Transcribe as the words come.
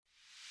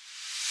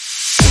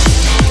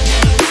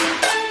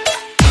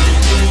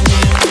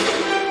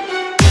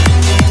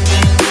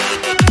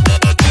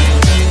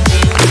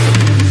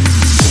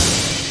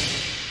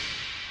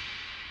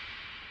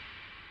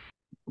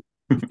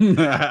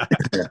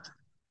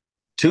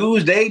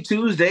Tuesday.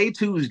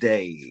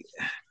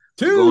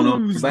 What's going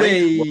on,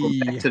 everybody? Welcome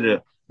back Tuesday. to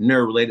the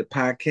Nerd Related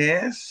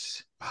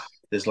Podcast.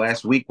 This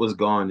last week was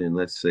gone in,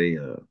 let's say,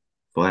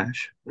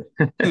 Flash.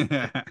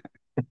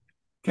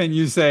 Can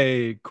you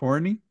say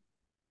corny?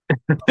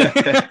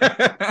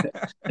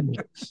 It's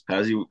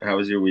How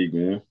was your week,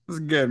 man?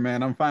 good,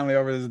 man. I'm finally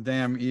over this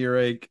damn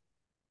earache.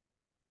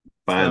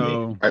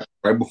 Finally, So,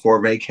 right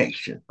before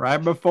vacation. right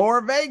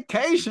before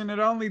vacation, it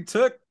only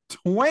took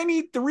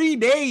 23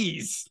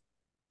 days.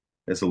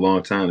 That's a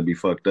long time to be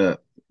fucked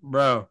up.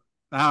 Bro,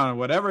 I don't know.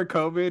 Whatever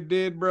COVID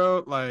did,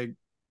 bro, like,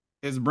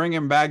 it's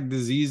bringing back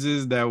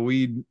diseases that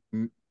we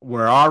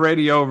were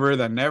already over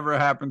that never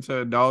happened to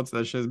adults.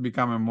 That's just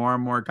becoming more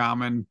and more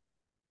common.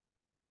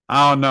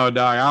 I don't know,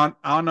 dog.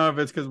 I don't know if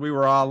it's because we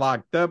were all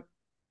locked up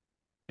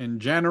in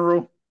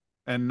general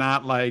and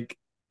not like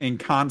in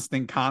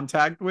constant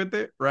contact with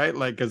it, right?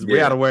 Like, because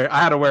Yeah, I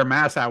had to wear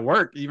masks at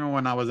work even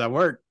when I was at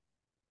work.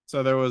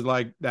 So there was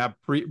like that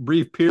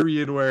brief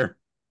period where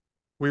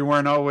we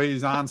weren't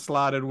always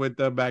onslaughted with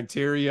the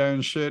bacteria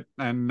and shit.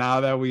 And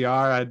now that we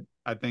are,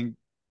 I think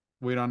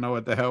we don't know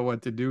what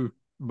to do.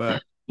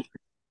 But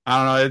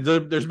I don't know.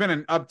 There's been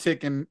an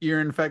uptick in ear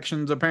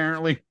infections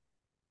apparently.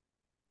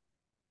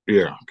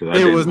 yeah, because I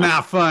It was didn't.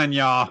 not fun,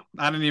 y'all.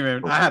 I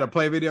had to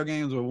play video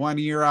games with one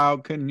ear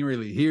out, couldn't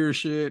really hear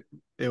shit.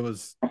 It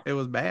was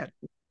bad.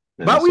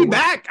 But That's a we lot.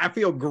 back. I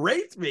feel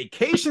great.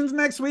 Vacations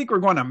next week. We're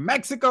going to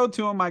Mexico.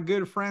 Two of my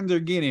good friends are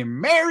getting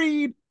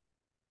married.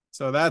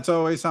 So that's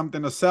always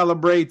something to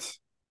celebrate.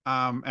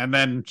 And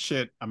then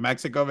shit, a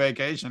Mexico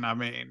vacation. I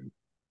mean,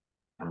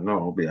 I don't know.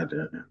 I'll be out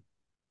there.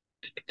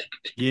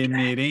 getting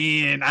it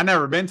in. I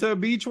never been to a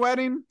beach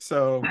wedding,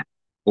 so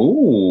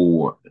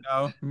Ooh,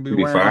 I'll be be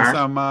wearing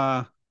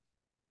fire.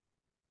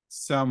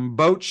 some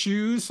boat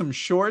shoes, some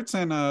shorts,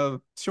 and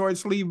a short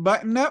sleeve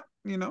button up.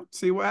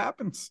 See what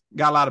happens.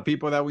 Got a lot of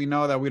people that we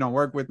know that we don't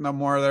work with no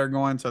more that are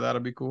going, so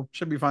that'll be cool.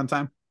 Should be fun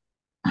time.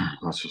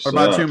 That's What what's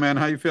about you, up. man?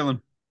 How you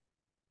feeling?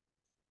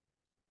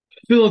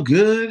 Feel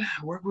good.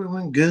 Work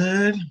went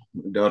good.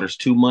 My daughter's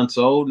 2 months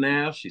old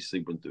now. She's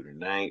sleeping through the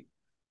night.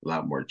 A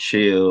lot more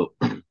chill.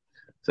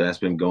 So that's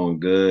been going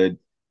good.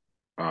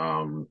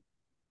 Um,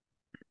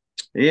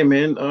 yeah,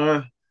 man.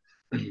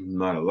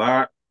 Not a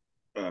lot.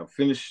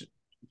 Finished,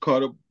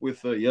 caught up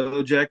with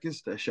Yellow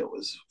Jackets. That show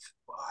was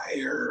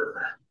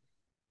fire,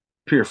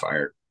 pure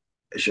fire.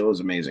 That show was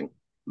amazing.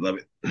 Love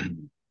it.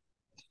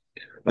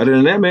 Other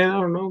than that, man,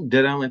 I don't know.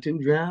 Dead Island 2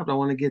 dropped. I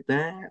want to get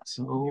that. You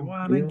So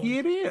want to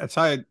yeah, get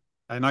it?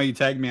 I know you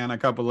tagged me on a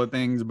couple of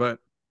things, but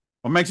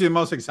what makes you the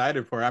most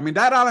excited for it? I mean,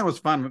 that island was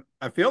fun.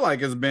 I feel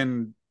like it's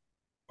been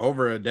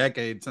over a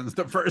decade since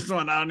the first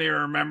one. I don't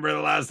even remember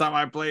the last time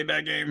I played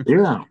that game.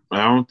 yeah.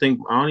 I don't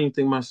even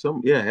think myself.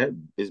 Yeah,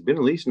 it's been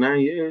at least 9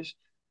 years.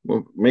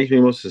 What makes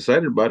me most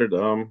excited about it? I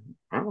don't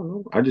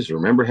know. I just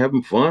remember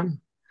having fun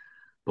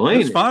It's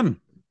playing it. fun.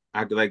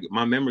 I like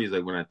my memories.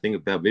 Like when I think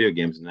about video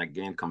games and that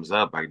game comes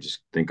up, I just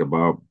think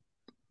about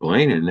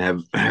playing it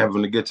and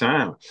having a good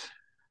time.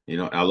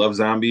 I love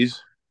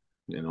zombies.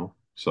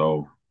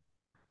 So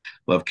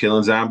love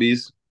killing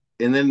zombies.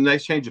 And then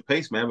nice change of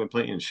pace, man. I've been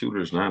playing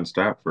shooters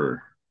nonstop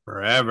for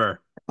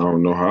Forever. I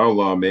don't know how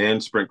long,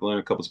 man. Sprinkling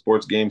a couple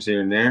sports games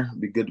here and there.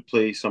 It'd be good to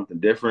play something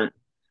different.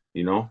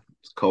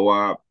 It's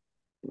co-op.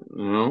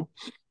 You know,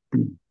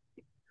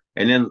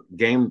 and then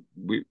game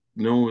we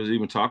no one was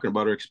even talking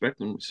about or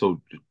expecting.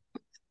 So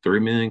 3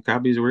 million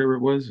copies or whatever it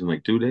was in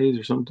like 2 days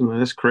or something. That's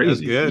That's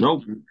crazy. good.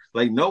 No,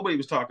 like nobody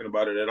was talking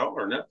about it at all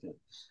or nothing.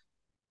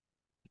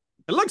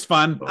 It looks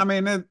fun. I So,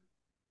 mean,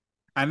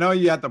 I know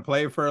you have to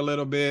play for a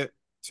little bit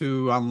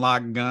to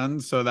unlock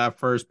guns, so that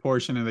first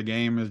portion of the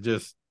game is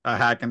just a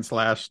hack and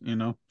slash,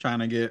 trying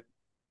to get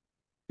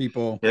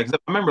people. yeah, 'cause I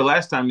remember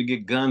last time to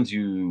get guns,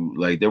 you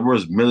like there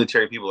was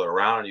military people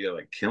around, and you had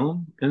like kill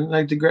them and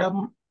like to grab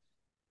them.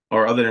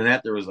 Or other than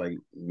that, there was like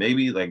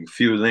maybe like a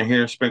few in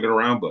here sprinkled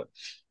around, but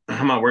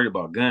I'm not worried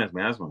about guns,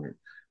 man. I just want to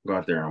go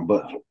out there and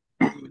but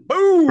crack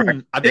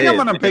Boom! I think I'm heads,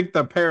 gonna man. pick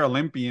the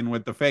Paralympian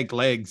with the fake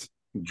legs.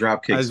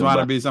 Drop I kick just want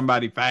to somebody. be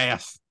somebody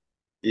fast,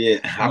 Yeah,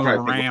 I'll move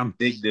probably pick one of around, the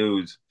big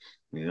dudes,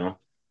 you know,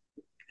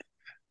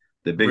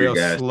 the bigger real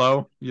guys.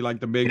 slow. You like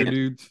the bigger Hand,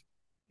 dudes?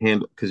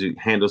 because you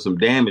handle some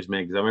damage,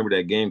 man. Because I remember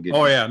that game Oh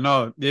getting yeah,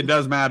 no, it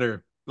does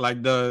matter.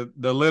 Like the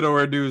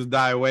littler dudes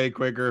die way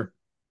quicker.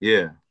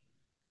 yeah.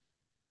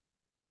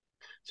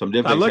 So I'm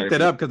I definitely looked excited it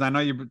for up because I know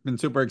you've been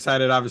super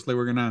excited. Obviously,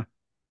 we're gonna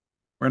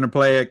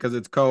play it because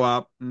it's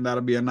co-op, and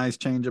that'll be a nice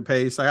change of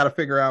pace. I got to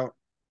figure out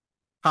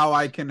how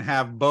I can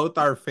have both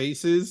our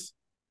faces.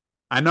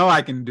 I know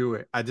I can do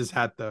it. I just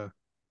had to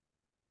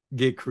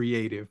get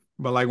creative.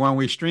 But like when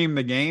we stream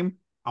the game,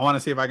 I want to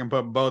see if I can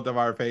put both of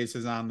our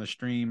faces on the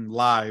stream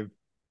live.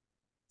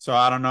 So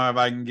I don't know if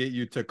I can get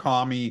you to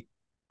call me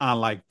on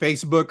like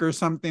Facebook or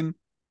something,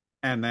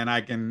 and then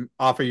I can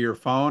offer your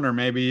phone or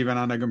maybe even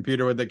on the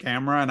computer with the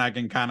camera, and I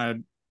can kind of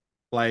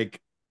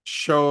like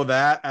show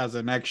that as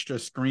an extra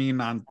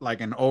screen on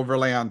like an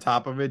overlay on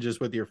top of it just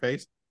with your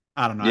face.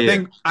 I don't know. I yeah.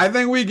 think I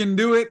think we can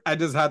do it. I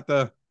just have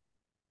to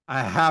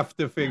I have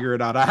to figure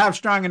it out. I have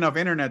strong enough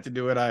internet to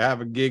do it. I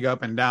have a gig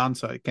up and down,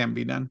 so it can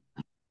be done.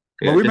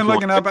 But Yeah, we've been definitely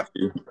want looking to up go with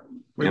you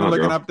we've and been my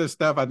looking girl. up this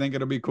stuff. I think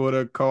it'll be cool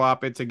to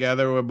co-op it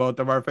together with both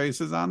of our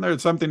faces on there.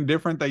 It's something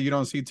different that you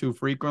don't see too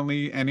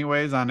frequently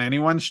anyways on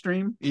anyone's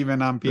stream,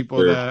 even on For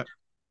people sure.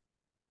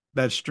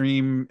 that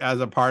stream as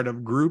a part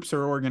of groups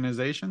or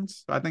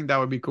organizations. So I think that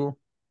would be cool.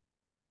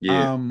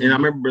 Yeah, and I Um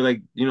remember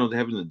like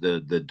having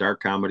the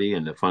dark comedy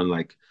and the fun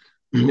like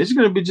it's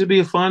gonna be just be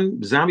a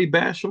fun zombie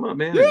bash them up,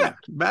 man. And yeah,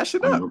 bash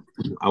it up.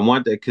 I'm I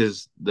want that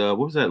because the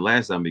what was that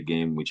last zombie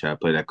game we tried to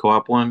play that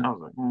co-op one? I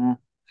was like,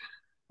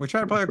 We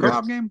try to play a forgot.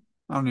 co-op game.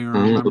 I don't even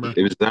Mhm. remember.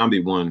 It was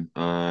zombie one,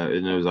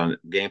 and it was on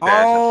Game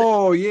Pass, I think.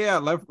 Oh yeah,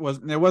 left was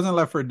it wasn't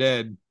Left for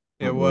Dead.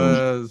 It Mm-mm.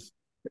 was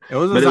it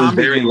was a But it was zombie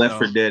very game Left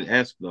 4 though.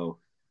 Dead-esque though.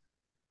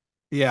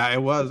 Yeah,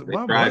 it was. They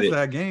What tried was it.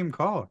 that game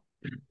called?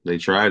 They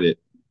tried it.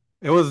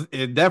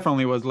 It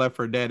definitely was Left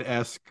for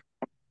Dead-esque.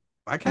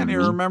 I can't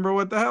even Hmm. remember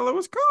what the hell it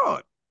was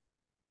called.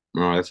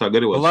 Oh, that's how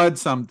good it was. Blood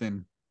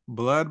something.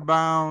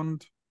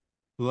 Bloodbound.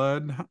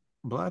 Blood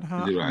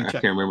Dude, Let me I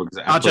check. can't remember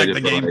because I I'll played check it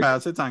the for Game like,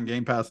 Pass. It's on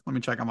Game Pass. Let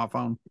me check on my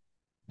phone.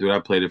 dude, I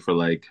played it for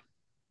like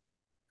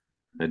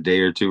a day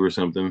or two or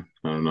something.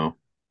 I don't know.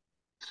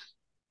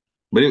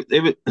 But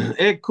it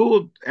had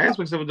cool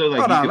aspects of it though. Like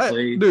Hold you on, could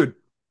play. dude.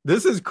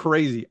 This is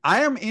crazy.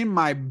 I am in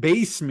my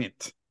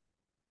basement.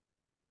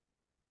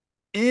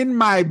 In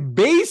my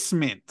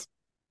basement.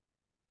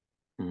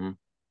 Mhm.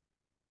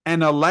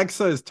 And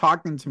Alexa is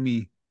talking to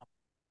me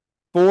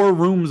 4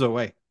 rooms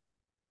away.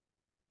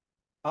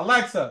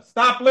 Alexa,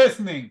 stop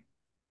listening.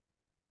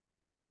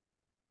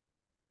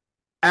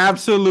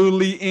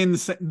 Absolutely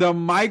insane. The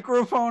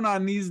microphone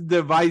on these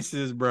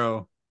devices,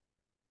 bro,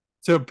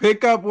 to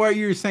pick up what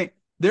you're saying.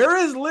 There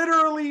is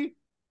literally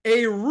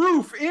a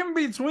roof in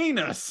between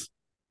us.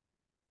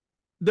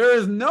 There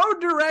is no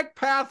direct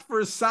path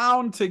for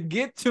sound to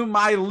get to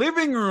my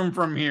living room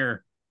from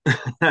here.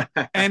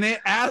 And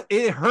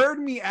it heard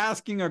me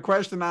asking a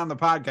question on the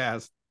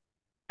podcast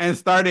and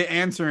started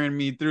answering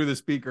me through the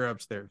speaker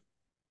upstairs.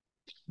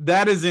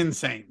 That is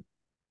insane.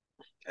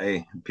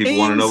 Hey, people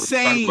want to know what you're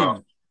talking about.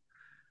 Insane.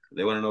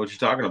 They want to know what you're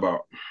talking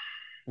about.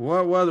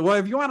 Well,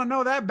 if you want to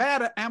know that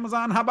bad,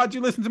 Amazon, how about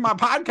you listen to my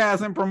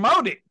podcast and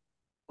promote it?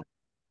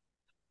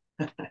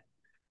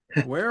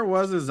 Where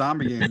was the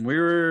zombie game? We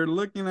were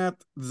looking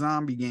at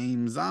zombie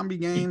games, zombie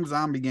games,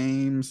 zombie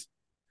games.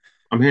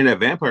 I'm hearing that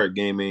vampire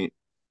game ain't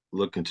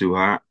looking too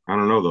hot. I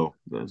don't know though.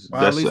 Well, at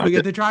That's least we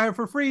get to try it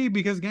for free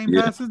because Game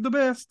yeah. Pass is the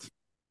best.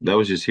 That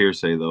was just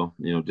hearsay though.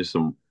 Just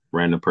some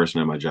random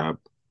person at my job.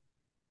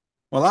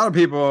 Well, a lot of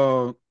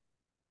people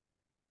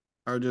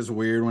are just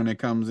weird when it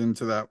comes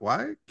into that.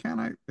 Why can't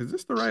I? Is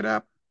this the right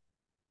app?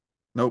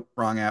 Nope,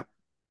 wrong app.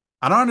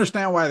 I don't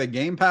understand why the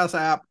Game Pass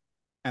app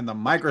and the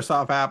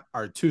Microsoft app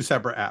are two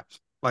separate apps.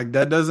 Like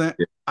that doesn't.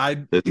 Yeah,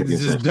 I. that's making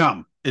It's just sense.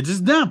 dumb. It's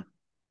just dumb.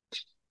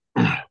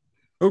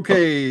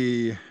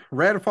 Okay,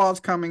 Redfall's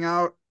coming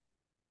out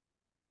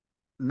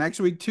next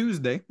week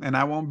Tuesday, and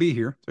I won't be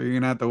here, so you're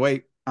gonna have to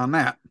wait on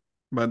that.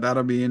 But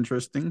that'll be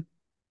interesting.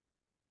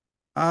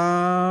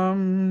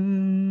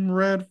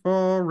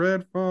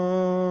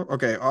 Redfall.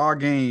 Okay, all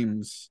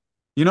games.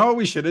 You know what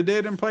we should have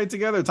did and played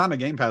together? It's on the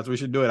Game Pass. We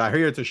should do it. I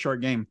hear it's a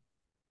short game.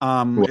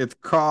 Well, It's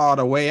called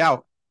A Way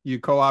Out. You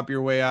co-op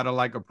your way out of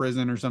like a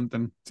prison or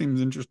something.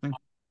 Seems interesting.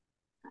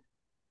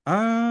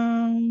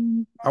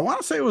 I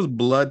want to say it was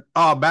Blood.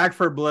 Oh, Back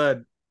for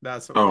Blood.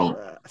 That's what it oh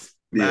was.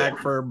 yeah. Back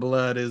for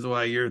Blood is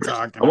what you're I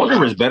talking wonder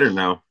if it's about. better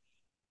now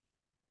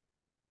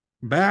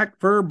Back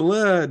for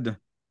Blood.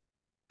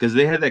 because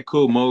they had that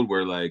cool mode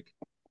where like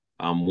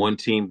one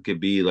team could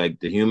be like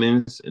the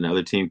humans and the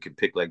other team could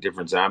pick like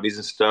different zombies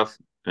and stuff.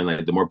 And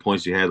like the more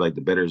points you had, like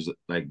the better,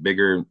 like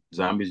bigger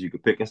zombies you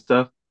could pick and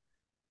stuff.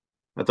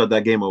 I thought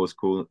that game was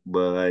cool,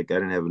 but like I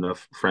didn't have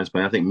enough friends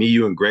playing. I think me,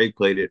 you, and Greg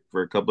played it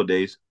for a couple of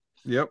days.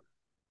 Yep.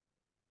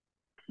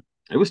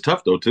 It was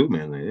tough though too,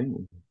 man.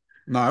 Like,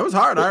 No, it was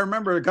hard. I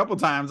remember a couple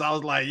times I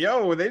was like,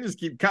 "Yo, they just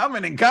keep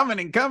coming and coming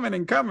and coming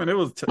and coming." It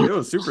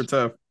was super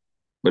tough.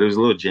 but it was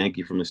a little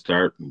janky from the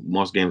start.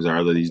 Most games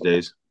are these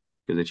days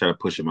because they try to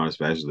push them out as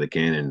fast as they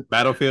can. And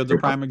Battlefield's a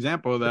prime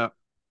example of that.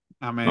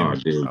 I oh,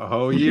 mean, dude, a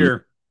whole hmm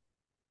year.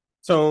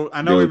 So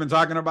I know we've dude, been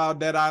talking about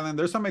Dead Island.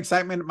 There's some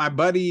excitement. My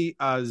buddy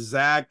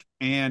Zach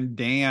and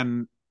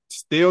Dan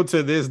still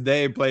to this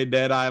day play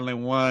Dead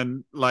Island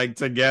 1 like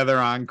together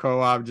on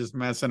co-op, just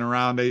messing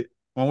around.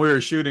 When we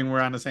were shooting,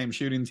 we're on the same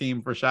shooting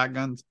team for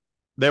shotguns.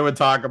 They would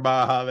talk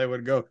about how they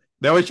would go.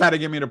 They always try to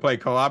get me to play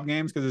co-op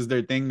games because it's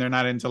their thing. They're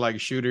not into like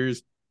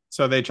shooters.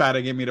 So they try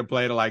to get me to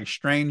play to like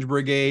Strange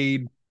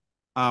Brigade,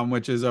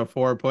 which is a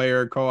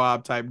 4-player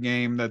co-op type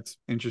game that's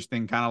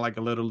interesting, kind of like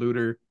a little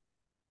looter.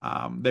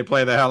 They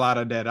play the hell out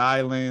of Dead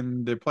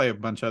Island. They play a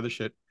bunch of other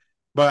shit.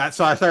 But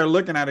so I started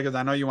looking at it because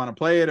I know you want to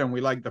play it and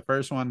we like the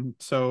first one.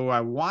 So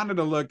I wanted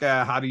to look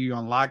at how do you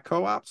unlock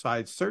co-op. So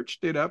I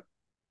searched it up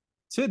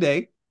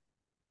today.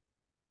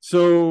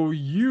 So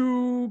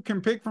you can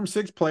pick from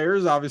 6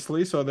 players,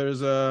 obviously. So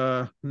there's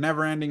a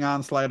never-ending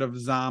onslaught of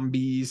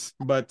zombies.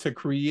 But to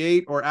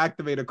create or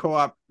activate a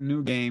co-op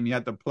new game, you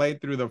have to play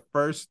through the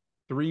first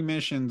 3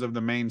 missions of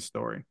the main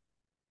story.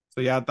 So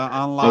you have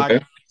to unlock.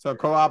 Okay. So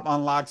co-op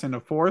unlocks in the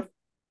fourth,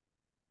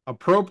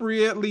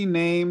 appropriately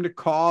named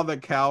Call the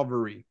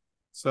Cavalry.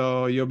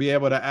 So you'll be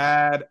able to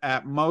add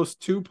at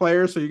most 2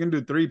 players, so you can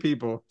do 3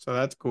 people. So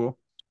that's cool.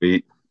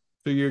 Sweet.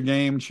 To your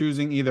game,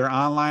 choosing either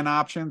online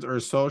options or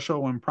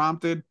social when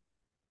prompted.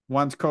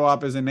 Once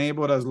co-op is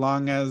enabled, as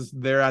long as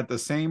they're at the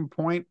same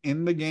point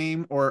in the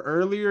game or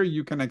earlier,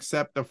 you can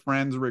accept a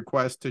friend's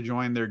request to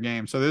join their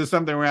game. So this is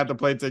something we have to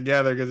play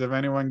together because if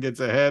anyone gets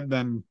ahead,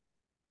 then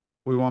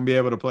we won't be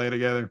able to play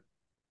together.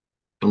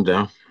 I'm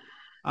down.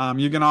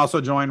 You can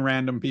also join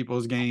random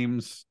people's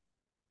games.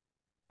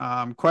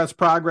 Quest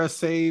progress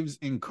saves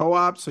in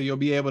co-op, so you'll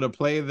be able to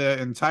play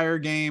the entire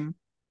game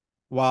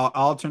while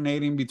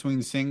alternating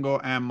between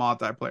single and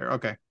multiplayer.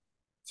 Okay,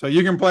 so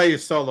you can play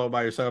solo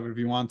by yourself if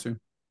you want to.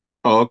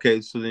 Oh, okay.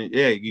 So then,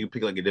 yeah, you can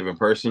pick like a different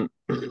person,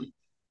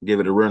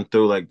 give it a run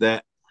through like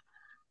that.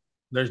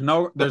 There's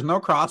no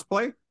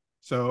crossplay,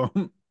 so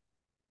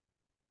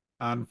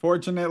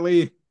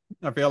unfortunately,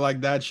 I feel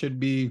like that should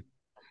be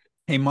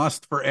a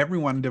must for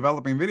everyone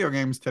developing video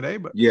games today.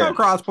 But no Yeah,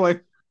 crossplay.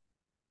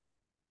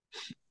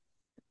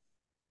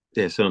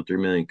 yeah. Selling 3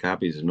 million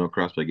copies. There's no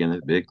crossplay again.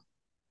 That's big.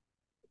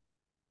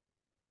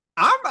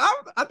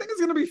 I think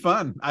it's gonna be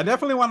fun. I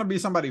definitely want to be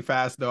somebody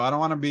fast though. I don't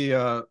want to be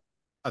a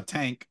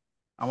tank.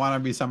 I want to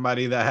be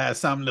somebody that has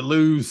something to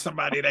lose,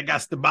 somebody that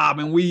got to bob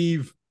and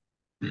weave.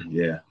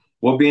 Yeah.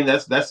 Well, being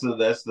that's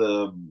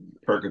the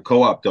perk of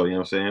co-op though. You know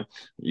what I'm saying?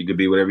 You could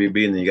be whatever you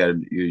be, and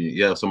then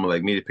you have someone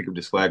like me to pick up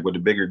this flag with a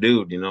bigger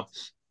dude. You know,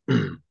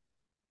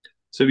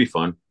 so it'd be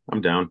fun.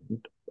 I'm down.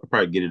 I'll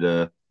probably get it.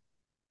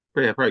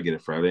 I'll probably get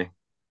it Friday.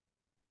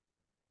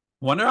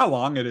 Wonder how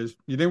long it is.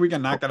 You think we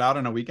can knock it out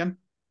in a weekend?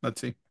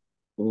 Let's see.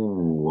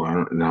 Ooh, I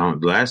don't know.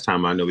 Last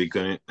time I know we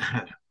couldn't.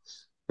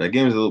 That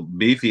game is a little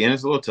beefy and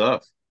it's a little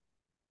tough.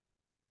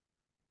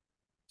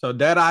 So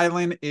Dead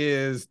Island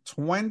is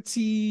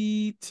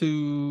 20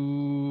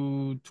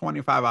 to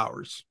 25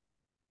 hours.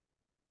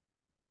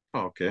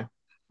 Oh, okay.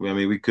 Well, I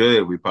mean, we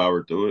could. We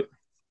powered through it.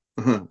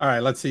 All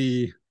right, let's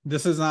see.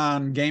 This is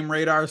on Game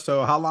Radar.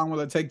 So how long will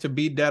it take to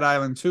beat Dead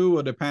Island 2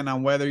 will depend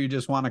on whether you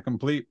just want to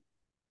complete,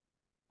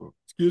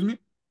 excuse me,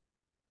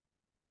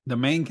 the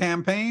main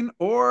campaign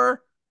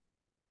or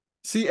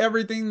see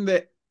everything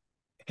that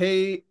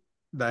hey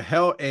the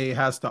hell A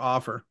has to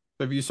offer.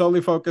 So if you solely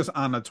focus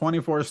on a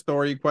 24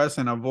 story quest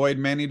and avoid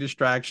many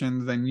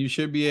distractions, then you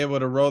should be able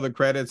to roll the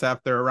credits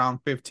after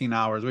around 15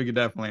 hours. We could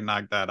definitely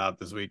knock that out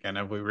this weekend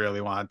if we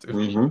really want to.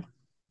 Hmm.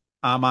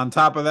 On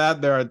top of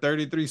that, there are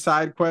 33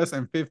 side quests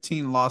and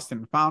 15 lost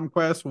and found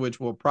quests, which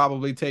will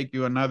probably take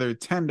you another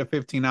 10 to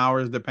 15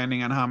 hours,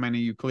 depending on how many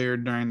you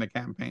cleared during the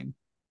campaign.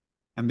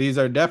 And these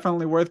are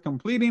definitely worth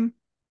completing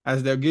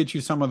as they'll get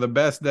you some of the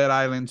best Dead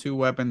Island 2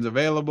 weapons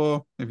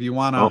available. If you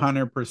want a Oh,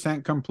 100%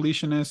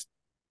 completionist,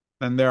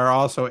 then there are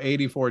also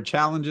 84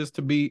 challenges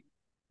to beat,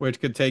 which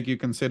could take you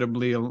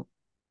considerably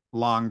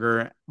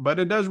longer, but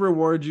it does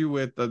reward you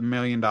with $1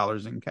 million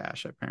in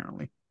cash,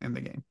 apparently, in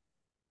the game.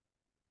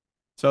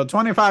 So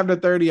 25 to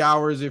 30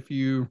 hours if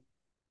you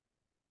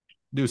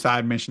do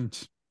side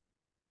missions.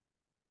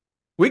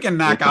 We can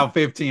knock okay. out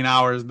 15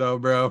 hours, though,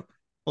 bro.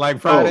 Like Oh,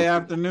 Friday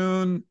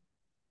afternoon,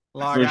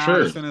 log for on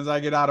sure. as soon as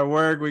I get out of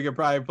work. We could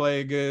probably play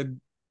a good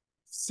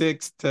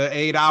 6 to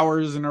 8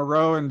 hours in a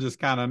row and just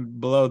kind of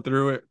blow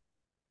through it.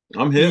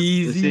 I'm hip. Let's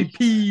Easy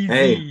see.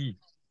 Hey, peasy.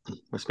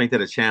 let's make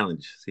that a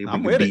challenge. See if we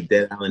I'm can with it. beat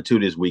Dead Island 2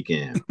 this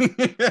weekend.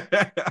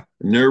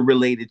 Nerd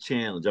related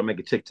challenge. I'll make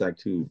a TikTok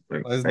too.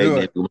 Like, Let's hey, do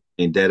man, it. we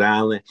in Dead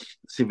Island.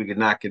 See if we can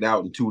knock it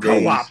out in 2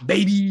 days. Co-op,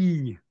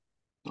 baby.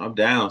 I'm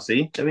down.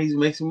 See, that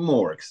makes me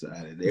more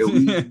excited. There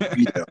we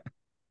go.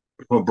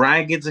 When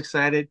Brian gets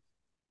excited,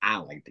 I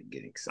like to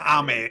get Oh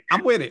excited. man,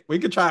 I'm with it. We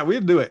could try.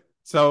 We'll do it.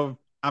 So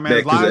I mean,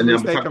 as Because long as and we then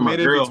I'm stay talking to my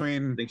committed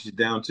girl. I think she's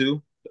down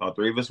too. All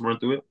three of us run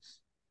through it.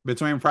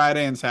 between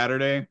Friday and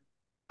Saturday,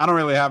 I don't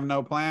really have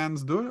no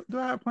plans. Do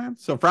I have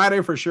plans? So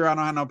Friday for sure, I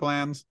don't have no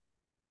plans.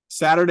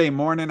 Saturday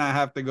morning, I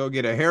have to go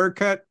get a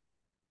haircut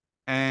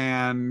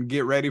and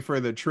get ready for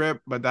the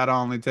trip, but that'll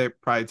only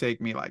probably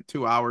take me like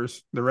 2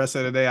 hours. The rest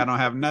of the day, I don't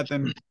have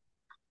nothing.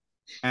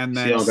 And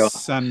See, I then don't got.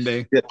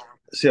 Sunday,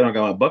 See, I don't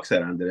got my Bucks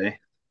hat on today,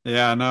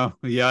 yeah, no,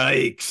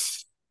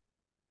 yikes,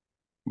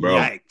 bro.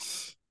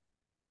 yikes.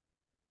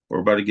 We're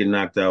about to get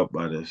knocked out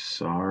by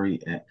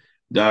the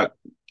Doc.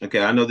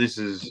 Okay, I know this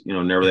is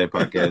never that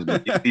podcast,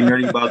 but you can be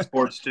nerdy about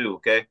sports too.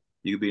 Okay,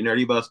 you can be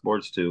nerdy about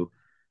sports too,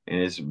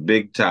 and it's a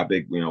big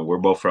topic. We're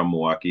both from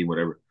Milwaukee,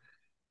 whatever.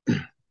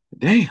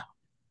 Damn,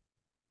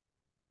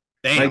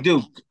 like, Damn.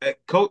 dude,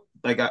 coach,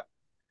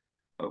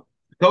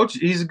 coach,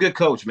 he's a good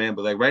coach, man.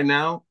 But like right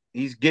now,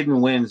 he's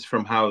getting wins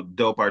from how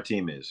dope our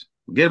team is.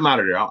 Get him out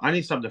of there. I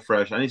need something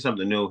fresh. I need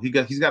something new.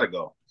 He's got to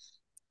go.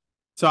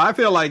 So I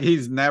feel like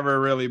he's never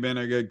really been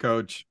a good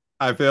coach.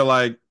 I feel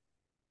like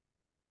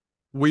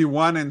we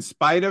won in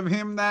spite of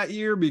him that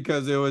year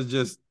because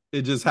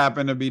it just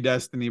happened to be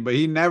destiny. But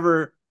he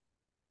never.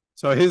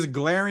 So his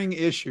glaring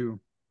issue,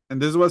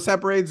 and this is what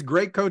separates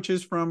great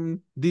coaches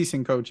from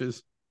decent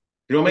coaches,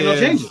 You don't make no is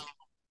changes.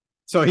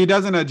 so he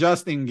doesn't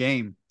adjust in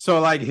game. So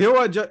like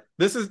he'll adjust.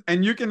 This is,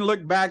 and you can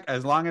look back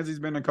as long as he's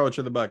been a coach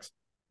of the Bucks.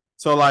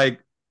 So like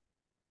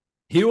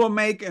he will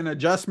make an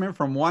adjustment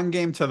from one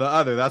game to the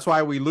other. That's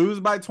why we lose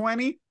by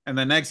 20 and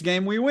the next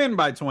game we win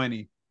by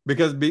 20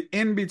 because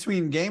in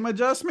between game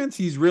adjustments,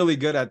 he's really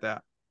good at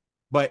that.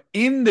 But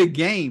in the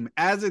game,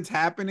 as it's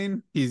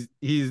happening, he's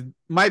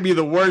might be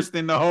the worst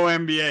in the whole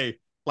NBA.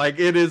 Like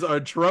it is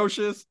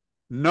atrocious.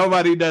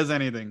 Nobody does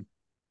anything.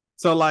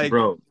 So like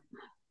Bro,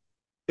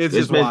 it's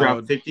this just man dropped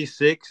wild.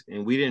 56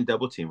 and we didn't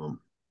double team him.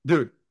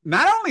 Dude,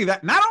 not only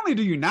that, not only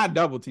do you not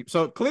double team.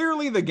 So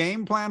clearly the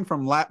game plan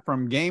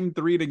from game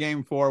 3 to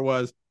game 4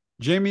 was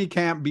Jimmy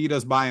can't beat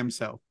us by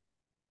himself.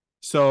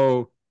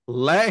 So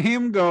let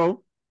him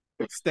go,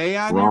 stay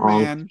on your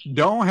Wrong. man,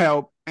 don't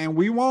help, and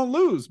we won't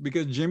lose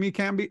because Jimmy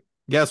can't be.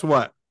 Guess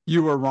what?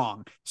 You were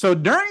wrong. So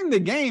during the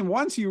game,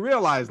 once you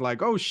realize,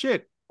 like, oh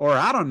shit, or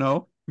I don't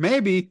know,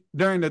 maybe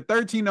during the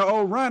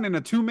 13-0 run in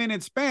a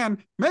 2-minute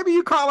span, maybe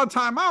you call a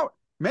timeout.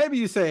 Maybe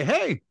you say,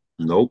 hey,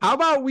 Nope. how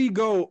about we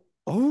go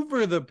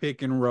over the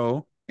pick and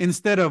roll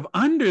instead of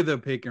under the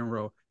pick and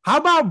roll? How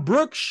about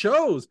Brooks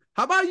shows?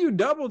 How about you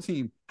double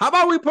team? How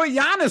about we put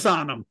Giannis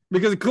on him?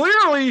 Because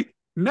clearly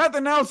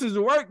nothing else has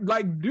worked.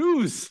 Like,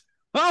 do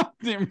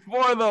something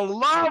for the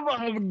love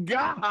of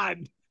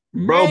God.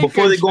 Bro, Make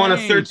before a they go on a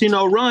change.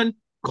 13-0 run,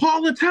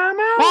 call a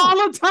timeout.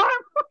 All the time.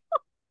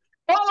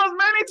 Call as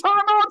many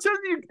timeouts as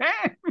you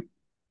can.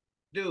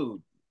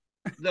 Dude,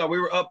 no, we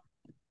were up.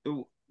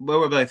 We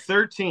were like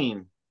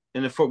 13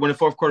 in when the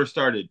fourth quarter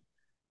started,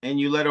 and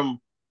you let them.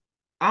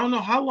 I don't know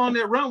how long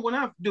that run went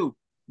out, dude.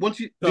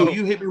 So,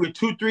 You hit me with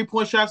 2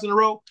 3-point shots in a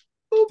row.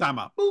 Boop,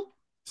 timeout. boop.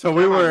 So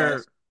Timeout,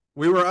 guys.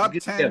 we were up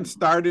Get 10 together.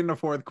 starting the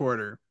fourth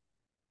quarter.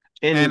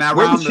 And And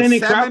where was around the Channing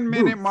Crowder?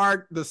 7-minute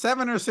mark, the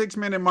 7 or 6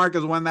 minute mark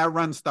is when that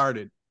run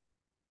started.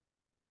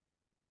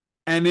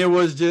 And it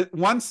was just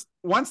once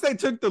they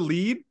took the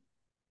lead,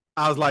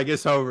 I was like,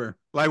 it's over.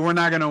 Like, we're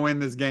not gonna win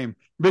this game.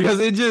 Because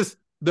it just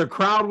the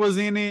crowd was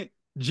in it.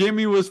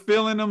 Jimmy was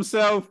feeling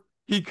himself.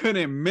 He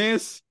couldn't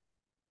miss.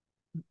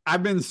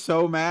 I've been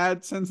so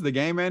mad since the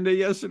game ended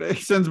yesterday,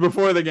 since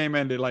before the game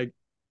ended. Like,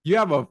 you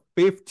have a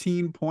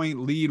 15-point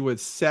lead with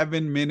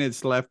 7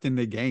 minutes left in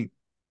the game.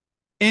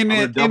 I would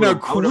have In doubled a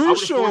them. I would have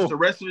forced crucial. the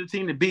rest of the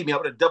team to beat me. I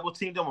would have double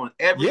teamed them on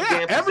every Yeah,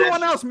 damn everyone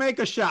possession. else make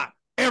a shot.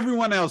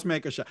 Everyone else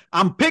make a shot.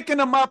 I'm picking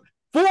him up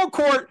full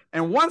court,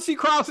 and once he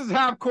crosses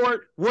half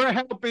court, we're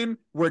helping,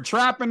 we're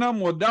trapping him,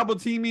 we're double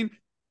teaming.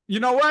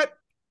 You know what?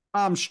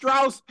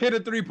 Strauss hit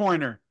a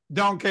 3-pointer.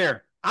 Don't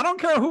care. I don't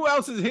care who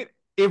else is hit.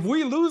 If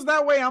we lose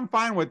that way, I'm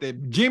fine with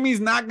it. Jimmy's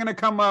not going to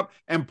come up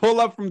and pull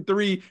up from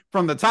 3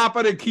 from the top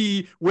of the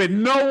key with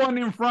no one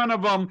in front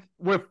of him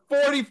with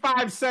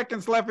 45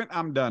 seconds left.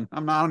 I'm done. I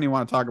don't even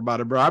want to talk about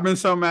it, bro. I've been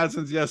so mad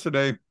since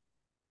yesterday.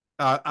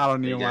 I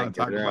don't They even gotta want to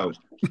get talk it about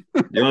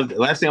out. The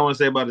last thing I want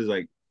to say about it is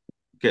like,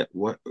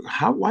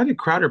 why did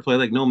Crowder play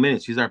like no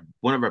minutes? He's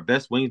one of our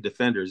best wing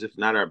defenders, if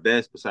not our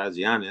best, besides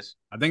Giannis.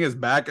 I think his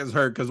back is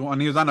hurt because when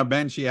he was on the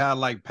bench, he had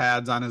like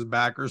pads on his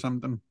back or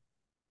something.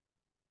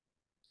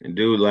 And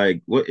dude,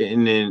 like what?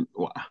 And then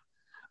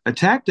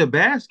attack the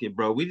basket,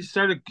 bro. We just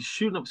started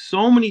shooting up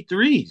so many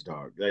threes,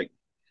 dog. Like,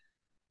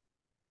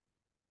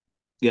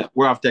 yeah,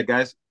 we're off that,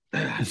 guys.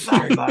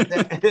 Sorry about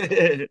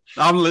that.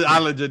 I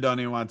legit don't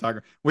even want to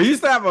talk. We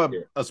used to have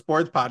Yeah. a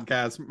sports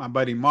podcast. My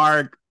buddy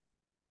Mark,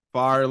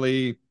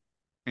 Farley,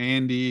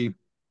 Andy,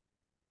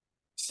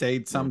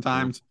 Sate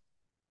sometimes. It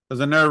was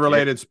a nerd Yeah.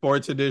 related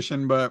sports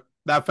edition, but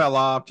that fell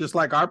off, just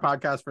like our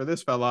podcast for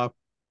this fell off.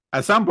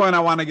 At some point, I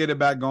want to get it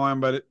back going,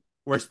 but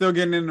we're still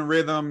getting in the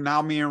rhythm.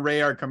 Now, me and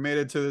Ray are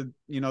committed to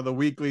the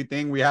weekly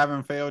thing. We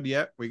haven't failed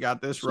yet. We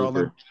got this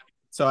rolling. Super.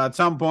 So at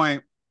some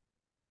point,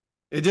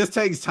 it just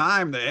takes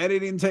time. The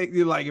editing take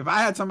you like if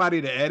I had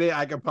somebody to edit,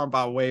 I could pump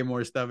out way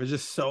more stuff. It's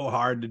just so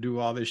hard to do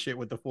all this shit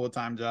with the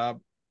full-time job.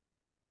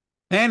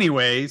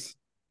 Anyways,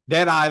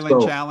 Dead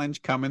Island So,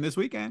 Challenge coming this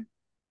weekend.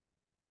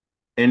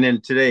 and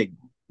then today,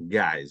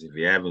 guys, if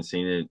you haven't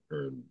seen it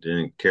or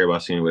didn't care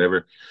about seeing it,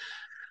 whatever,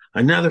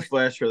 another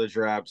Flash trailer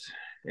drops.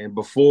 And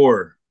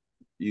before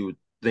you would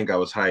think I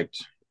was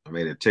hyped, I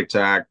made a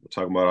TikTok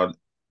talking about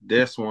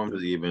this one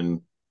was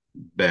even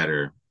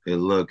better. It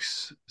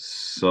looks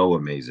so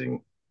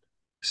amazing.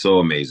 So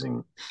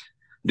amazing.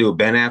 Dude,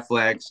 Ben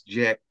Affleck's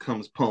jet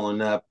comes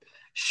pulling up,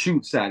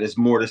 shoots out his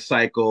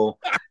motorcycle.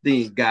 Then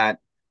he's got,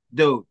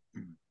 dude,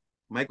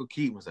 Michael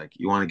Keaton was like,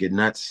 you want to get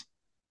nuts?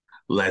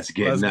 Let's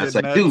get Let's nuts.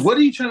 get Like, dude, nuts. what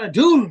are you trying to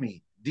do to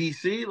me?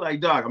 DC? Like,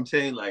 dog, I'm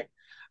telling you, like,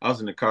 I was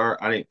in the car.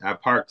 I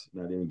parked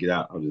and I didn't get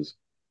out. I was just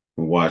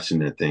watching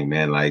that thing,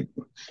 man. Like,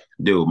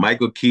 dude,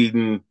 Michael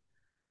Keaton,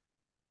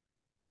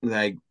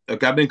 like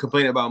I've been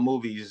complaining about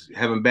movies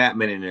having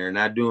Batman in there,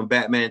 not doing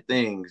Batman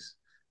things.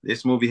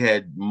 This movie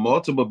had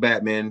multiple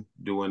Batmen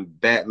doing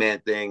Batman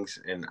things,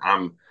 and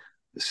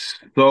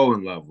So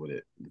in love with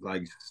it,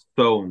 like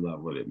so in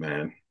love with it,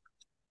 man.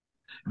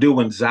 Dude,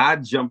 when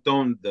Zod jumped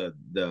on the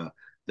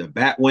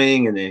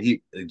Batwing and then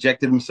he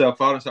ejected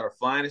himself out and started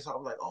flying, I was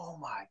like, oh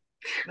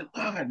my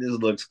god, this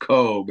looks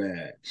cold,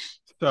 man.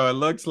 So it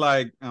looks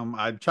like I'm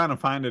trying to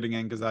find it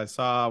again because I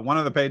saw one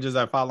of the pages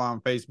I follow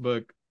on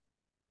Facebook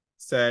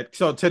said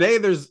so today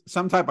there's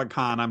some type of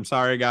con. I'm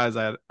sorry guys,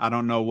 I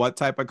don't know what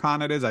type of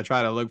con it is. I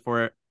try to look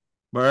for it.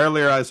 But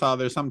earlier I saw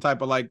there's some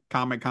type of like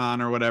Comic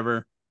Con or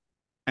whatever,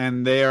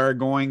 and they're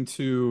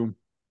gonna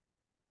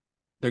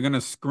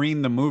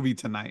screen the movie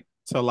tonight.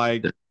 So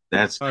like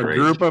That's a crazy.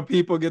 group of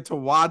people get to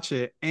watch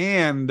it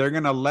and they're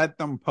gonna let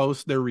them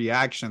post their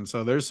reaction.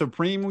 So they're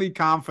supremely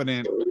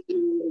confident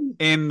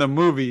in the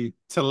movie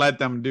to let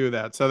them do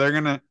that. So they're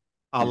gonna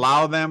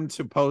allow them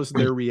to post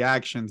their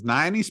reactions,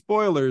 not any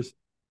spoilers,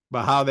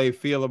 but how they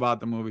feel about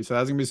the movie. So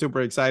that's gonna be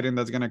super exciting.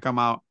 That's gonna come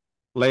out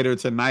later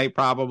tonight,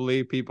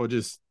 probably. People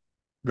just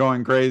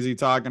going crazy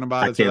talking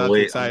about I it. So can't that's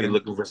wait. I'm gonna be exciting.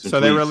 looking for some So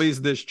they tweets.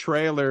 released this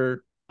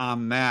trailer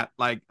on that,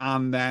 like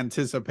on the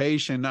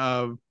anticipation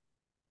of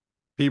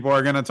people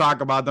are gonna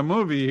talk about the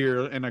movie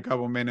here in a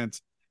couple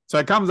minutes. So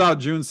it comes out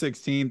June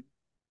 16th.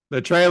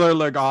 The trailer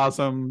looked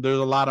awesome. There's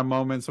a lot of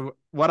moments.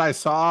 What I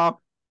saw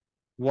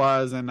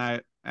was, and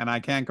I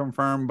can't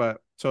confirm,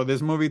 but so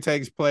this movie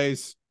takes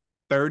place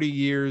 30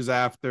 years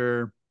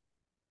after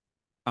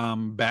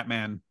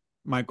Batman,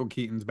 Michael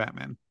Keaton's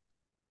Batman.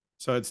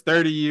 So it's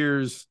 30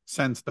 years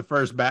since the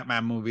first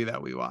Batman movie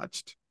that we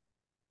watched.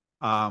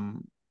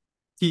 Um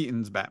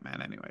Keaton's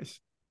Batman, anyways.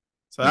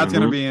 So that's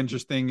gonna Hmm. be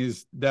interesting.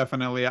 Is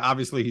definitely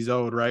obviously he's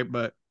old, right?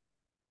 But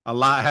a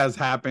lot has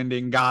happened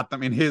in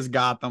Gotham, in his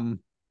Gotham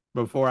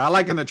before. I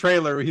like in the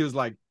trailer, he was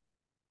like,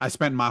 I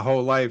spent my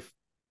whole life,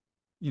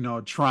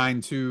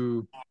 trying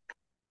to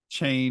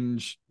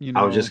change,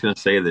 I was just gonna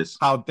say this.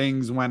 how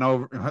things went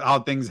over, how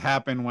things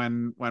happened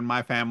when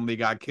my family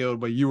got killed,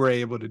 but you were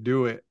able to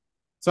do it.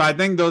 So I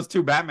think those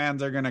two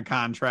Batmans are going to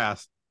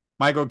contrast.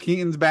 Michael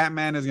Keaton's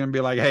Batman is going to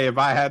be like, hey, if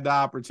I had the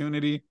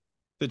opportunity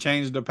to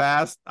change the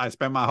past, I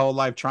spent my whole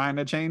life trying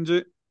to change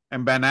it.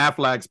 And Ben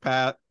Affleck's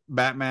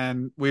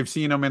Batman, we've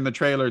seen him in the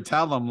trailer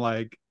tell him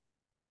like,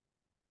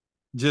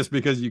 just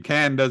because you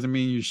can doesn't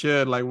mean you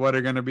should. Like, what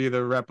are going to be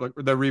the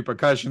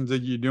repercussions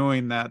of you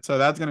doing that? So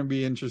that's going to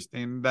be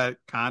interesting. That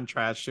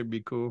contrast should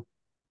be cool.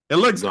 It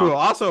looks cool. Dog.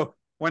 Also,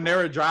 when they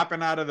were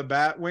dropping out of the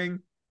Batwing,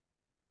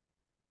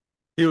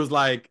 he was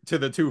like to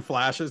the two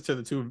flashes, to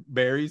the two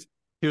berries.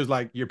 He was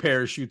like, "Your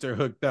parachutes are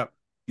hooked up."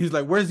 He's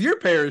like, "Where's your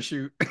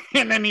parachute?"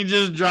 And then he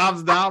just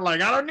drops down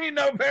like, "I don't need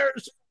no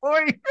parachute,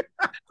 boy."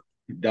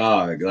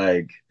 Dog,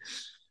 like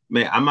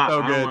man, I'm not.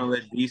 So I don't want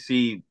to good. let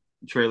DC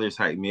trailers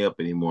hype me up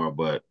anymore,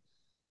 but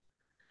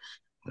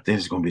I think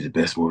it's gonna be the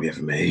best movie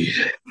ever made.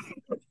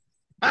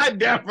 I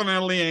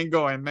definitely ain't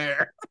going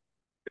there.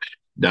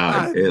 Dog,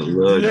 I it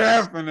looks,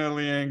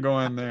 definitely ain't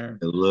going there.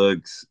 it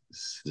looks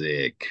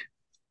sick.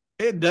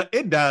 It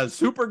does.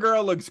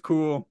 Supergirl looks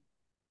cool,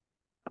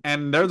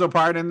 and there's a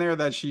part in there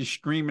that she's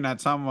screaming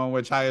at someone,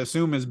 which I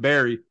assume is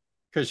Barry,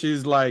 because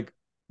she's like,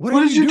 "What are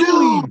What did you you do?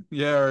 doing?"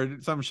 Yeah,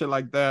 or some shit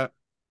like that.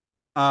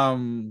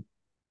 Um,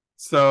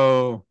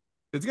 so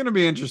it's gonna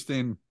be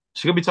interesting.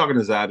 She could be talking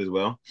to Zod as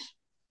well.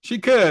 She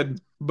could,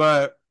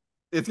 but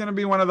it's gonna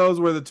be one of those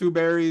where the two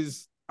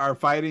Barrys are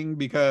fighting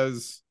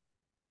because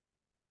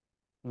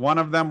one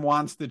of them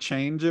wants to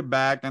change it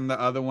back and the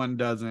other one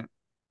doesn't.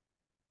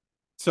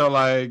 So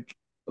like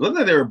It looked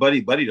like they were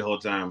buddy buddy the whole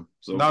time.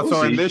 So no, we'll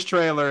so in see. this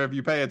trailer, if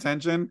you pay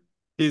attention,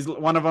 he's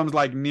one of them's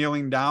like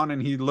kneeling down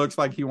and he looks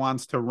like he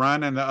wants to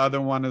run, and the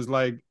other one is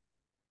like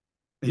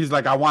he's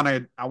like I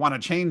wanna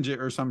change it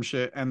or some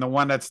shit, and the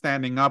one that's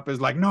standing up is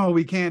like no,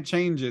 we can't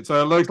change it.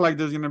 So it looks like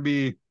there's gonna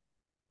be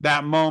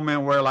that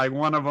moment where like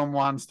one of them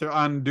wants to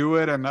undo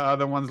it and the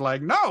other one's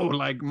like no,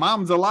 like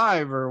mom's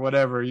alive or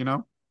whatever.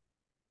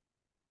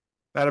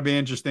 That'll be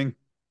interesting.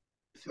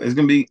 It's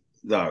gonna be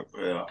the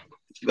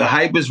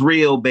hype is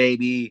real,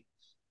 baby.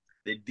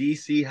 The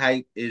DC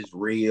hype is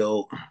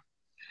real.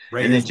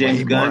 Ray And then is James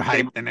way more Gunn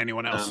came hyped than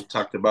anyone else.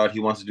 talked about he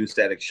wants to do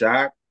Static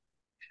Shock.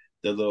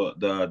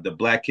 The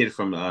black kid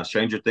from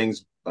Stranger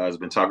Things has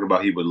been talking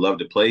about he would love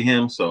to play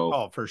him. So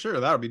Oh, for sure,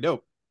 that would be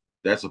dope.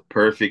 that's a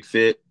perfect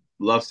fit.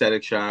 Love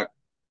Static Shock.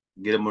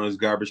 Get him on his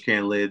garbage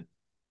can lid,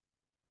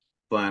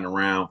 flying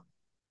around.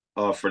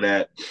 All for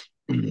that.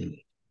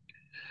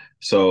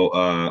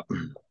 So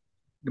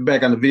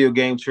back on the video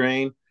game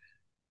train.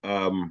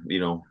 You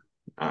know,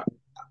 I,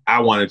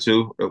 I wanted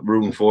to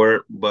rooting for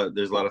it, but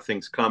there's a lot of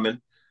things coming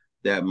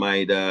that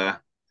might uh,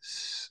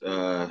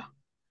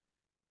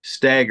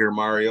 stagger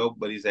Mario.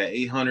 But he's at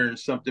 800 and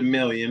something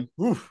million.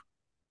 Oof.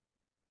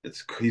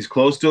 He's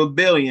close to a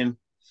billion.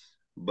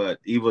 But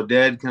Evil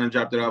Dead kind of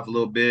dropped it off a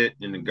little bit,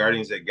 and the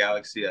Guardians of the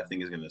Galaxy I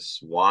think is going to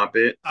swamp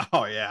it.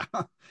 Oh yeah.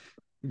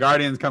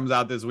 Guardians comes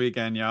out this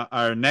weekend, yeah,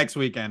 or next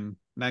weekend.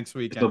 Next So,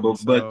 weekend.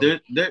 but So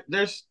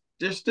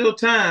there's still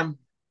time,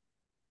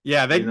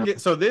 yeah, they you can know.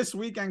 get so this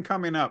weekend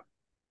coming up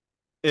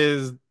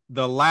is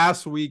the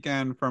last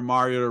weekend for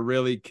Mario to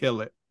really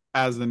kill it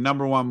as the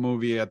number one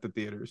movie at the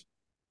theaters.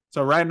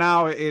 So right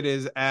now it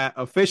is at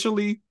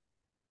officially,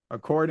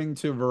 according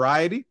to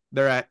Variety,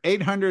 they're at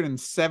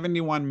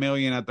 871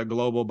 million at the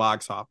global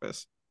box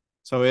office.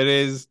 So it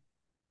is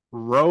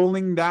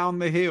rolling down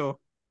the hill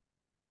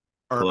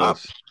or up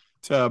Close.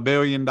 to $1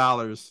 billion.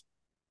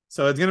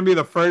 So it's gonna be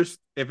the first.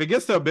 If it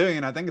gets to 1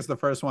 billion, I think it's the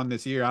first one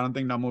this year. I don't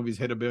think no movies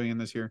hit 1 billion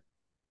this year.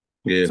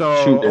 Yeah,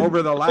 So shoot.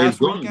 It's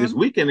going this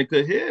weekend. It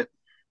could hit.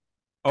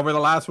 over the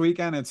last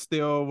weekend, it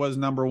still was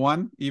number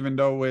one, even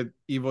though with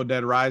Evil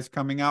Dead Rise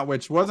coming out,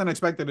 which wasn't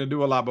expected to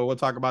do a lot, but we'll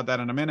talk about that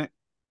in a minute.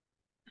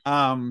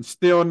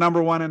 Still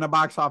number one in the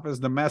box office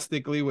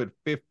domestically with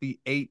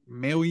 $58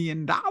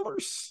 million.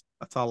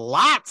 That's a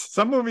lot.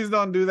 Some movies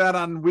don't do that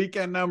on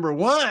weekend number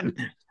one.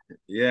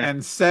 Yeah,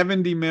 And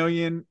 70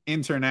 million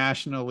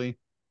internationally.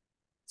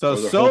 So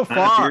for the whole so time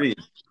far, period.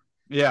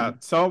 yeah,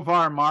 so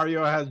far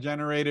Mario has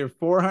generated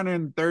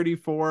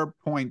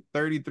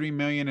 434.33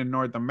 million in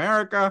North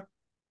America,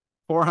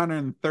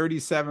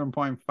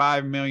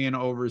 437.5 million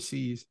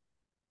overseas.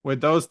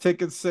 With those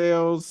ticket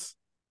sales,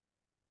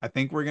 I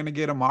think we're gonna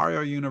get a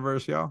Mario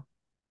universe, y'all.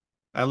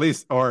 At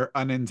least, or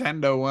a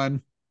Nintendo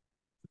one.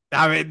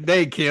 I mean,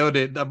 they killed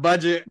it. The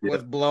budget Yeah,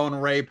 was blown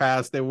way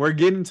past it. We're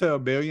getting to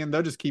 1 billion.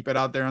 They'll just keep it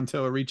out there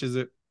until it reaches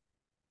it,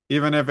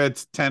 even if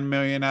it's 10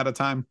 million at a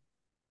time.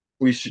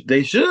 we should.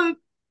 They should.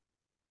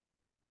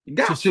 You It's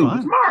got just to.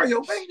 It's fun. Mario,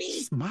 It's baby.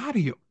 just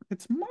Mario.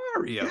 It's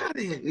Mario. Got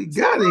it. You It's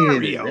got to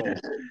hit it, Mario. man.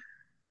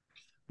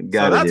 So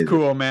Got to that's hit it.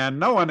 cool, man.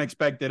 No one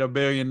expected $1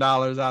 billion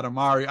out of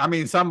Mario. I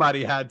mean,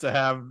 somebody had to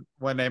have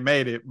when they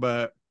made it,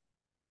 but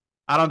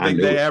I don't I think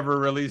knew they it. ever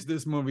released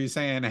this movie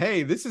saying,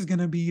 hey, this is going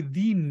to be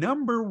the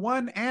number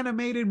one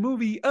animated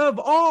movie of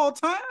all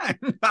time.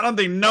 I don't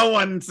think no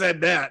one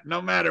said that,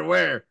 no matter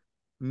where.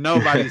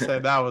 Nobody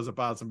said that was a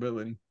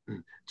possibility.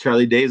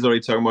 Charlie Day's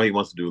already talking about he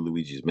wants to do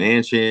Luigi's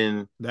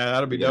Mansion. Yeah,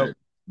 that'll be We dope. got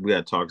we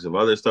got talks of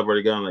other stuff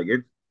already gone. Like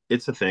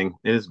it's a thing.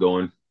 And it's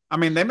going. I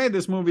mean, they made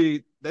this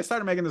movie. They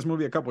started making this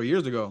movie a couple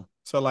years ago,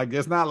 so like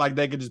it's not like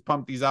they could just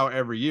pump these out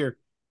every year.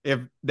 If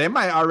they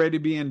might already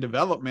be in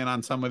development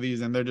on some of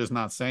these, and they're just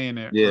not saying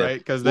it, Yeah. right?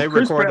 Because Well, they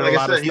Chris Pratt, recorded a like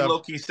I lot of said, he stuff. low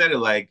key said it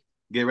like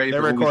get ready They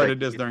for movies like recorded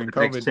this for during the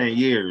next COVID. 10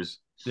 years.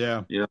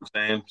 Yeah, You know what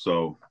I'm saying?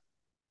 So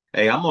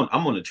hey, I'm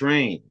on the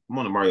train. I'm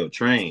on the Mario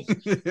train.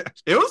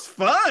 it was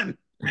fun.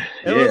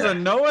 It was a Yeah.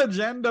 no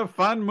agenda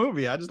fun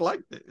movie. I just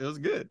liked it. It was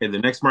good. And the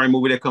next Mario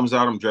movie that comes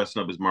out, I'm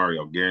dressing up as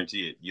Mario.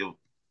 Guarantee it.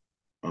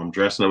 I'm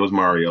dressing up as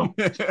Mario.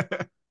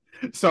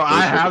 So For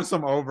I sure. have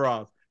some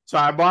overalls. So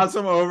I bought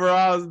some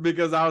overalls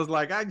because I was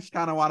like, I just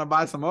kind of want to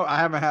buy some. I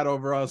haven't had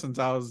overalls since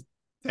I was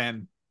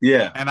 10.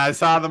 Yeah. And I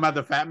saw them at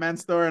the Fat Man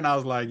store and I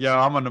was like, yo,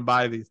 I'm gonna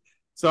buy these.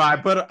 So I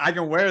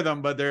can wear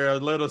them, but they're a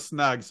little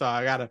snug. So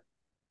I gotta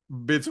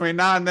between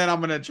now and then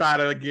I'm gonna try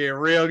to get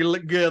real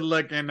good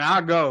looking.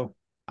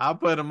 I'll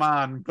put them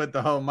on, put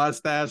the whole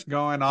mustache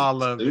going,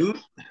 all of it. Dude.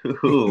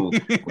 Ooh.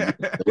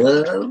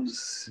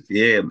 Gloves.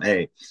 Yeah.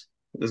 Hey,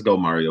 let's go,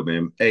 Mario,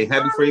 man. Hey,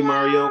 happy free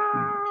Mario.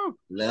 Mario!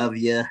 Love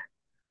ya.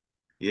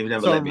 You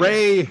never So let me down.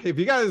 Ray, if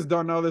you guys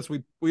don't know this,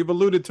 we've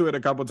alluded to it a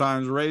couple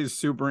times. Ray's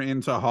super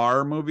into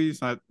horror movies,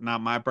 not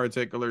my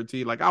particular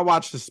tea. Like I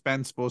watch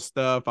suspenseful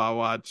stuff, I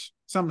watch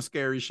some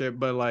scary shit,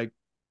 but like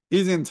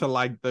he's into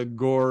like the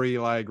gory,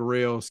 like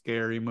real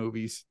scary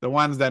movies, the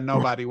ones that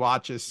nobody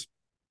watches.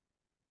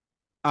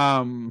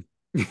 Um,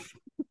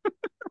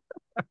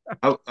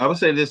 I would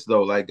say this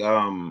though, like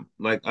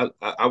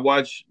I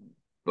watch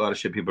a lot of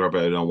shit people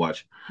probably don't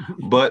watch,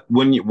 but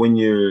when you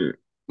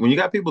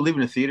got people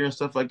leaving the theater and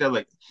stuff like that,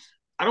 like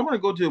I don't want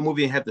to go to a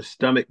movie and have to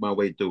stomach my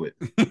way through it.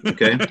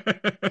 Okay,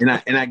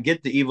 and I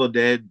get the Evil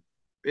Dead.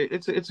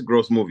 It's a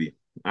gross movie.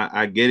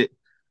 I get it.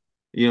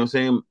 You know what I'm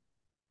saying?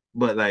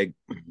 But like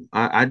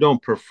I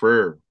don't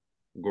prefer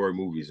gory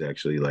movies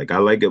actually. Like I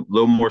like a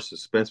little more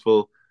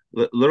suspenseful,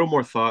 little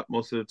more thought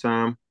most of the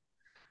time.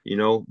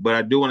 But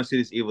I do want to see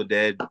this Evil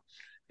Dead.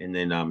 And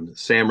then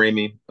Sam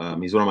Raimi,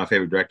 he's one of my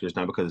favorite directors,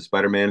 not because of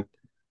Spider-Man,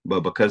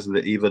 but because of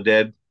the Evil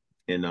Dead.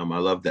 And I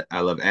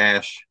love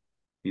Ash.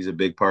 He's a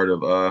big part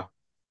of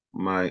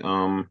my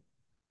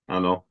I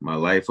don't know, my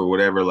life or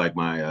whatever, like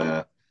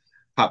my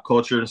pop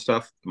culture and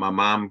stuff. My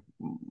mom,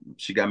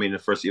 she got me in the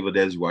first Evil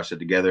Dead. We watched it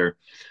together.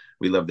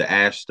 We love the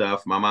Ash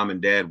stuff. My mom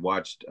and dad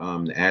watched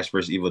the Ash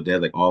versus Evil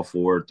Dead, like all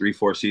four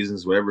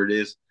seasons, whatever it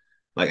is.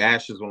 Like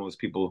Ash is one of those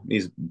people.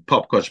 He's a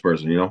pop culture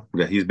person,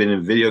 He's been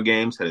in video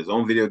games, had his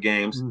own video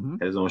games, Mhm.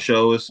 had his own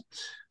shows.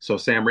 So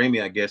Sam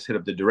Raimi, I guess, hit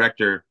up the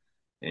director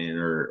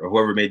or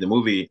whoever made the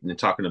movie, and they're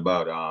talking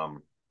about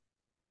um,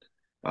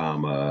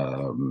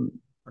 um,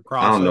 A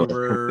I don't know.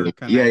 crossover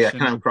Yeah,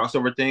 kind of connection.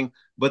 crossover thing,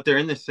 but they're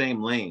in the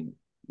same lane.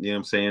 You know what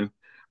I'm saying?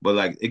 But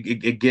like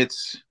it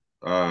gets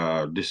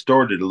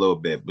distorted a little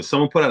bit. But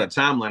someone put out a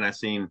timeline I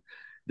seen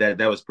that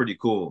was pretty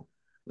cool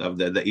of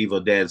the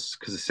Evil Dead's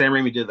because Sam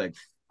Raimi did like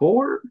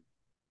four.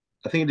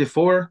 I think he did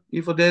four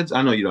Evil Dead's.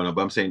 I know you don't know,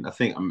 but I'm saying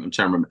I'm trying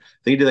to remember.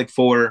 I think he did like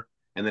four,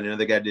 and then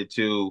another guy did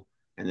two,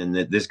 and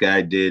then this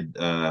guy did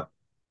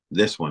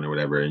this one or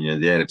whatever.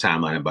 And they had a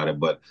timeline about it.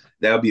 But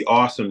that would be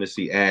awesome to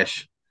see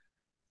Ash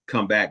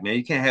come back, man.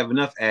 You can't have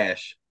enough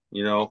Ash.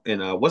 you know.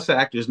 And what's the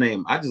actor's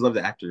name? I just love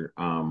the actor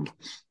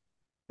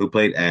who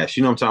played Ash.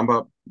 You know what I'm talking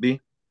about,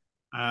 B?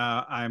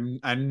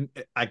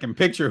 I can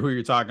picture who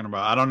you're talking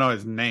about. I don't know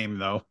his name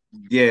though.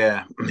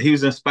 Yeah, he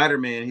was in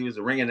Spider-Man. He was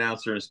a ring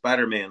announcer in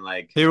Spider-Man.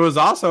 Like, He was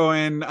also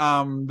in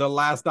the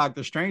last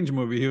Doctor Strange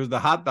movie. He was the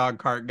hot dog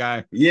cart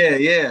guy. yeah,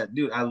 yeah,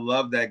 dude, I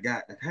love that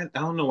guy. I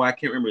don't know why I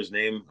can't remember his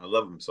name. I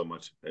love him so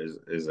much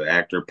as an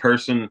actor,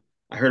 person.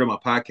 I heard him on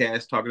my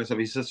podcast talking to stuff.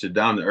 He's such a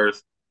down to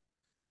earth,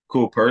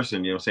 cool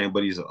person. You know what I'm saying?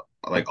 But he's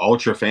like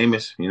ultra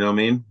famous. You know what I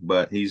mean?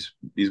 But he's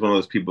one of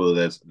those people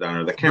that's down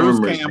to earth. I can't Bruce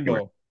remember his name.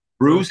 Campbell.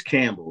 Bruce. Bruce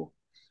Campbell.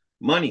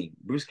 Money.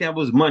 Bruce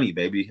Campbell is money,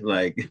 baby.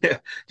 Like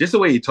just the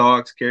way he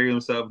talks, carry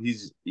himself.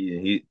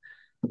 He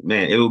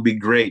man, it would be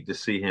great to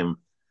see him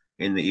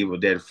in the Evil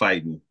Dead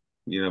fighting.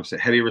 You know what I'm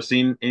saying? Have you ever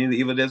seen any of the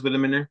Evil Deads with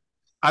him in there?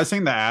 I've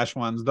seen the Ash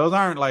ones. Those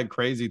aren't like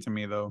crazy to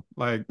me though.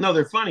 Like, No,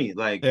 they're funny.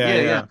 Like, yeah,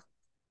 yeah, yeah.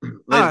 yeah.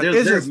 Like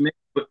It's they're just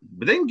but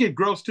they can get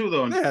gross too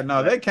though. yeah,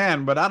 no, Like, they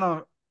can, but I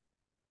don't.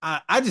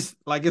 I just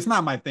like it's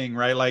not my thing,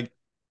 right? Like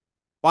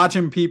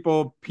watching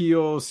people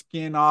peel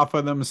skin off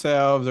of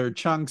themselves or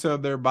chunks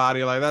of their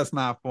body, like that's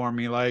not for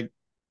me. Like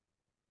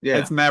yeah.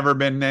 it's never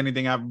been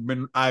anything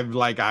I've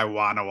like I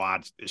want to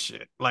watch this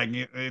shit. Like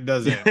it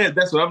doesn't.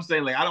 That's what I'm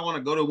saying. Like, I don't want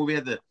to go to a movie,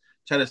 have to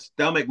try to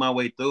stomach my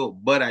way through it,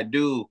 but I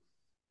do.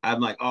 I'm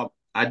like, oh,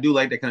 I do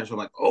like that kind of show. I'm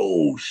like,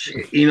 oh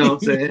shit, you know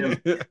what I'm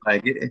saying?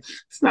 Like,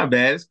 it's not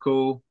bad, it's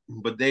cool,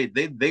 but they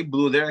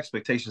blew their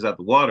expectations out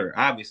the water,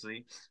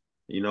 obviously.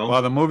 You know?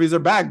 Well, the movies are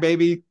back,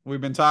 baby.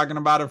 We've been talking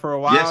about it for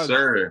a Yes, while.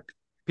 sir.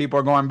 People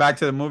are going back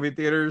to the movie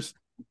theaters.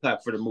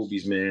 Clap for the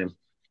movies, man.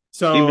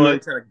 Even though So they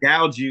try to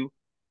gouge you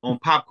on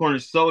popcorn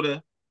and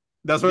soda,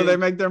 that's where they you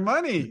make their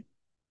money.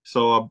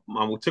 So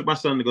I took my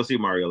son to go see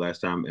Mario last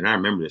time, and I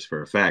remember this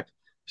for a fact.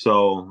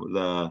 So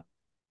the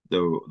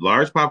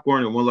large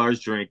popcorn and one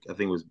large drink, I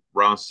think was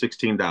around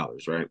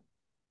 $16, right?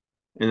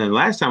 And then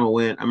last time I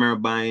went, I remember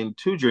buying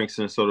two drinks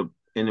and soda,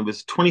 and it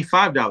was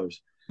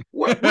 $25.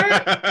 What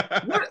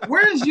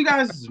where is you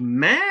guys'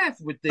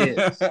 math with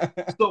this?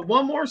 So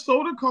one more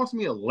soda cost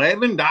me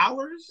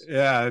 $11?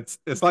 Yeah,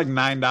 it's like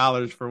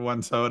 $9 for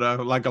one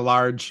soda, like a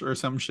large or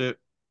some shit.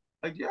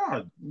 Like,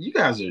 yeah, you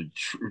guys are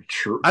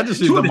I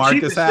just use two the of the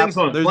Marcus cheapest app. things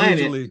on the There's planet.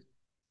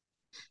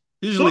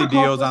 usually Soda costs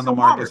deals less on the than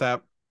Marcus water.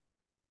 app.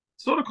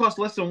 Soda costs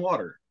less than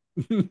water.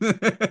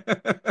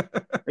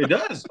 It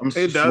does. I'm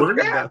It does. swear to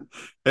It God. does.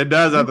 It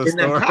does at You the and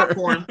then store.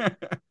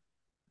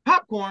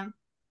 popcorn.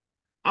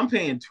 I'm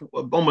paying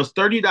almost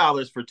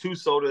 $30 for two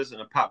sodas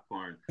and a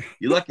popcorn.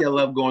 You're lucky I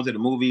love going to the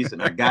movies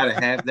and I gotta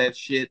have that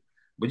shit.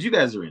 But you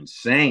guys are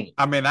insane,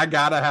 I mean, I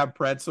gotta have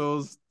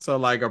pretzels. So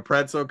like a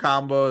pretzel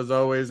combo is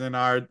always in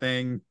our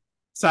thing.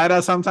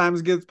 Saida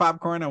sometimes gets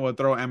popcorn and we'll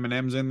throw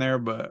M&Ms in there,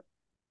 but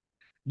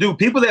dude.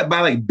 People that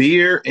buy like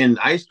beer and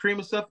ice cream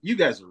and stuff, you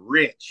guys are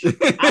rich.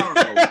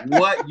 I don't know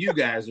what you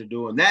guys are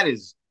doing. That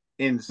is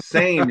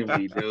insane to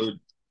me, dude.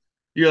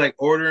 You're like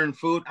ordering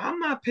food. I'm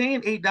not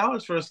paying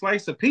 $8 for a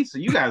slice of pizza.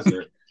 You guys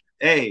are,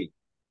 hey,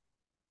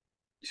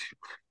 so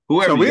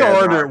whoever you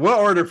guys are. we'll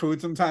order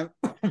food sometimes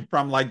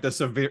from like the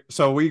severe.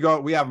 So we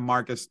have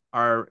Marcus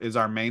is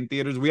our main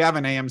theaters. We have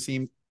an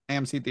AMC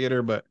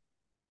theater, but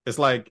it's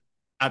like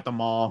at the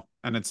mall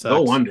and it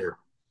Go sucks. under,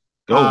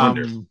 go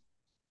under. Um,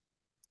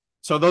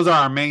 so those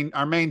are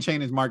our main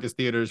chain is Marcus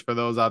Theaters for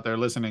those out there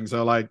listening.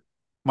 So like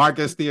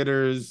Marcus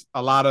Theaters,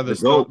 a lot of The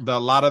goat. a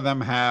lot of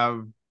them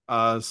have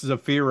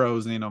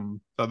Zephyros in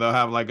them. So they'll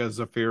have like a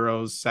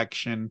Zephyros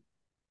section.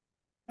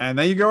 And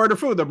then you go order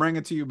food, they'll bring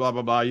it to you, blah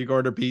blah blah. You go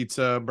order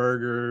pizza,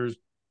 burgers,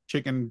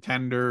 chicken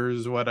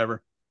tenders,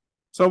 whatever.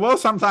 So we'll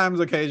sometimes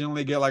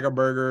occasionally get like a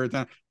burger.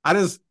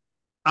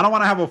 I don't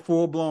want to have a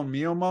full blown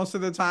meal most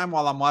of the time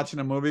while I'm watching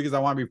a movie because I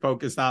want to be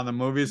focused on the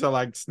movie. So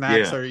like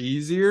snacks Yeah, are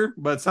easier,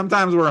 but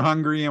sometimes we're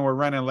hungry and we're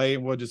running late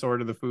and we'll just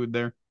order the food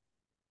there.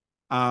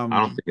 I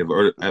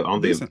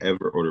don't think Decent. I've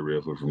ever ordered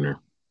real food from there.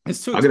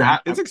 It's too I'll get a expensive.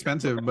 hot. It's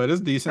expensive, but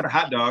it's Got decent. a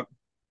hot dog.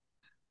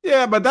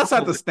 Yeah, but that's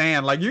at I'm the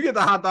stand. Like you get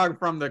the hot dog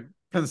from the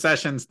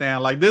concession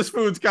stand. Like this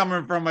food's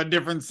coming from a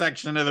different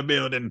section of the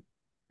building.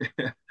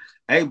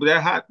 Hey, but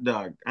that hot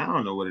dog, I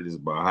don't know what it is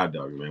about hot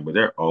dogs, man, but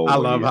they're I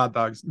love always hot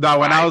dogs. No,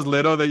 when I right. was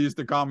little, they used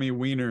to call me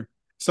Wiener.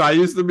 So I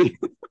used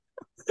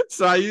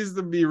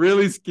to be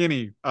really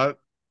skinny. I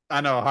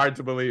know, hard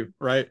to believe,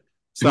 right?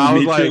 So Dude, I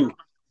was me like too.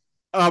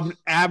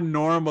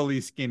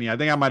 abnormally skinny. I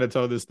think I might have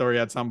told this story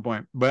at some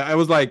point, but I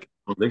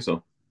don't think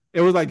so.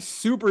 it was like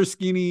super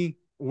skinny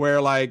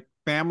where like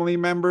family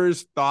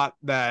members thought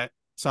that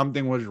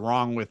something was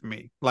wrong with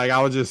me. Like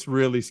I was just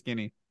really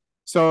skinny.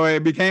 So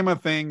it became a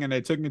thing and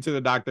they took me to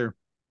the doctor.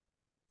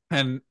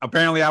 And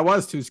apparently I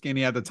was too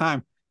skinny at the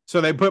time. So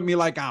they put me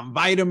like on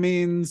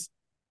vitamins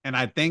and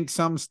I think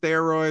some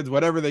steroids,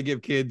 whatever they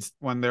give kids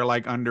when they're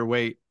like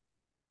underweight.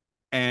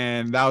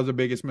 And that was the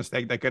biggest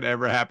mistake that could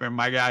ever happen,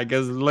 my guy.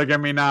 Because look at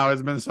me now;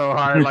 it's been so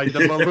hard. Like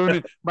the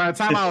balloon. By the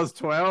time I was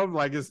 12,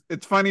 like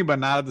it's funny, but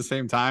not at the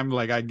same time.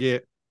 Like I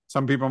get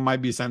some people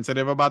might be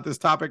sensitive about this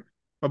topic,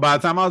 but by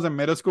the time I was in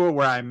middle school,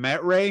 where I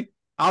met Ray,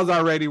 I was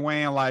already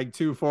weighing like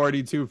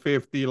 240,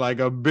 250, like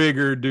a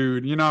bigger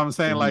dude. You know what I'm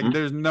saying? Like Hmm.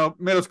 there's no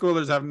middle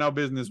schoolers have no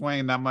business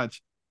weighing that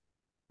much.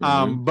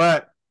 Hmm.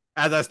 But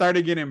as I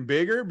started getting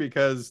bigger,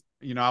 because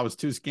I was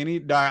too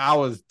skinny, I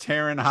was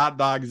tearing hot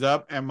dogs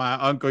up, and my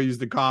uncle used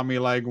to call me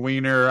like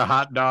wiener or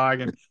hot dog.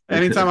 And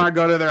anytime I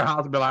go to their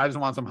house, I'd be like, I just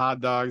want some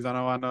hot dogs. I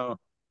don't want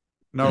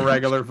no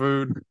regular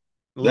food.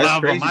 That's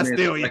Love them. crazy, I man.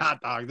 still eat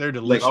hot dogs. They're Like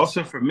delicious.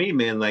 also for me,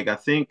 man. Like I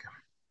think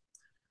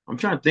I'm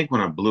trying to think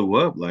when I blew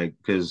up, like,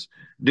 because,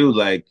 dude,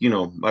 like, a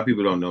lot of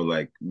people don't know,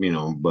 like,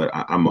 but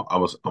I'm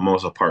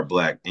also part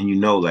black,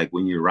 and like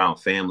when you're around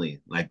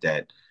family like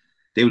that,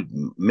 they would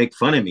make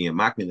fun of me and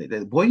mock me like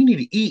that. Boy, you need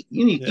to Yeah, eat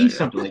yeah.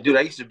 something. Like, dude,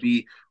 I used to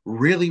be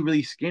really,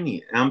 really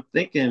skinny, and I'm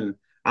thinking,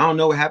 I don't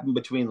know what happened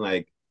between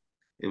like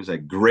it was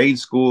like grade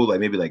school, like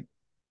maybe like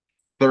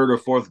third or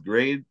fourth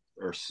grade,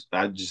 or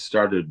I just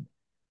started,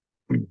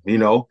 you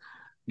know,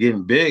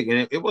 getting big,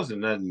 and it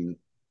wasn't nothing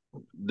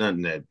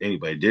that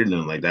anybody did,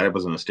 nothing like that. It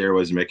wasn't on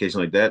steroids or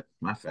medication like that.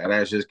 My fat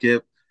ass just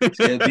kept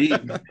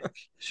beating.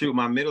 Shoot,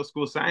 my middle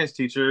school science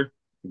teacher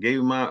gave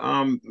me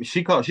my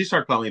she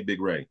started calling me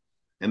Big Ray.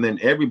 And then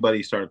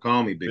everybody started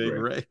calling me Big Big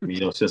Ray,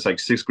 Ray. since like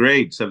sixth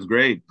grade, seventh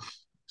grade.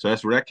 So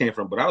that's where that came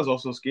from. But I was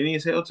also skinny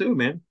as hell too,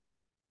 man.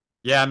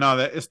 Yeah, no,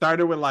 it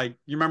started with like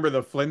you remember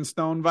the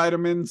Flintstone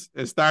vitamins?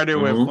 It started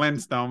with Mm-hmm.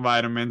 Flintstone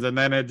vitamins and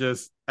then it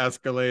just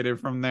escalated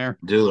from there.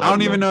 Dude, I I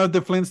don't even love know if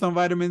the Flintstone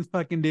vitamins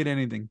fucking did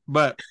anything.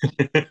 But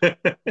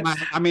it.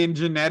 I mean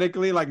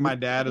genetically, like my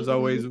dad is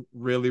always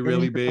really,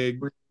 really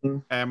big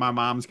and my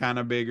mom's kind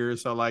of bigger.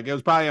 So like it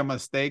was probably a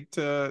mistake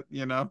to,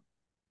 get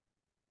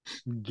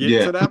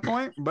Yeah. to that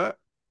point. But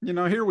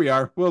here we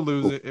are. We'll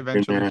lose it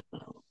eventually.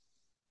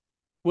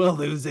 We'll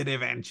lose it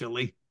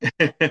eventually.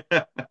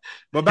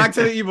 But back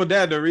to the Evil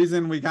Dead, the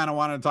reason we kind of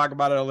want to talk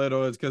about it a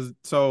little is because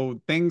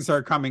so things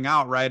are coming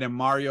out, right? And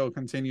Mario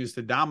continues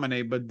to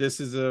dominate, but this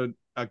is a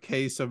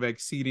case of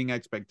exceeding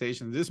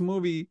expectations. This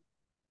movie,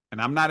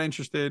 and I'm not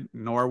interested,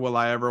 nor will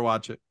I ever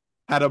watch it,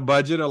 had a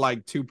budget of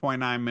like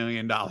 $2.9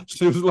 million.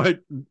 It was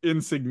like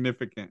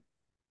insignificant.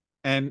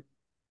 And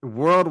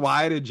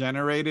worldwide, it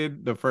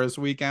generated the first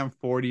weekend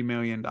 $40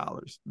 million.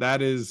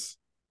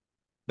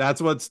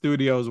 That's what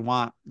studios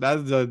want.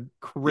 That's a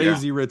Yeah.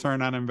 crazy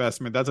return on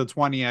investment. That's a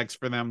 20x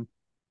for them.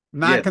 Yeah.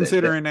 Not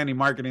considering any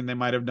marketing they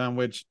might have done,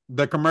 which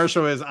the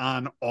commercial is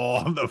on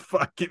all the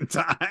fucking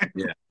time.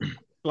 Yeah.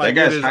 That Like it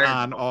guy's is hired,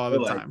 on bro. all They're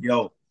the like, time.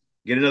 yo,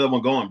 get another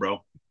one going,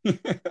 bro.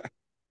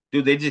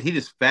 Dude, he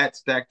just fat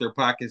stacked their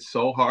pockets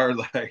so hard,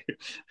 like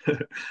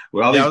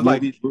with all Yeah, I these was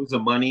like, movies,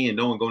 losing money, and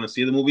no one going to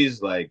see the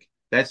movies. Like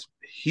that's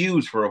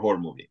huge for a horror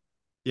movie.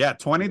 yeah,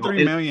 23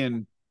 And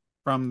million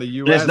from the it's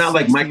US, not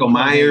like Michael 16.8.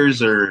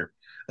 Myers or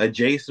a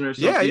Jason or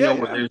Yeah, something, yeah,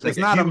 where yeah. there's like It's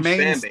a not a huge fan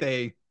base,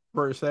 mainstay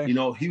per se.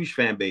 huge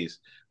fan base.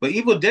 But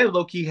Evil Dead,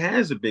 low key,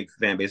 has a big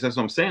fan base. That's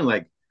what I'm saying.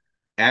 Like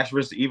Ash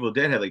vs. Evil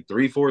Dead had like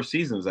 3, 4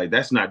 seasons. Like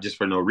that's not just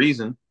for no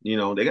reason. They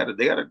got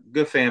a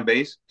good fan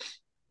base.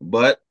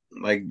 But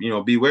like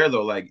beware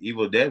though. Like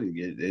Evil Dead,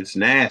 it's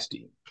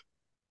nasty.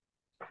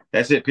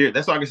 That's it. Period.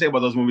 That's all I can say about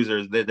those movies.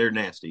 They're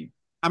nasty.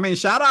 I mean,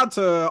 shout out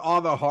to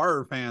all the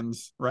horror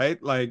fans,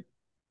 right? Like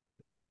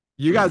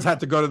you guys had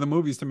to go to the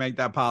movies to make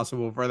that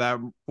possible for that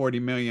 40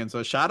 million.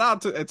 So shout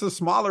out to it's a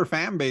smaller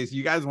fan base.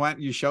 You guys went,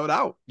 you showed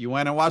out. You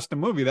went and watched the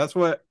movie. That's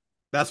what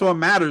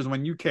matters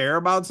when you care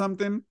about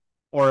something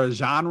or a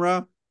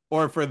genre,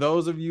 or for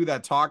those of you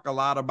that talk a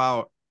lot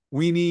about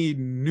we need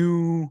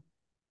new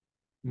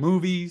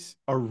movies,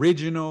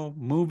 original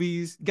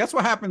movies. Guess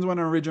what happens when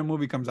an original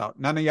movie comes out?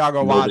 None of y'all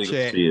go Nobody watch gonna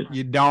it. see it.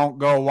 You don't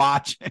go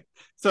watch it.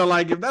 So,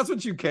 like, if that's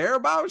what you care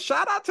about,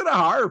 shout out to the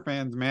horror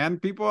fans, man.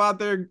 People out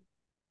there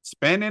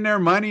spending their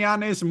money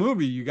on this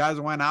movie. You guys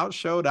went out,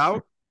 showed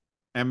out,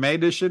 and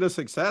made this shit a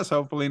success.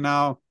 Hopefully,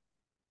 now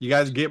you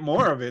guys get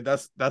more of it.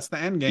 That's the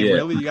end game, Yeah.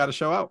 really. You got to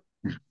show out.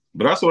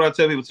 But also what I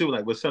tell people too,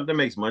 like when something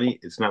makes money,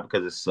 it's not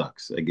because it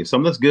sucks. Like if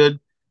something's good,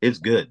 it's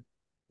good.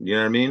 You know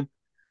what I mean?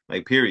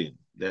 Like period.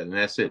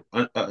 That's it.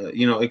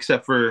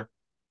 Except for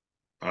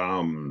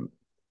um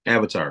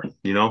Avatar.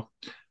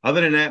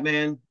 Other than that,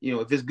 man,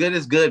 if it's good,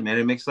 it's good, man.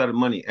 It makes a lot of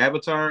money.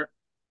 Avatar,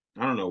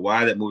 I don't know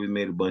why that movie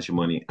made a bunch of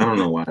money. I don't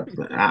know why.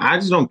 I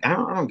just don't. I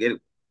don't get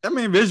it. I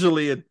mean,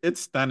 visually,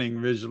 it's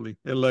stunning. Visually,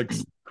 it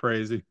looks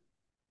crazy,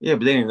 Yeah,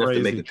 but they didn't have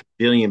to make a crazy.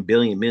 billion,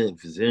 billion, million,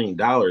 zillion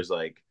dollars.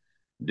 Like,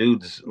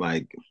 dudes,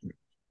 like,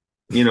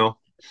 you know,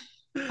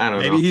 I don't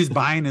Maybe know. he's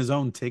buying his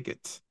own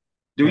tickets.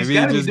 Dude, he's Maybe he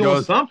got to be just doing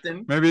goes.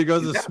 something. Maybe he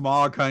goes He's to got.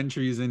 small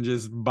countries and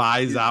just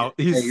buys out.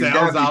 He Hey, he's got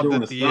to sells be out the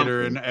doing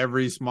theater something. in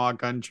every small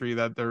country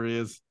that there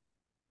is.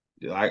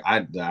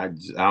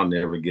 I'll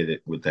never get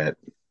it with that.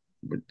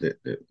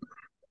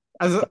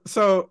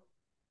 So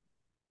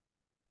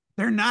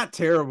they're not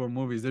terrible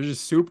movies. They're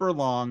just super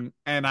long,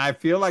 and I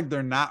feel like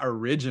they're not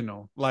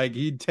original. Like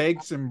he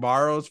takes and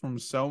borrows from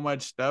so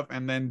much stuff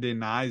and then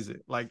denies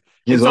it. Like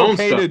His it's own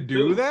okay stuff to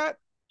do too. that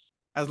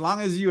as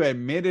long as you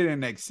admit it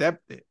and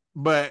accept it.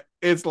 But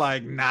it's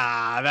like,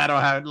 nah, that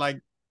don't have like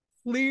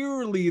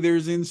clearly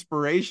there's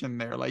inspiration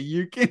there. Like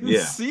you can Yeah.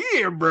 see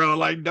it, bro.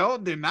 Like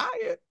don't deny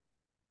it.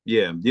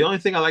 Yeah, the only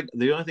thing I like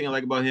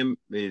about him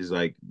is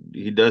like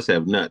he does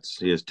have nuts.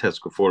 He has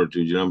testicle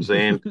fortitude. You know what I'm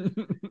saying?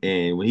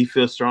 And when he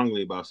feels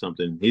strongly about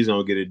something, he's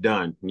gonna get it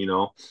done. You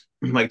know,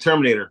 like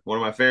Terminator, one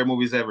of my favorite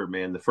movies ever.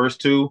 Man, the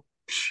first two,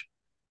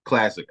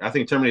 classic. I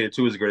think Terminator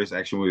 2 is the greatest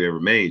action movie ever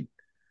made.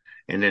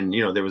 And then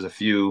there was a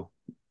few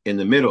in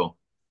the middle.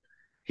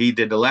 He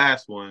did the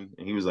last one,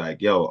 and he was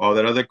like, "Yo, all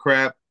that other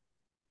crap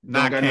don't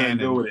Not got nothing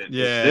to do canon. with it. It's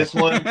Yeah.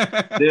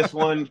 this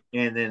one,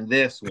 and then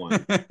this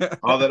one.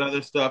 All that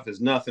other stuff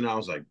is nothing." I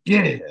was like,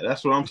 "Yeah,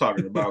 that's what I'm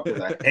talking about,"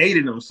 because I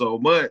hated him so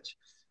much.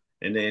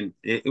 And then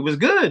it was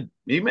good.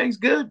 He makes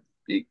good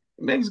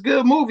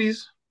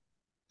movies.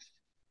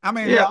 I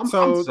mean, Yeah, I'm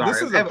so this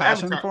sorry. is a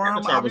passion for him,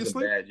 Avatar was a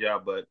obviously. bad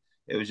job, but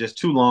it was just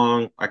too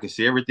long. I could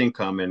see everything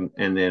coming,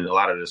 and then a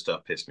lot of this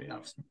stuff pissed me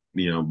off.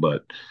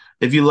 But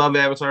if you love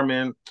Avatar,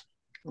 man,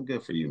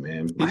 good for you,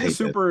 man. I He's a hate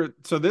that. super.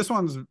 So this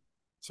one's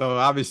so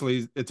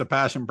obviously it's a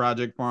passion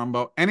project for him,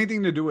 but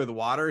anything to do with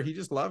water, he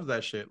just loves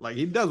that shit. Like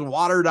he does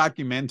water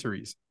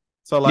documentaries.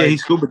 So Yeah, he like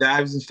scuba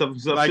dives and stuff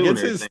like too, and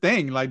it's his everything.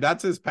 thing. Like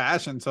that's his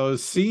passion. So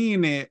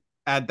seeing it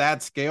at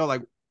that scale,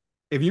 like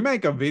if you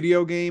make a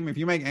video game, if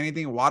you make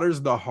anything,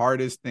 water's the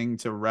hardest thing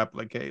to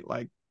replicate,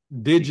 like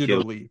He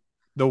killed. digitally.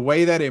 The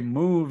way that it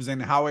moves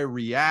and how it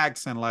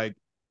reacts, and like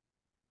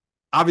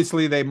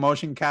obviously they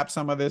motion cap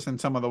some of this and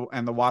some of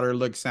the water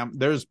looks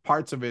there's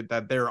parts of it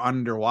that they're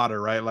underwater,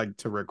 right? Like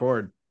to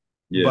record.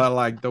 Yeah. But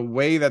like the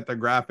way that the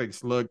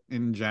graphics look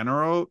in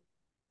general,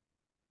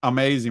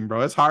 amazing,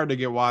 bro. It's hard to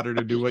get water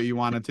to do what you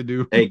want it to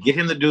do. Hey, get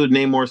him to do a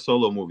Namor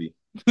solo movie.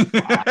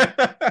 Fire,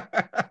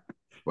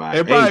 fire.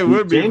 It Hey, probably dude,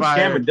 would be James fire.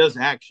 Cameron does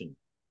action.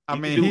 I He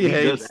could mean, do. He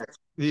does action.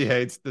 he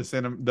hates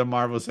the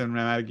Marvel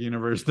Cinematic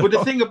Universe But the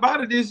though. thing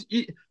about it is,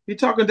 you're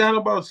talking down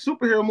about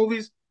superhero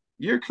movies.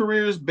 Your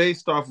career is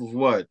based off of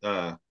what?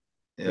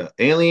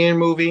 Alien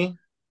movie,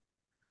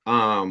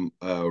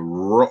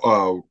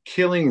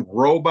 killing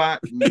robot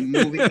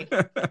movie,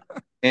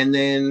 and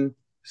then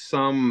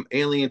some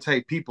alien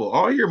type people.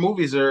 All your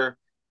movies are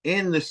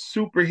in the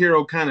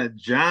superhero kind of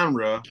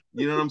genre.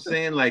 You know what I'm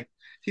saying? Like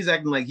he's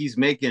acting like he's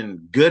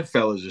making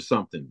Goodfellas or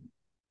something.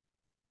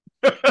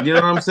 You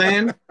know what I'm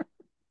saying?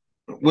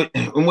 Which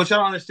I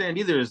don't understand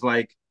either is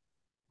like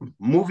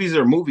movies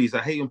are movies.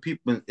 I hate when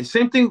people. The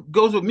same thing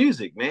goes with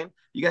music, man.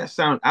 You gotta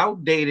sound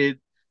outdated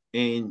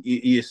and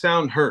you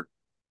sound hurt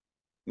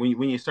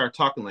when you start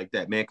talking like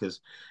that, man. Because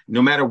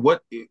no matter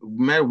what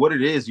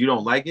it is, you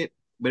don't like it.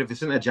 But if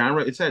it's in that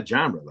genre, it's that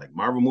genre. Like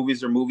Marvel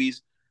movies are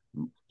movies,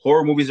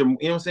 horror movies are. You know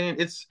what I'm saying?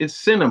 It's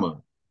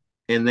cinema.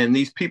 And then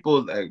these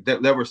people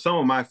that were some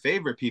of my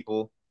favorite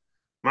people,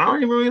 I don't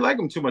even really like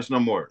them too much no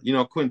more.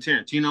 Quentin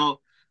Tarantino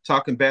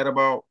talking bad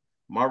about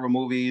Marvel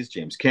movies,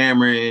 James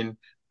Cameron,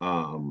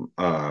 um,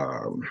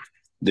 uh,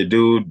 the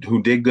dude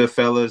who did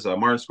Goodfellas,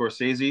 Martin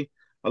Scorsese.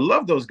 I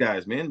love those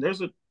guys, man.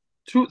 There's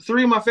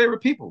three of my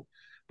favorite people.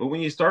 But when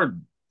you start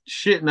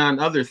shitting on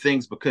other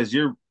things because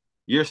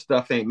your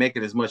stuff ain't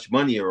making as much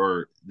money,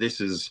 or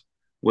this is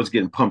what's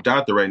getting pumped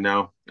out there right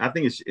now, I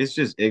think it's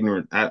just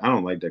ignorant. I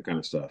don't like that kind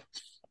of stuff.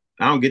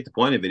 I don't get the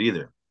point of it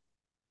either.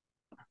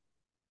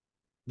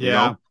 You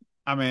Yeah. know,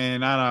 I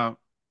mean, I don't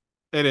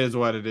it is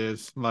what it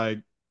is. Like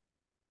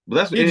but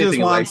that's he just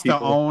anything like wants to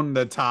people. own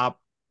the top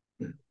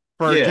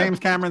for Yeah, James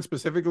Cameron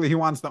specifically, he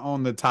wants to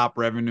own the top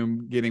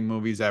revenue getting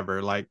movies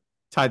ever. Like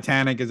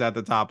Titanic is at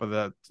the top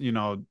of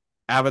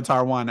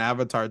Avatar 1,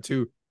 Avatar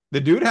 2. The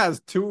dude has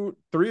two,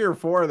 three or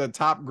four of the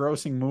top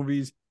grossing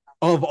movies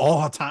of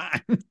all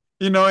time,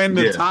 in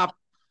the yeah. top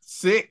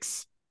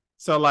six.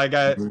 So like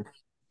Mhm.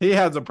 he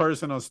has a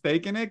personal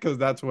stake in it because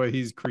that's what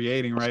he's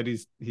creating, right?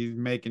 He's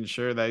making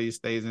sure that he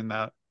stays in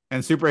that.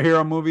 And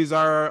superhero movies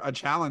are a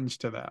challenge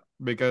to that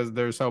because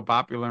they're so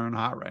popular and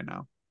hot right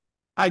now.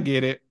 I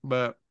get it,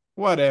 but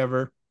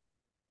whatever.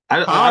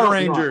 I Power don't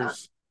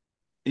Rangers.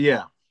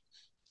 yeah.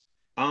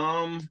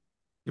 Um,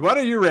 What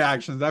are your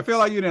reactions? I feel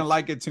like you didn't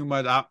like it too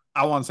much.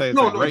 I won't say it's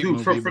a no, great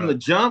dude. movie, From the but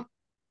jump,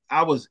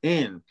 I was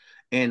in,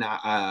 and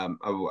I've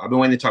been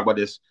waiting to talk about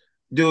this,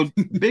 dude.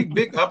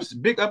 Big ups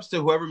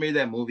to whoever made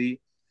that movie.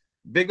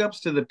 Big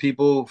ups to the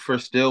people for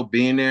still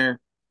being there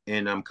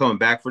and coming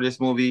back for this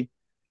movie.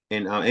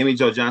 And Amy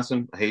Jo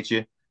Johnson, I hate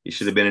you. You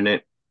should have been in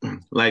it.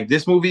 Like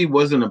this movie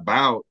wasn't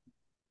about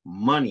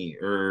money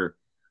or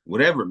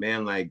whatever,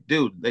 man. Like,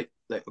 dude,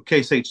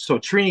 okay, so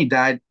Trini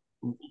died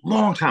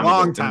long time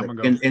long ago in time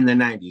the ago. in the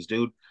 90s,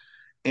 dude.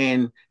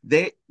 And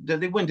they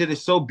went and did it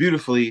so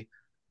beautifully,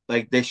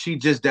 like that she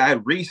just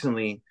died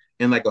recently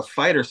in like a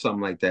fight or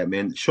something like that,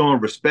 man. Showing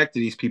respect to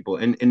these people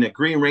and the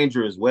Green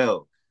Ranger as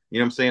well. You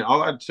know what I'm saying?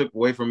 All I took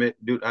away from it,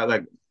 dude, I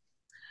like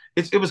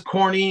it was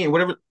corny and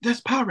whatever.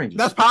 That's Power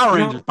That's Rangers. Power You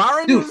Rangers. know, Power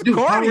Rangers is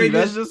Power corny.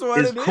 That's Rangers just what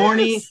is it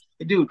corny. is.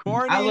 Dude,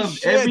 Corny as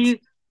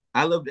shit.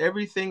 I loved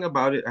everything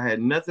about it. I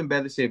had nothing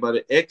bad to say about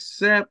it,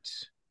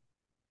 except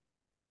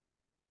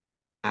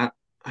I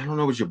I don't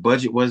know what your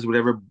budget was,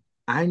 whatever.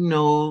 I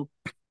know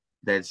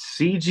that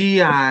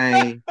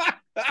CGI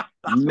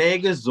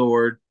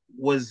Megazord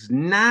was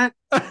not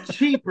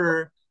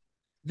cheaper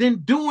than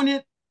doing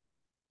it.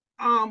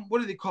 What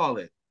do they call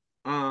it?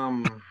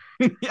 Um,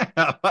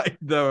 Yeah, like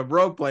the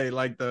role play,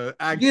 like the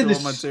Yeah, actual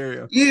this.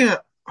 material. Yeah,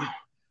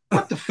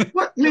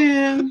 what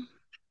man?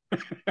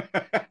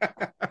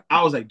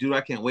 I was like, dude,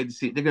 I can't wait to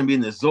see it. They're gonna be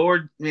in the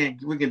Zord, man.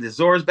 We get the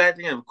Zords back.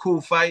 They're gonna have a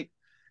cool fight.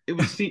 It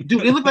was see,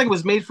 dude. It looked like it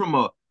was made from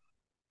a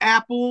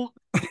Apple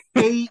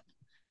 8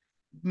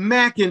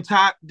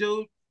 Macintosh,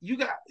 dude.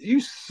 You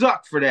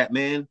suck for that,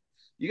 man.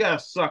 You gotta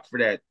suck for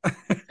that.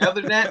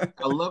 Other than that,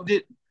 I loved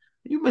it.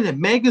 You been at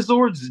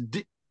Megazords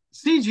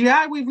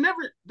CGI? We've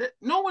never.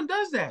 No one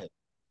does that.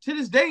 To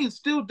this day, it's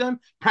still done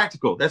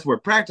practical. That's where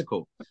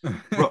practical,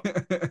 bro.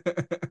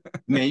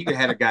 Man, you could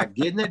have a guy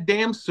get in that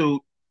damn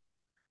suit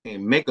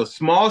and make a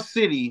small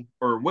city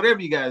or whatever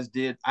you guys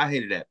did. I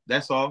hated that.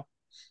 That's all.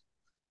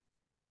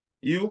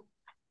 You?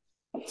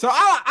 So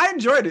I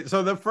enjoyed it.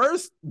 So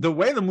the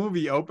way the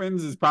movie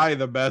opens is probably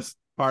the best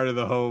part of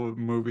the whole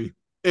movie.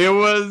 It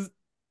was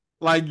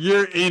like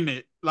you're in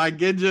it.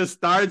 Like it just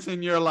starts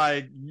and you're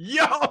like,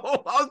 yo,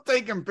 I was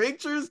taking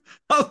pictures.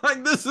 I was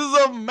like, this is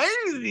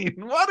amazing.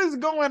 What is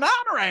going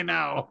on right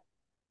now?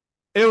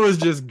 It was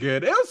just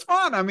good. It was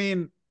fun. I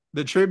mean,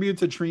 the tribute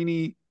to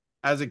Trini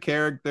as a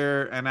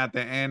character and at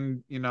the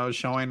end,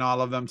 showing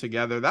all of them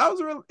together. That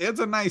was real. It's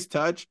a nice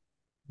touch,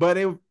 but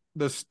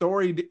the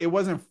story it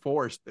wasn't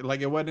forced.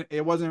 Like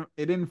it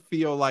didn't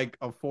feel like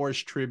a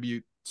forced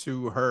tribute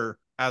to her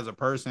as a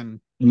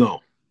person. No.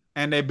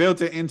 And they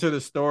built it into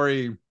the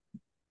story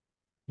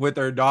with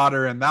her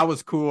daughter, and that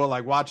was cool.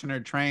 Like watching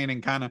her train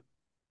and kind of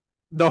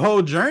the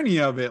whole journey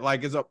of it.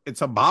 Like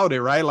it's about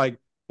it, right? Like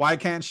why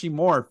can't she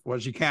morph? Well,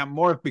 she can't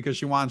morph because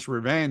she wants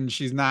revenge.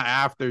 She's not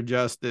after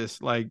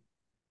justice. Like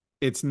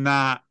it's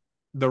not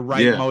the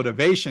right Yeah.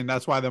 motivation.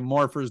 That's why the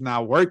morpher's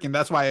not working.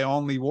 That's why it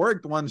only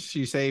worked once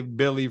she saved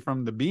Billy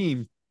from the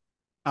beam.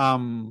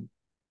 Um,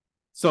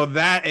 so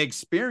that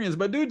experience,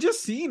 but dude,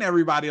 just seeing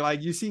everybody,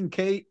 like you seen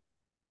Kate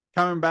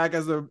coming back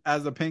as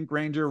a Pink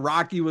Ranger.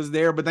 Rocky was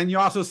there, but then you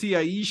also see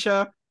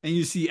Aisha and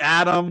you see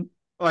Adam.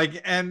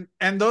 Like and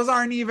those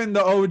aren't even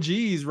the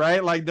OGs,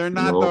 right? Like they're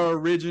not the No.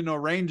 original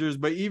Rangers,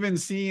 but even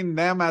seeing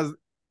them as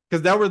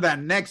because that were that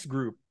next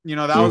group, that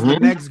was the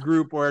Mm-hmm. next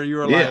group where you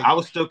were Yeah, like, I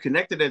was still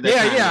connected at that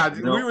yeah, time, yeah,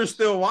 though. we were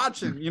still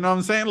watching. You know what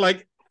I'm saying?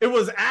 Like it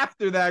was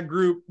after that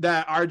group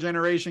that our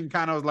generation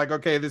kind of was like,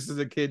 okay, this is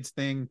a kids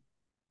thing.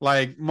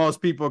 Like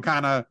most people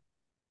kind of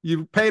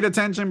you paid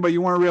attention, but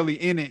you weren't really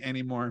in it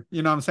anymore.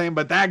 You know what I'm saying?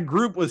 But that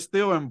group was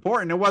still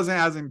important. It wasn't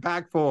as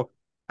impactful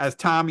as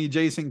Tommy,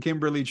 Jason,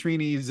 Kimberly,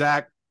 Trini,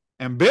 Zach,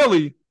 and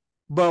Billy,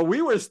 but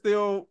we were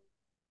still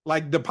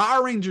like the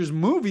Power Rangers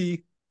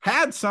movie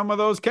had some of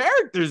those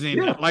characters in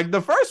Yeah. it, like the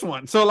first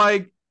one. So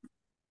like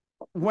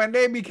when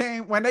they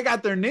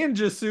got their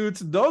ninja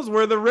suits, those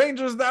were the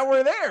Rangers that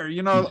were there.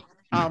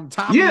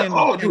 Tommy Yeah. and,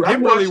 Oh, and dude, I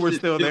Kimberly watched were it,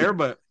 still there, dude.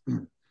 but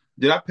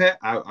Did I pet?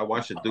 I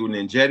watched it through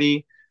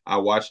Ninjetti. I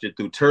watched it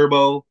through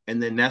Turbo,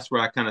 and then that's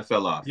where I kind of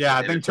fell off yeah, at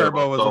I the end of think Turbo.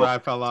 Turbo was where So, I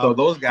fell so off.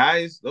 those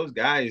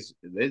guys,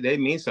 they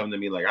mean something to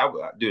me. Like,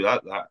 dude,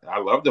 I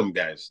love them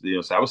guys.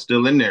 So I was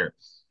still in there,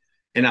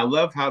 and I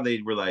love how they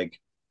were like,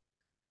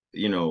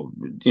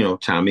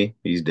 Tommy,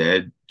 he's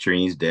dead,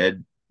 Trini's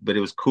dead, but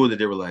it was cool that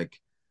they were like,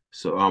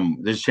 so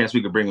there's a chance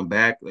we could bring him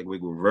back, like we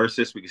could reverse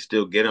this, we could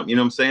still get him. You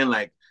know what I'm saying?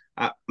 Like,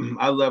 I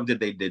I love that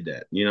they did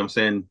that. You know what I'm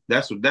saying?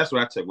 That's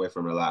what I took away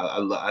from it a lot.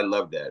 I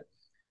love that.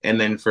 And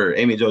then for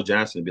Amy Jo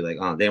Johnson to be like,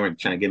 oh, they weren't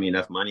trying to give me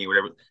enough money or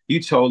whatever.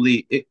 You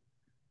totally it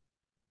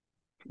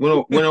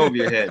went over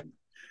your head.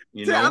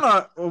 You See, I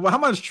know, don't know how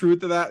much truth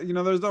to that.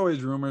 There's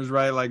always rumors,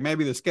 right? Like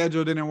maybe the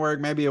schedule didn't work,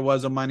 maybe it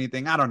was a money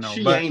thing. I don't know,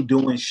 she but ain't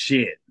doing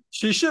shit.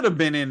 she should have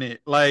been in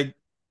it. Like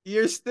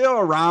you're still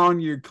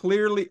around. You're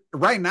clearly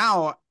right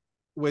now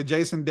with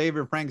Jason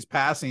David Frank's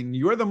passing.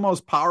 You're the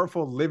most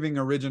powerful living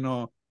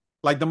original,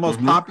 like the most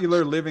Hmm.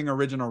 popular living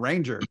original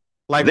Ranger.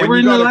 Like They when were you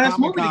in go the to last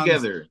Comic movie Cons,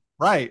 together.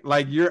 right?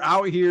 Like you're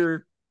out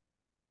here,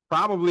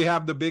 probably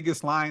have the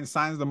biggest line,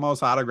 signs the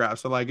most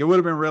autographs. So like it would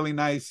have been really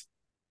nice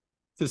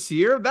to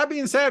see her. That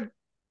being said,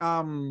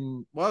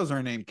 what was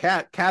her name?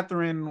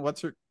 Catherine,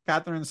 what's her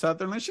Catherine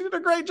Sutherland? She did a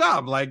great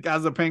job, like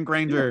as a Pink Yeah.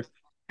 Ranger.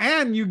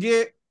 And you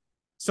get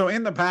so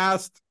in the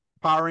past,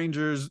 Power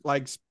Rangers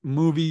like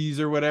movies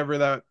or whatever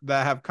that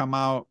have come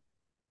out,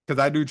 because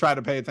I do try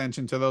to pay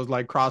attention to those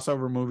like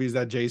crossover movies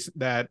that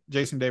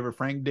Jason David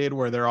Frank did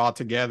where they're all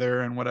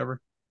together and whatever.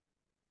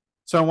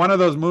 So in one of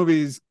those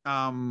movies,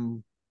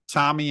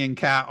 Tommy and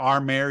Kat are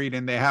married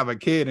and they have a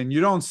kid, and you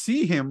don't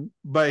see him,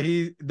 but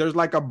there's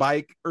like a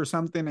bike or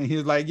something, and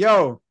he's like,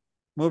 "Yo,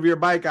 move your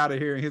bike out of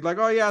here." And he's like,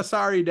 "Oh yeah,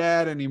 sorry,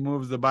 Dad," and he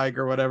moves the bike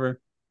or whatever.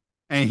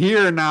 And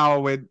here now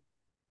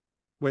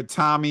with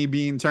Tommy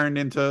being turned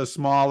into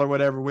small or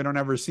whatever, we don't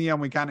ever see him.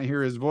 We kind of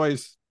hear his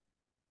voice,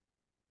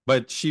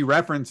 but she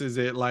references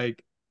it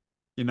like,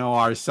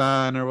 our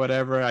son or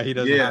whatever. He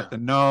doesn't have Yeah. to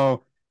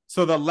know.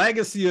 So the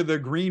legacy of the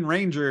Green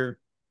Ranger,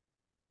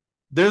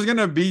 there's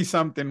gonna be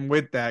something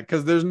with that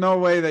because there's no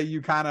way that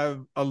you kind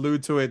of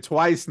allude to it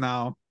twice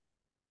now.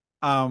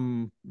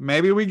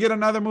 Maybe we get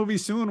another movie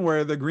soon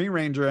where the Green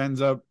Ranger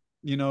ends up,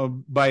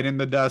 biting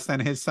the dust and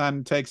his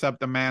son takes up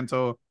the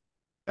mantle.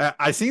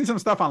 I seen some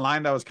stuff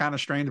online that was kind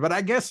of strange, but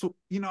I guess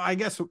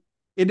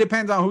it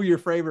depends on who your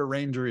favorite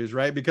Ranger is,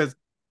 right? Because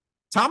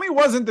Tommy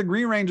wasn't the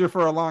Green Ranger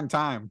for a long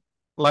time.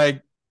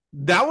 Like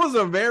that was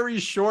a very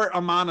short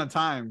amount of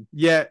time.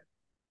 Yet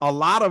a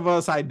lot of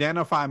us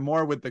identify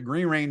more with the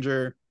Green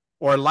Ranger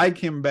or like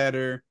him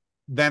better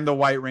than the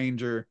White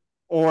Ranger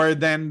or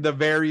than the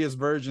various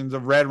versions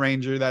of Red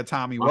Ranger that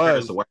Tommy My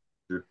favorite's the was. White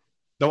Ranger.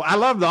 Though I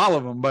loved all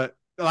of them, but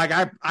like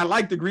I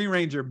like the Green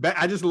Ranger.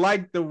 I just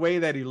like the way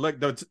that he looked.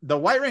 The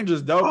White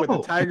Ranger's dope with the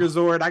Oh, Tiger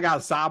Zord. I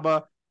got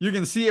Saba. You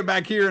can see it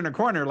back here in the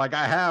corner. Like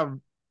I have,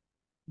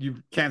 you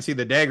can't see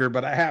the dagger,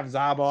 but I have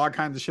Zaba, all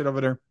kinds of shit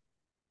over there.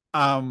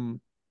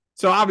 Um,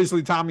 so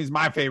obviously Tommy's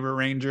my favorite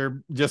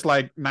Ranger, just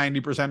like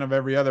 90% of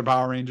every other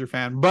Power Ranger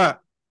fan.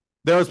 But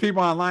there was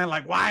people online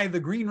like, why the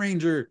Green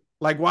Ranger?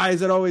 Like, why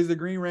is it always the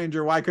Green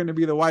Ranger? Why couldn't it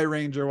be the White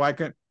Ranger? Why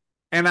couldn't?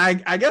 And I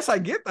guess I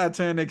get that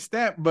to an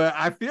extent, but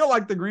I feel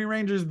like the Green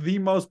Ranger is the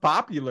most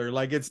popular.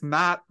 Like, it's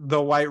not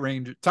the White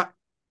Ranger.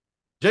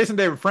 Jason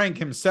David Frank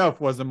himself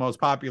was the most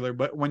popular,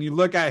 but when you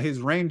look at his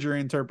Ranger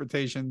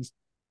interpretations,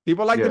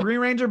 people like the yeah. Green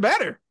Ranger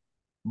better.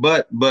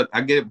 But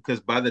I get it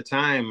because by the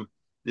time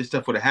this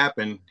stuff would have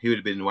happened, he would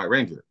have been the White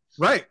Ranger.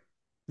 Right.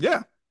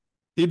 Yeah.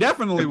 He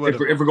definitely If, would if,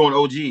 have. we're, if we're going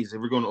OGs, if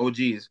we're going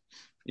OGs,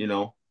 you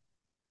know.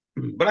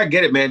 But I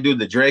get it, man, dude.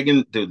 The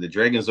Dragon The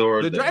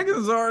Zord,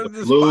 Dragons are the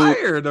just flu,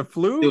 fire. The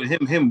flu, dude.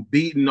 Him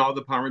beating all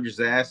the Power Rangers'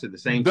 ass at the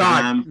same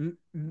dog, time,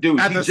 dude.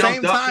 at He the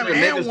jumped same up to time their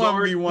and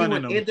Megazord. He 1v1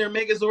 in went them. in their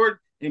Megazord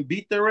and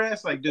beat their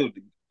ass. Like,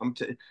 dude,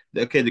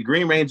 okay. The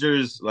Green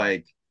Rangers,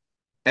 like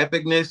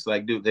epicness,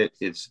 like, dude, that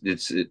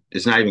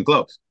it's not even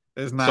close.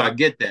 It's So I not.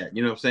 get that,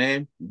 you know what I'm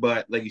saying?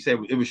 But like you said,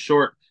 it was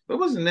short, but it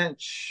wasn't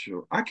that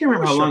short. I can't It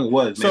remember was how long short. it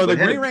was, man, So but the it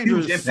had Green a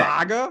huge Ranger impact.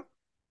 saga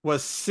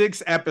was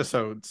 6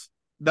 episodes.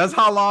 That's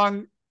how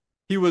long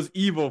he was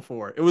evil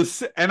for. It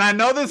was, and I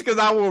know this because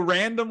I will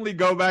randomly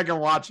go back and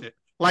watch it.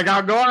 Like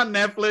I'll go on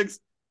Netflix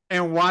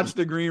and watch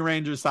the Green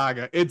Ranger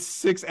saga. It's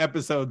 6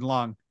 episodes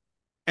long,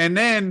 and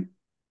then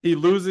he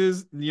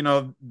loses.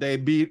 They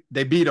beat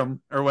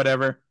him or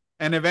whatever,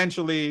 and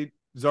eventually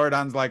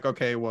Zordon's like,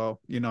 okay,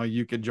 well,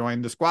 you could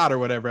join the squad or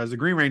whatever as a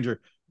Green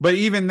Ranger. But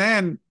even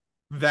then,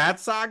 that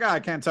saga, I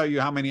can't tell you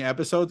how many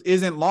episodes,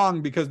 isn't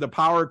long because the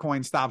power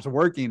coin stops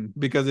working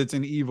because it's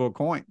an evil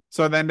coin.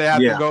 So then they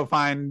have to Yeah. go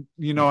find,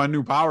 a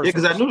new power Yeah,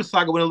 because I source. knew the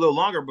saga went a little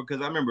longer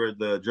because I remember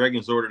the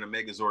Dragon Zord and the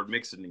Megazord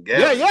mixing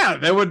Yeah, together. yeah,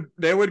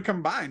 they would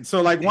combine.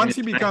 So like And once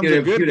he I becomes a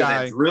hear good that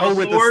guy, drill oh,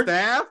 with the sword.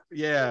 staff,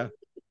 yeah,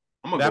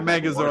 I'm gonna go that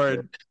back and watch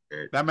Megazord,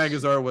 that. that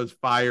Megazord was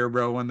fire,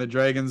 bro. When the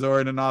Dragon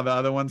Zord and all the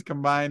other ones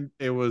combined,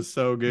 it was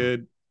so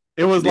good.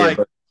 It was Yeah, like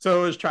but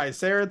so it was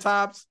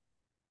Triceratops.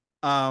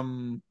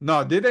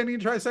 No, did they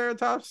need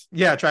Triceratops?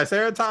 Yeah,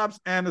 Triceratops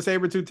and the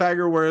Saber-tooth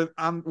Tiger were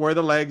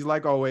the legs,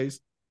 like always.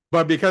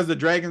 But because the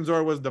Dragon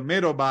Zord was the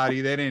middle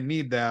body, they didn't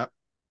need that.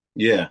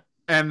 yeah.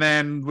 And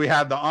then we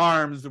had the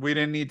arms. We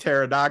didn't need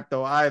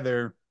Pterodactyl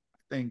either,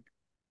 I think.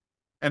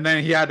 And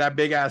then he had that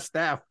big ass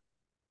staff.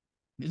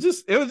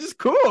 It was just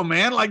cool,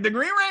 man. Like the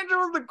Green Ranger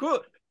was the cool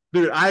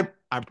dude. I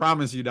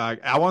promise you, dog.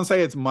 I won't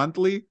say it's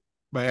monthly,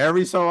 but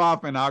every so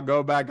often I'll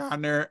go back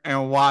on there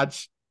and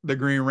watch the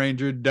Green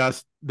Ranger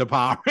dust the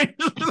Power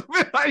Rangers.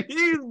 Like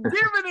he's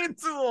giving it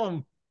to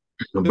him.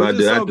 It was But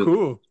just dude, so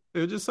cool. It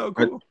was just so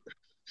I, cool.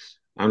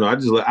 I don't know.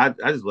 I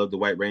just love the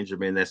White Ranger,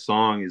 man. That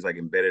song is like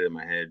embedded in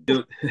my head,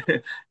 dude.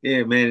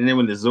 Yeah, man. And then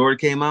when the Zord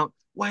came out,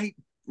 White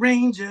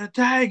Ranger,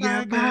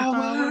 Tiger Tiger Power,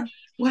 power.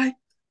 White,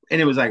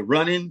 and it was like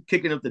running,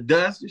 kicking up the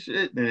dust and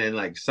shit. And then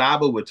like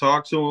Saba would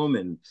talk to him,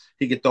 and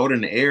he could throw it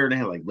in the air, and they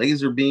had like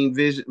laser beam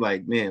vision.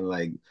 Like man,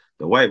 like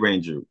the White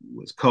Ranger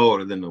was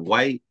colder than the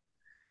white,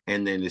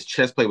 and then his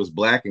chest plate was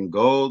black and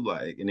gold,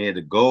 like, and he had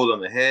the gold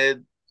on the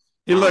head.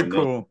 He I looked don't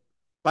know. cool.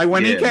 Like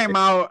when he Yeah, came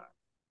out,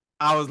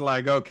 I was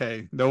like,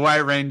 okay, the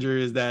White Ranger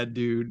is that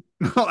dude.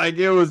 Like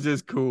it was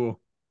just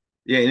cool.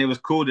 yeah, and it was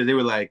cool that they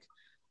were like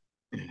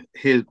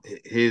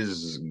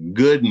his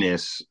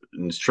goodness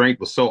and strength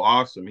was so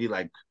awesome. He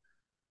like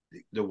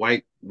the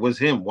white was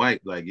him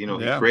white, like he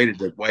Yeah, created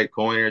the white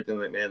coin and everything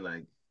like man,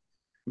 like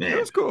it man.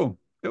 was cool.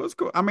 It was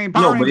cool. I mean,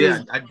 Power No, but yeah,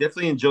 Rangers. I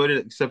definitely enjoyed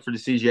it except for the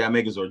CGI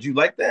Megazord. You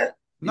like that?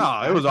 No,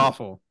 it I was didn't.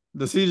 awful.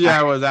 The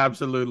CGI was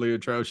absolutely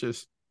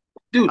atrocious.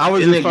 Dude, I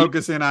was and just then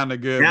focusing on the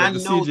good, and I but the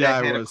know that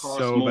CGI had to was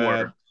cost so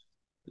bad. more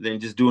than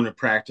just doing a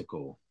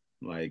practical.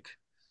 Like,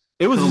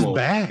 It was come just on,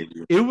 bad.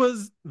 dude. It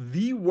was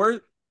the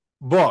worst.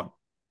 But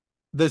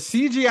the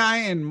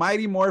CGI in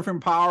Mighty Morphin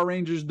Power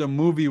Rangers, the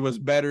movie, was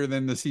better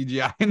than the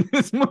CGI in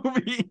this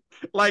movie.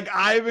 Like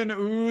Ivan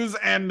Ooze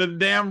and the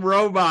damn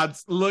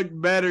robots look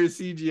better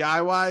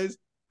CGI wise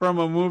from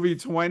a movie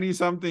 20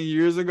 something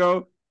years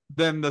ago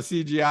than the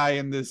CGI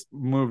in this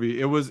movie.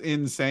 It was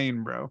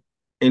insane, bro.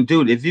 And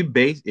dude, if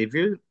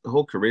your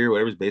whole career or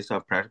whatever is based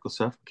off practical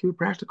stuff, keep it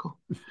practical.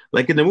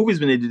 Like in the movies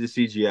when they did the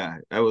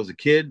CGI, I was a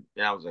kid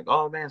and I was like,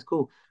 oh man, it's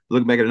cool.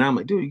 Looking back at it now, I'm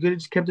like, dude, you could have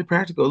just kept it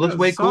practical. It looks Yeah,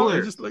 way so it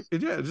cooler. just looked,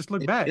 yeah, it just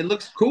looked bad. It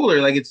looks cooler.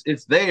 Like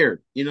it's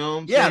there. You know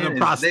what I'm Yeah, the saying?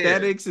 It's there.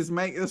 prosthetics is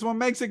make that's what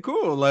makes it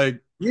cool.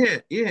 Like Yeah,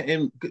 yeah.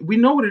 And we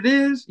know what it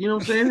is. You know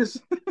what I'm saying?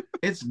 It's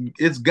it's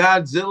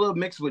Godzilla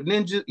mixed with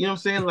ninja. You know what I'm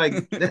saying?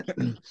 Like that.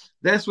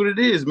 That's what it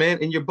is, man.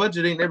 And your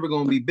budget ain't ever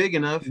gonna be big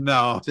enough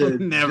No, to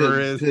never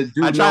to is. to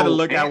I do tried to no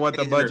look at Ant what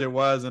the Man or budget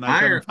was and I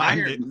couldn't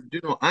find it. Do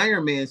no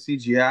Iron Man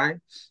CGI.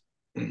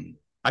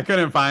 I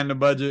couldn't find the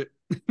budget.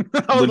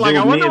 I was But like,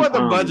 I dude, wonder what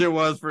the budget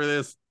was for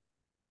this.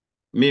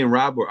 me and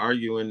Rob were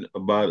arguing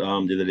about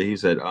the other day. He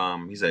said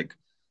he's like,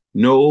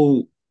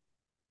 no,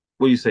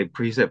 what do you say?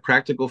 He said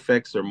practical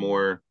effects are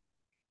more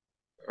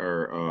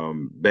or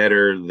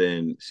better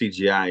than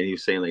CGI, and he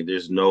was saying like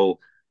there's no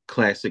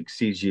classic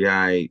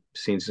CGI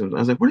scenes. I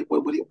was like, what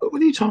are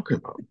you talking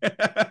about?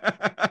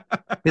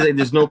 He's like,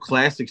 there's no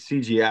classic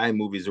CGI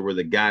movies where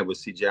the guy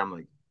was CGI. I'm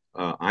like,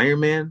 Iron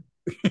Man,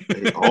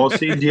 all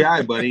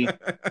CGI, buddy,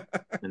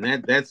 and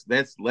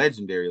that's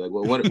legendary. Like,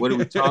 well, what are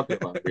we talking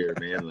about here,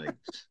 man? Like,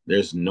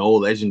 there's no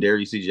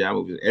legendary CGI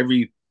movies.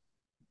 Every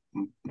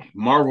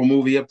Marvel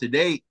movie up to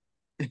date,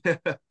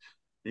 I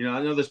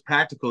know there's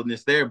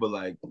practicalness there, but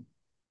like,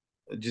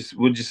 just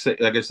would just say,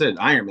 like I said,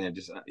 Iron Man,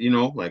 just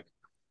like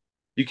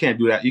you can't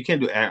do that. You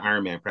can't do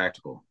Iron Man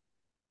practical.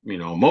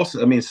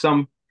 I mean,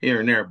 some here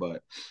and there,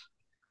 but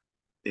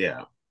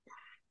yeah.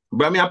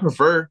 But I mean, I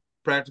prefer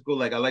practical.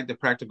 Like, I like the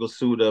practical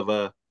suit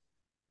of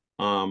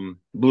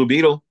Blue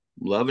Beetle.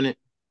 Loving it.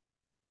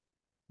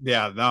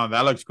 Yeah, no,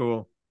 that looks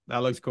cool. That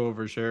looks cool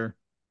for sure.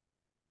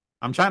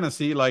 I'm trying to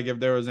see like if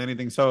there was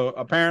anything. So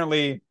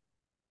apparently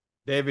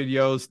David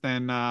Yost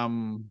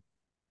and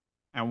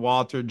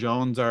Walter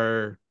Jones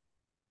are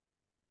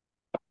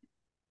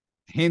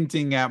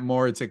hinting at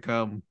more to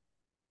come.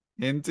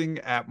 Hinting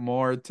at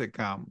more to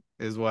come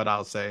is what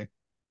I'll say.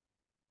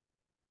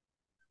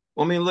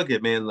 Well, I mean, look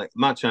at man. Like,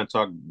 I'm not trying to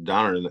talk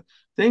down or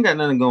they ain't got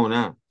nothing going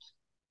on.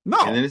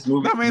 And then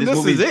No, I mean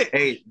this is it.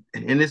 hey,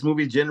 and this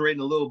movie's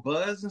generating a little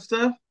buzz and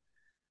stuff.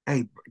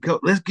 Hey, go,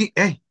 let's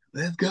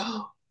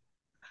go.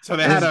 So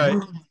Let's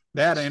go.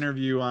 they had an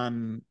interview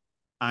on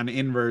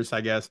Inverse,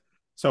 I guess.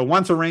 So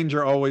once a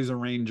Ranger, always a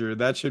Ranger.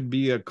 That should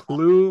be a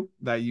clue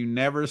that you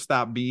never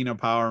stop being a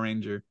Power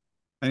Ranger.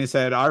 And he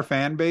said, our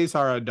fan base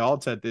are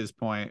adults at this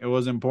point. It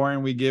was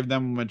important we give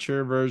them a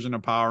mature version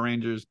of Power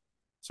Rangers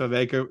so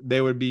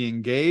they would be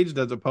engaged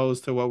as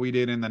opposed to what we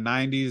did in the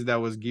 90s that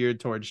was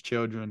geared towards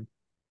children.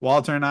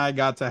 Walter and I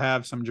got to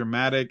have some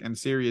dramatic and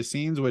serious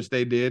scenes, which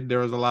they did. There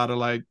was a lot of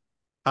like,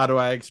 how do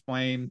I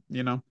explain,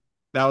 that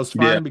was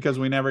Yeah, fun because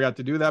we never got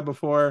to do that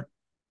before.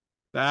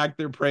 The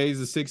actor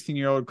praised the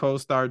 16-year-old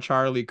co-star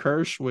Charlie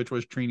Kirsch, which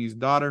was Trini's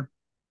daughter.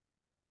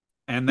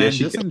 And yeah. then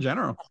just in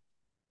general,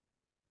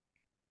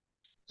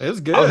 it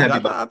was I was good. happy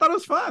about. I thought it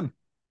was fun.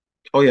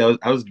 Oh yeah,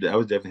 I was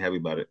definitely happy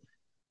about it.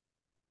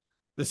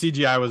 The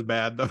CGI was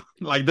bad though.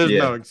 Like there's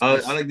Yeah, no I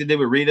excuse. like they did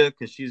with Rita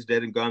because she's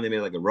dead and gone. They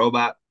made like a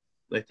robot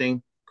like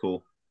thing.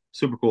 Cool,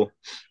 super cool.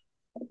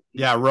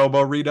 Yeah,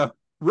 Robo Rita.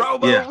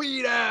 Yeah, Robo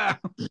Rita.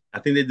 I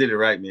think they did it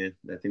right, man.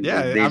 I think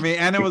Yeah, I they mean,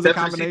 and it was a except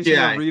for combination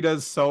of CGI.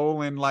 Rita's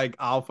soul and like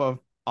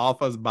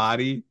Alpha's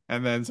body.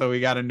 And then so we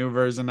got a new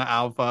version of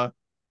Alpha.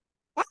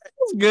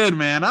 It's good,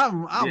 man.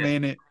 I'm Yeah,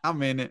 in it.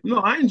 I'm in it. no,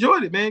 I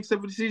enjoyed it, man.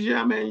 Except for the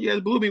CGI, man. You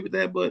guys blew me with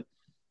that, but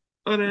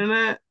other than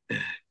that,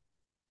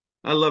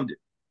 I loved it.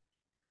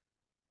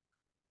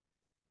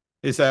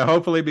 He said,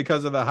 hopefully,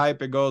 because of the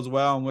hype, it goes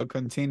well and we'll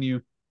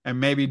continue and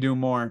maybe do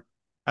more.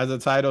 As the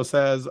title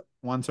says,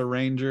 once a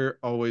ranger,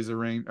 always a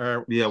ranger.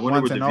 Or Yeah, I wonder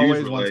once what the and views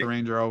always, were once a like.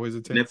 ranger, always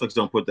a team. Netflix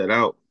don't put that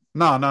out.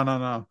 No, no, no,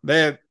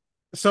 no.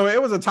 So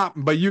it was a top,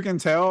 but you can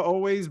tell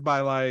always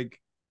by like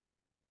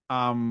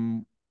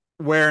um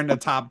where in the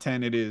top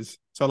 10 it is.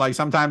 So like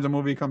sometimes a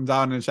movie comes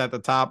out and it's at the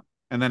top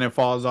and then it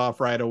falls off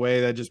right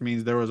away. That just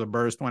means there was a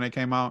burst when it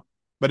came out.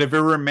 But if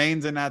it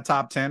remains in that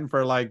top 10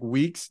 for like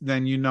weeks,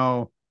 then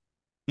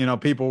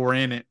people were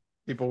in it.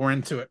 People were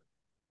into it.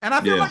 And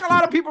I feel Yeah, like a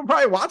lot of people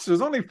probably watched it. It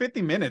was only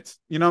 50 minutes.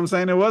 You know what I'm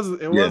saying?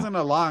 It yeah, wasn't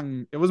a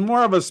long, it was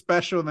more of a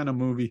special than a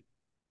movie.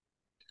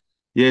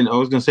 yeah. And I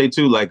was gonna say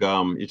too, like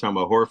you're talking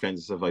about horror fans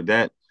and stuff like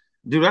that,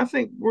 dude. I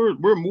think we're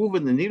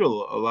moving the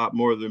needle a lot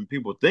more than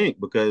people think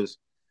because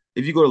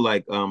if you go to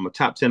like a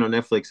top 10 on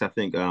Netflix, I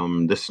think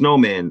The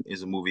Snowman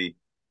is a movie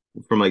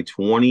from like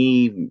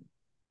 2017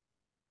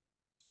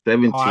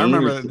 Oh, I or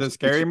remember the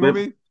scary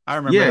movie. I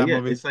remember yeah, that yeah.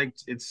 movie. It's like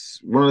it's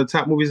one of the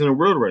top movies in the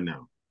world right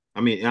now.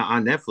 I mean,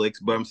 on Netflix,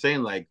 but I'm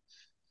saying like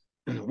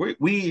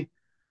we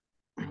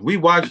we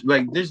watch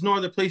like there's no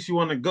other place you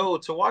want to go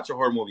to watch a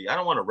horror movie. I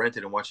don't want to rent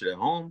it and watch it at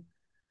home.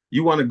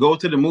 You want to go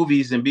to the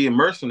movies and be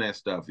immersed in that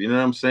stuff. You know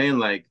what I'm saying?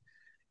 Like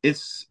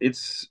it's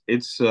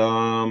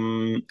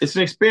an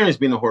experience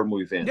being a horror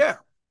movie fan. Yeah.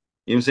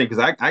 You know what I'm saying?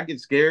 Because I get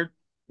scared.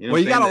 You know Well,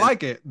 what you I'm saying? gotta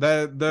like it.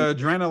 The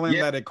adrenaline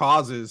Yeah, that it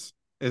causes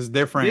is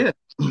different, yeah,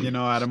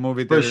 at a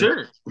movie for theater.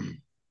 sure,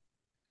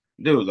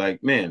 dude.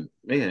 Like man,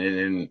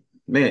 and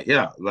man,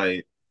 yeah.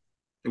 Like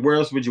where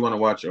else would you want to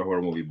watch a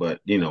horror movie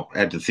but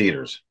at the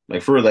theaters?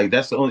 Like for like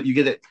that's the only you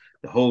get it.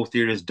 The whole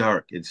theater is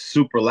dark. It's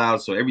super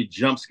loud, so every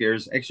jump scare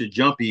is extra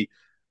jumpy.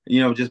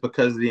 Just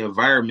because of the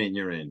environment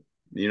you're in.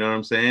 You know what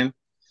I'm saying?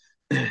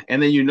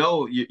 And then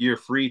you're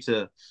free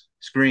to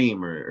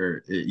scream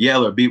or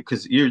yell or be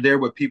because you're there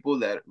with people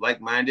that are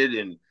like-minded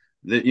and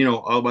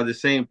all about the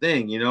same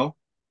thing.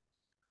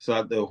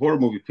 So the horror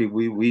movie people,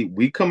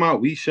 we come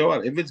out, we show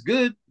out. If it's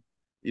good,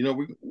 you know,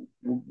 we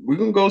we're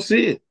gonna go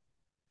see it.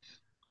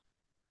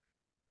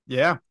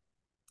 Yeah.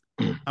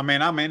 I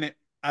mean, I'm in it.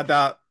 I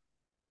thought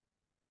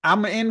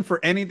I'm in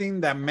for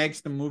anything that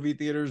makes the movie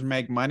theaters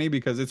make money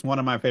because it's one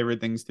of my favorite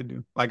things to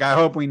do. Like I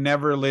hope we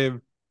never live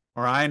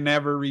or I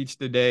never reach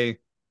the day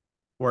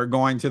where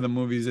going to the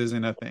movies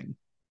isn't a thing.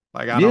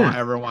 Like Yeah, I don't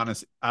ever want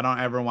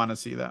to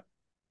see that.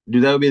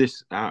 dude, that would be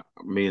this. I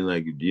mean,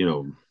 like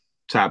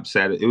top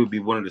sad. It would be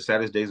one of the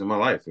saddest days of my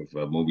life if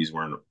movies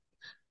weren't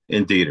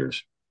in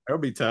theaters. It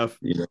would be tough.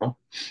 You know?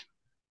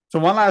 So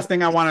one last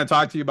thing I want to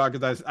talk to you about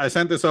because I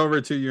sent this over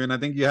to you and I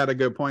think you had a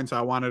good point, so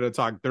I wanted to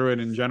talk through it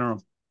in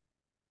general.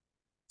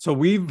 So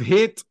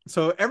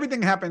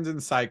everything happens in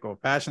cycle.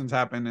 Passions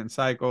happen in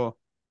cycle.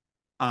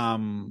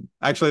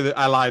 Actually,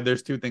 I lied.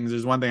 There's two things.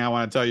 There's one thing I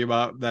want to tell you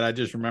about that I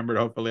just remembered.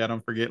 Hopefully, I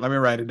don't forget. Let me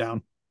write it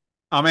down.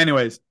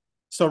 Anyways,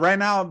 so right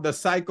now the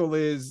cycle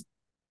is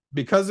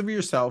because of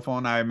your cell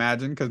phone, I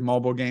imagine, because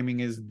mobile gaming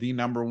is the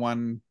number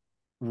one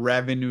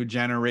revenue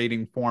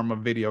generating form of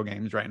video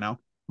games right now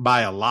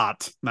by a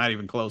lot, not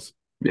even close.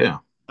 Yeah.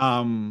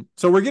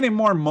 So we're getting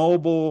more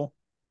mobile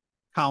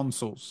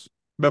consoles.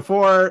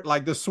 Before,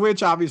 like the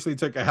Switch obviously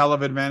took a hell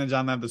of advantage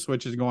on that. The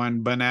Switch is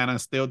going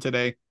bananas still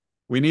today.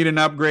 We need an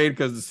upgrade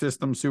because the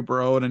system's super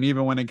old, and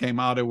even when it came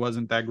out, it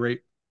wasn't that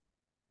great.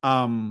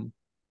 Um,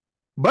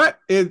 but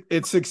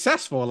it's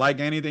successful. Like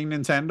anything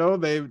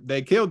Nintendo,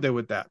 they killed it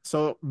with that.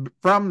 So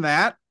from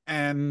that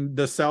and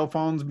the cell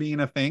phones being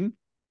a thing,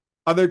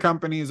 other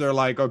companies are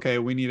like, okay,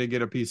 we need to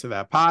get a piece of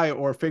that pie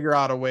or figure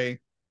out a way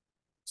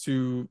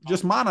to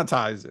just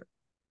monetize it.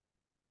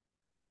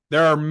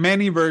 There are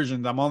many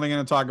versions. I'm only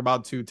going to talk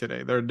about two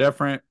today. There are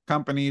different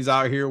companies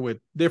out here with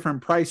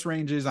different price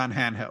ranges on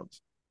handhelds.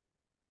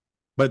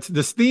 But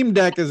the Steam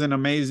Deck is an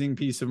amazing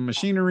piece of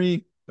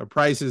machinery. The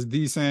price is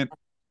decent.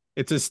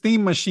 It's a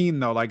Steam machine,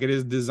 though. Like it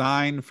is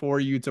designed for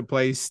you to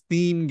play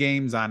Steam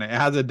games on it. It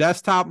has a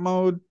desktop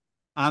mode.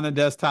 On the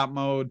desktop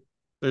mode,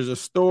 there's a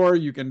store.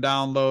 You can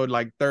download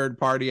like third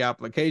party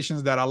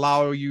applications that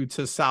allow you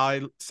to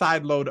side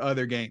load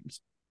other games.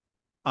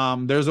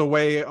 There's a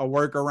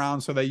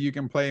workaround so that you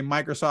can play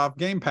Microsoft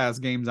Game Pass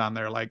games on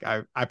there. Like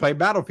I played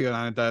Battlefield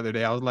on it the other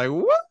day. I was like,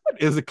 what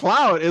is a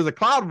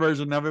cloud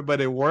version of it, but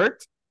it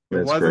worked. It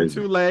That's wasn't crazy.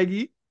 too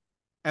laggy.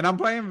 And I'm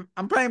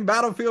playing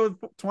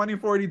Battlefield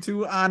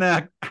 2042 on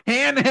a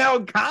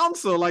handheld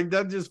console. Like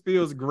that just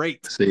feels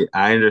great. See,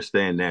 I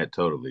understand that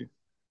totally.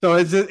 So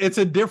it's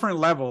a different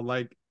level.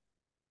 Like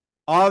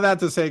all that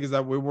to say is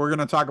that we're going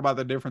to talk about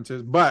the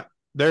differences, but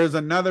there's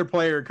another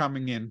player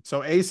coming in. So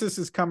Asus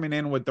is coming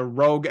in with the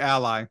Rogue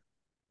Ally.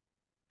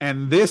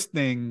 And this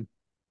thing,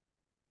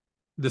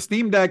 the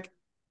Steam Deck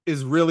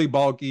is really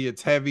bulky.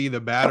 It's heavy. The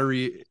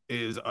battery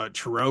is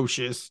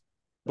atrocious.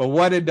 But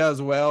what it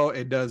does well,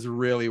 it does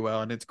really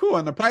well. And it's cool.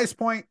 And the price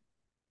point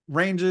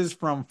ranges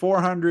from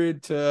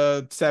 400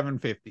 to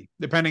 750,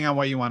 depending on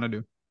what you want to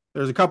do.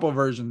 There's a couple of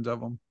versions of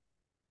them.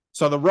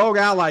 So the Rogue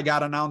Ally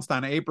got announced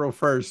on April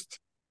 1st.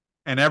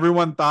 And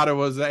everyone thought it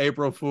was an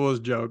April Fool's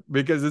joke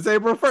because it's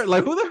April 1st.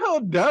 Like, who the hell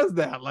does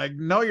that? Like,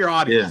 know your Yeah.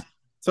 audience.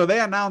 So they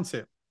announce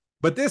it.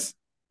 But this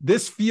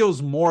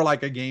feels more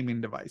like a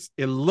gaming device.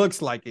 It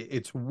looks like it.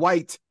 It's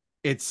white.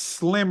 It's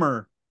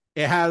slimmer.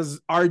 It has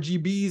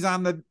RGBs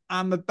on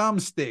the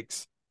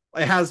thumbsticks.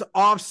 It has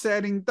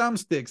offsetting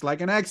thumbsticks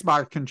like an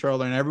Xbox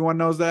controller, and everyone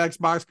knows the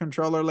Xbox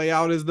controller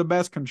layout is the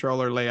best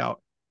controller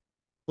layout.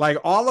 Like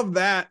all of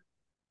that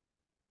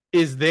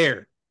is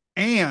there,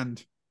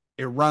 and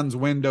it runs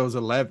Windows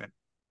 11.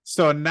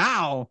 So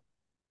now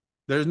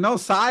there's no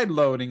side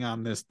loading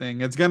on this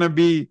thing. It's gonna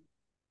be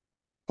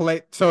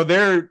play. So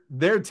their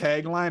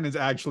tagline is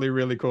actually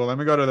really cool. Let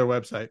me go to their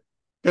website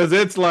because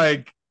it's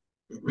like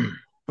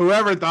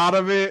whoever thought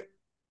of it,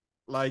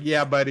 like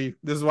yeah, buddy,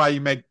 this is why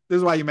you make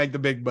the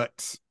big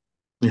bucks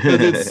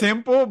because it's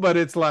simple, but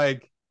it's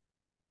like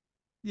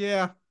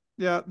yeah,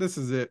 yeah, this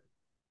is it.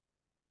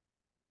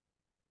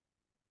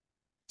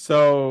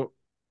 So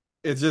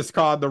it's just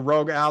called the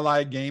Rogue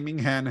Ally Gaming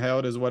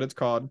Handheld, is what it's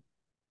called.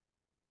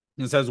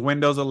 It says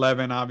Windows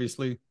 11,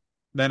 obviously.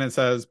 Then it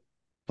says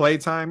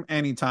playtime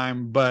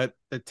anytime. But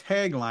the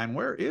tagline,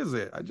 where is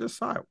it? I just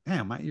saw it.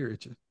 Damn, my ear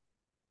itches.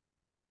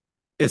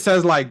 It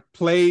says like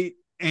play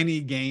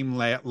any game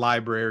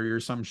library or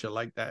some shit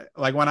like that.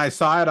 Like when I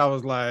saw it, I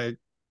was like,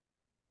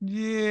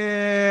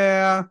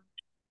 yeah,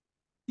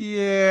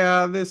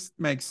 yeah, this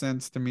makes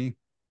sense to me.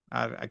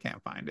 I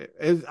can't find it.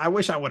 I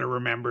wish I would have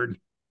remembered.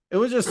 It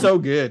was just so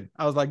good.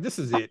 I was like, this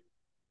is it.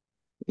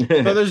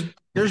 So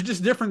there's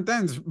just different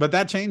things, but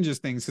that changes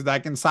things because I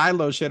can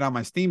sideload shit on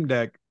my Steam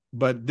Deck,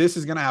 but this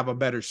is gonna have a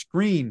better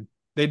screen.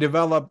 They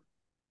developed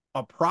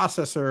a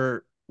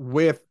processor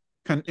with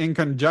in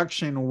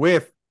conjunction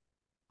with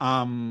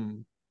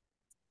um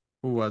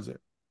who was it?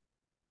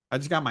 I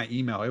just got my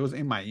email. It was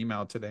in my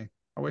email today.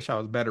 I wish I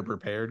was better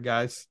prepared,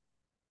 guys.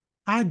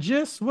 I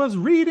just was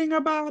reading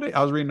about it.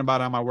 I was reading about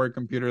it on my work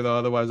computer though,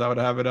 otherwise I would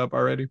have it up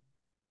already.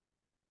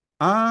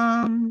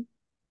 Um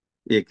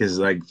Yeah, because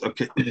like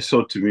okay,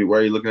 so to me, why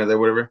are you looking at that?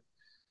 Whatever.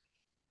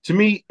 To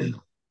me,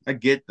 I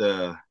get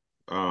the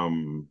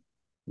um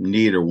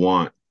need or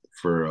want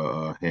for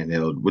a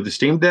handheld. With the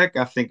Steam Deck,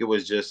 I think it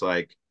was just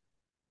like,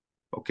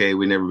 okay,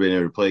 we never been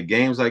able to play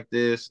games like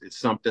this. It's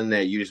something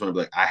that you just want to be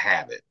like, I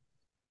have it.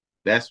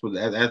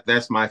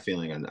 That's my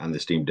feeling on the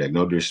Steam Deck.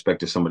 No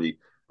disrespect to somebody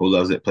who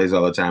loves it, plays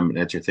all the time, and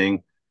that's your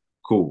thing.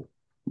 Cool.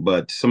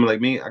 But someone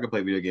like me, I can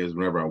play video games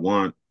whenever I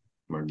want.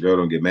 My girl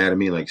don't get mad at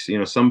me. Like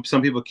some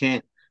people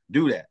can't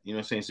do that. You know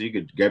what I'm saying? So you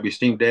could grab your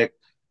Steam Deck,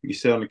 you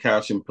sit on the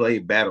couch and play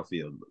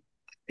Battlefield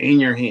in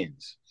your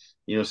hands.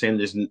 You know what I'm saying?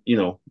 There's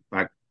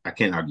I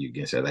can't argue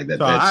against that. Like that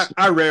So I, that's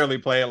I rarely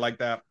play it like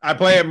that. I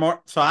play it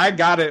more. So I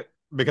got it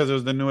because it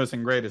was the newest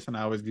and greatest, and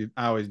I always do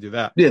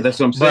that. yeah, that's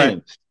what I'm But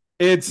saying.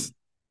 it's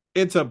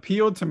its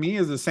appeal to me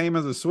is the same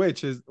as a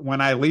Switch. Is when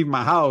I leave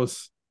my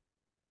house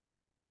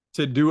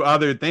to do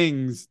other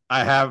things,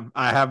 I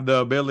have the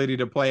ability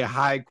to play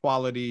high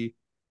quality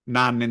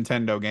non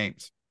Nintendo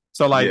games.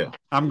 So like Yeah.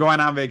 I'm going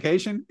on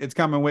vacation, it's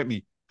coming with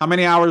me. How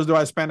many hours do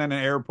I spend in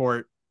an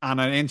airport on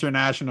an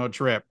international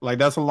trip? Like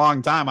that's a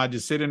long time. I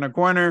just sit in a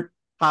corner,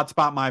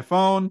 hotspot my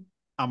phone.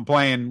 I'm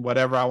playing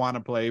whatever I want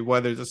to play,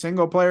 whether it's a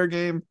single player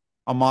game,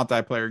 a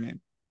multiplayer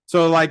game.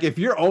 So like if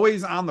you're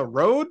always on the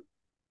road,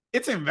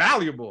 it's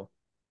invaluable.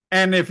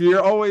 And if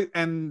you're always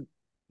and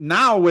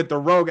now with the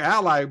Rogue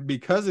Ally,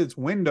 because it's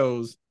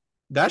Windows,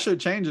 that should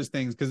changes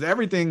things because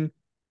everything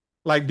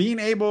like being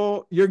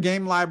able your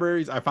game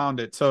libraries, I found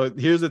it. So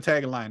here's the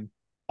tagline: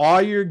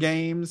 all your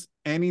games,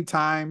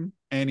 anytime,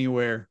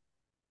 anywhere.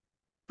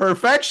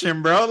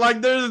 Perfection, bro.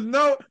 Like there's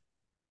no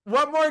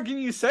what more can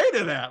you say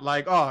to that?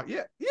 Like, oh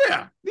yeah,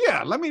 yeah,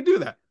 yeah, let me do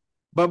that.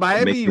 But by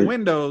it Make being it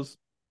Windows,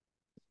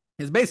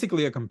 it's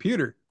basically a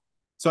computer.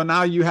 So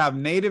now you have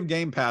native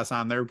Game Pass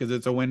on there because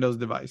it's a Windows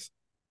device.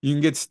 You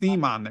can get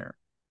Steam on there.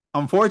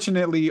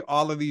 Unfortunately,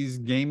 all of these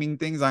gaming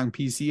things on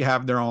PC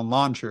have their own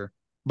launcher.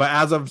 But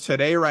as of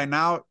today, right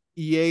now,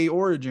 EA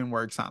Origin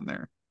works on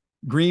there.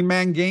 Green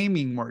Man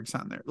Gaming works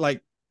on there.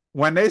 Like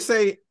when they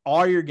say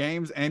all your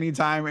games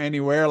anytime,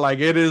 anywhere, like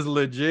it is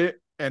legit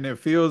and it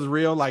feels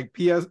real. Like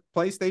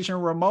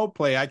PlayStation Remote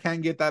Play, I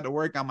can't get that to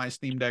work on my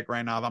Steam Deck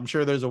right now. I'm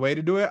sure there's a way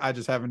to do it. I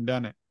just haven't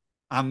done it.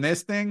 On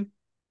this thing,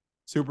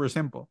 super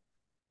simple.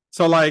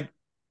 So like,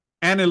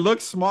 and it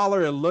looks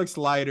smaller, it looks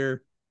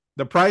lighter.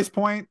 The price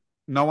point,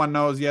 no one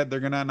knows yet. They're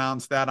gonna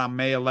announce that on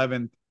May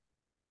 11th.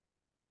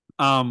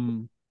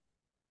 Um,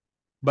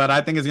 but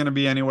I think it's gonna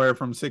be anywhere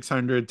from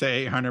 600 to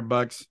 800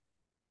 bucks.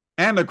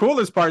 And the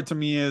coolest part to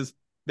me is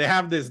they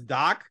have this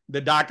dock.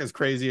 The dock is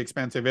crazy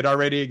expensive. It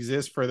already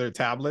exists for their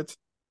tablets,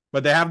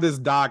 but they have this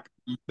dock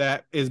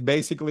that is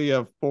basically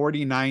a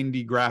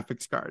 4090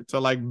 graphics card. So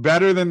like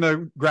better than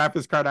the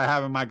graphics card I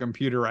have in my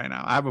computer right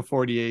now. I have a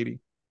 4080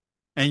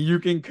 and you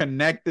can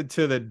connect it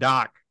to the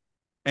dock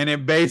and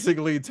it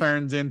basically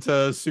turns into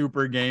a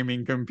super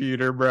gaming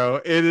computer,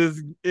 bro.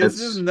 It's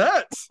just that's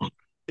nuts.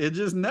 It's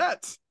just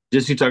nuts.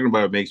 just you talking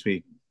about it makes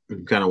me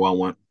kind of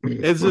want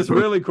It's just one.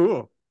 really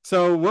cool.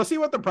 So we'll see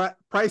what the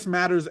price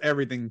matters.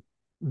 Everything.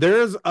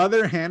 There's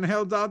other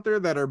handhelds out there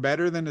that are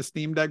better than the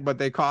Steam Deck, but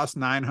they cost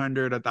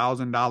 $900,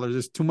 $1,000.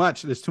 It's too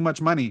much. There's too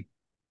much money.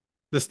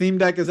 The Steam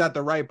Deck is at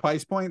the right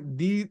price point.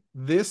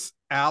 This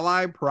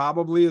Ally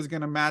probably is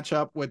going to match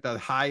up with the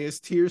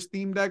highest tier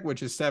Steam Deck,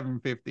 which is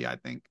 750, I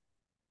think.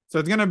 So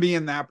it's going to be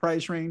in that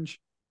price range.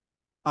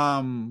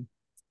 Um,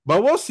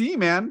 but we'll see,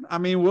 man. I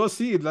mean, we'll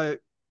see.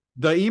 Like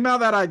the email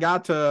that I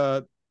got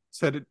to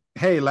said,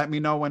 "Hey, let me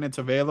know when it's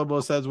available."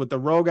 It says with the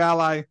Rogue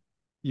Ally,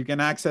 you can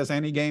access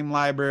any game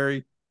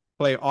library,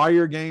 play all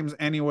your games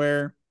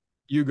anywhere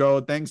you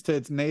go, thanks to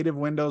its native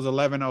Windows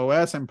 11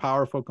 OS and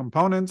powerful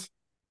components.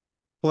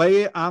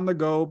 Play it on the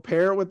go,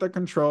 pair it with a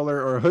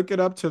controller, or hook it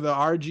up to the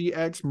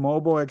RGX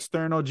mobile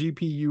external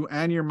GPU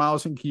and your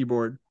mouse and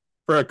keyboard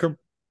for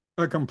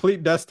a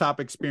complete desktop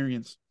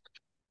experience.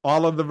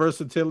 All of the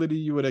versatility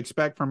you would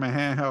expect from a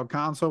handheld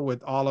console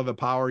with all of the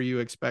power you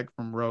expect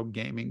from Rogue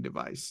gaming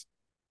device.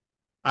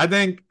 I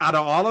think out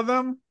of all of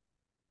them,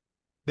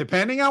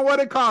 depending on what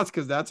it costs,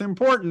 because that's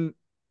important,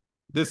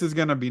 this is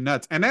going to be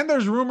nuts. And then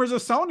there's rumors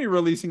of Sony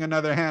releasing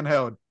another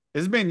handheld.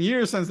 It's been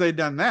years since they've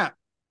done that.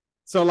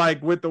 So,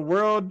 like with the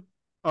world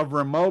of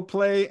remote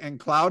play and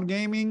cloud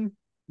gaming,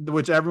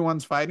 which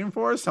everyone's fighting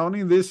for,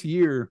 Sony this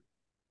year,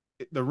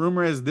 the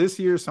rumor is this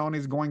year,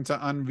 Sony's going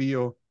to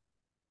unveil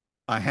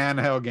a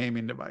handheld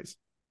gaming device.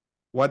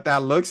 What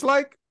that looks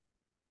like,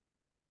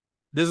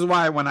 this is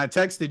why when I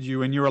texted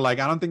you and you were like,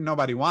 I don't think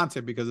nobody wants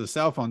it because of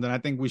cell phones. And I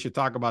think we should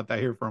talk about that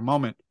here for a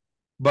moment.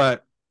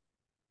 But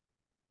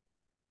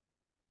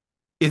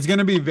it's going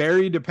to be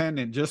very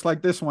dependent, just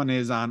like this one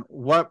is, on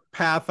what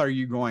path are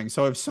you going.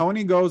 So if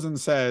Sony goes and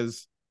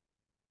says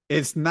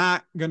it's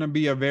not going to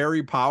be a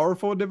very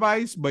powerful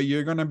device, but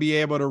you're going to be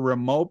able to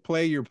remote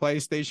play your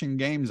PlayStation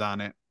games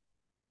on it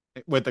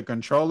with a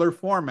controller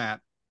format,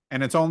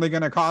 and it's only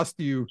going to cost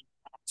you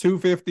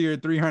 250 or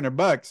 300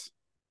 bucks,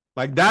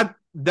 like that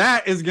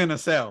is going to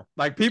sell.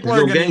 Like people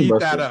There's are no going to game eat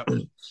that buster. up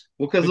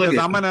Well, because look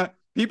because at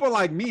people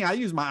like me, I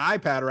use my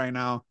iPad right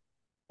now.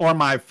 or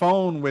my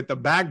phone with the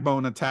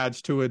backbone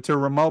attached to it to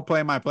remote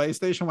play my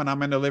PlayStation when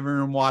I'm in the living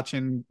room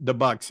watching the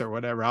Bucks or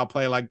whatever. I'll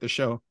play like the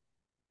show.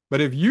 But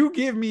if you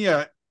give me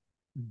a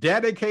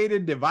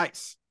dedicated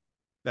device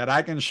that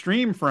I can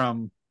stream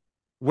from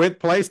with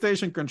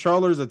PlayStation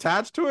controllers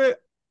attached to it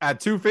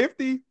at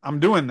 250, I'm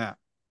doing that.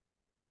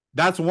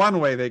 That's one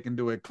way they can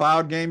do it.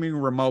 Cloud gaming,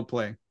 remote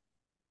play.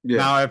 Yeah.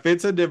 Now, if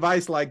it's a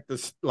device like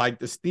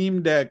the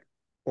Steam Deck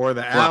or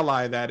the Well,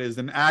 Ally that is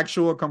an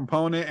actual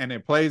component and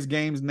it plays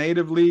games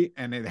natively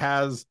and it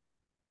has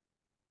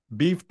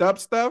beefed up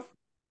stuff,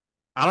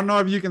 I don't know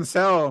if you can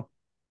sell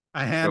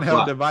a a handheld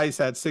flop. device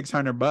at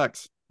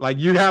 $600. Like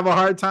you'd have a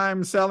hard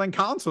time selling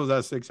consoles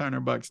at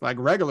 $600, like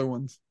regular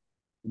ones.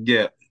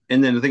 Yeah.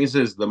 And then the thing is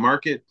the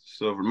market,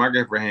 so for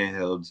market for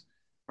handhelds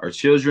are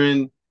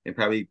children and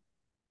probably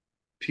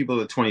people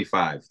at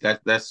 25.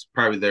 That's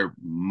probably their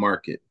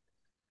market.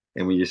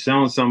 And when you're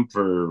selling some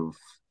for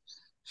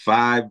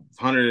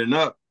 500 and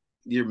up,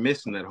 you're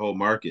missing that whole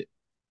market.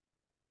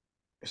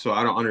 So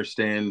I don't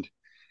understand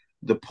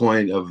the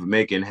point of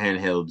making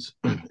handhelds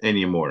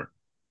anymore.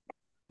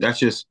 That's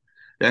just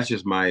that's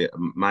just my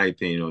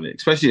opinion on it.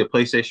 Especially a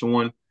PlayStation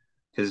one,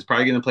 because it's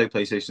probably going to play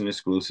PlayStation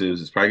exclusives.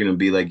 It's probably going to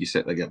be like you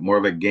said, like more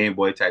of a Game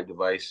Boy type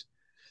device.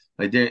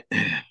 Like that,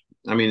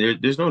 I mean,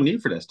 there's no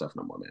need for that stuff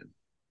no more, man.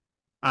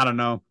 I don't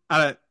know.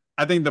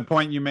 I think the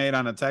point you made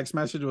on a text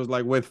message was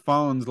like with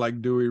phones,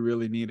 like, do we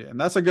really need it? And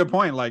that's a good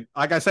point. Like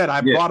I said,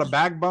 I Yeah. bought a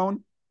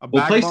backbone. A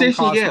Well, backbone PlayStation,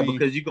 cost yeah, me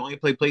because you can only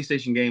play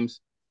PlayStation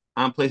games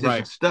on PlayStation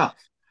right, stuff.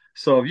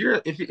 So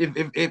if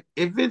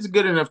it's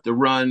good enough to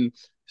run,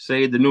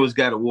 say the newest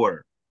God of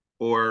War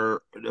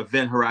or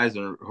Event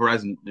Horizon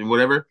and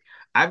whatever,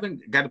 I've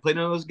been got to play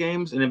none of those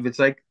games. And if it's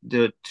like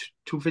the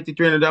 250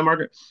 $300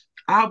 market,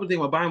 I would think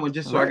about buying one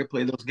just so I right, could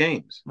play those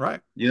games. right.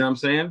 You know what I'm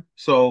saying?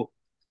 So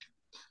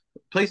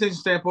PlayStation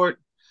standpoint,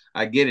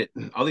 I get it.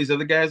 All these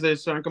other guys that are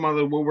starting to come out of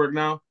the woodwork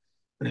now,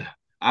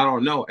 I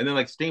don't know. And then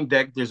like Steam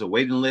Deck, there's a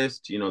waiting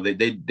list. You know, they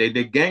did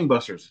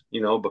gangbusters.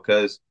 You know,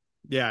 because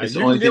Yeah, it's the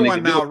you can only thing get they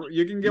one can do. now.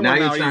 You can get Now one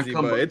you're now trying to easy,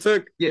 come, but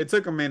yeah, it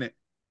took a minute.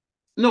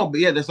 no, but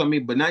yeah, that's what I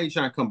mean. But now you're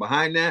trying to come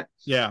behind that.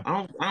 Yeah.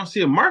 I don't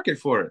see a market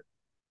for it.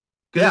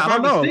 Because Yeah, if I I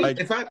don't have a know.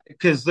 Steam, Like,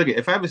 because look,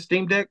 if I have a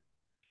Steam Deck,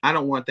 I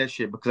don't want that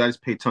shit because I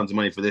just paid tons of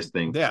money for this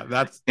thing. yeah,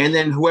 that's And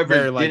then whoever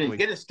very didn't likely.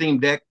 get a Steam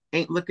Deck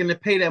ain't looking to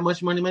pay that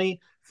much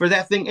money for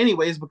that thing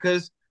anyways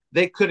because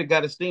they could have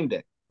got a Steam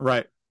Deck.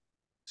 Right.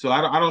 So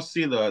I don't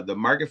see the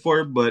market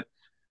for it, but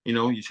you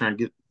know, you're trying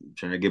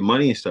to get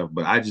money and stuff,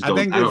 but I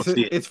don't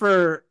see it. It's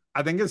for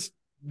I think it's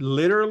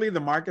literally the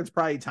market's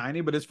probably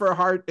tiny, but it's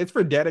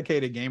for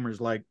dedicated gamers.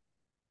 Like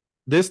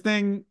this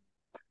thing,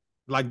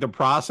 like the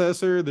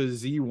processor, the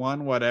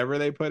Z1, whatever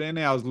they put in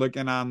it. I was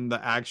looking on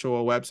the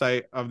actual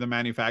website of the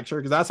manufacturer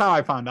because that's how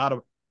I found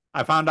out.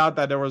 I found out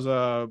that there was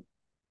a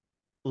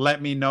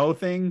let me know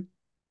thing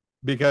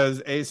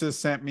because Asus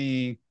sent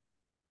me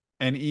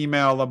an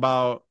email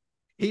about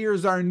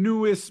here's our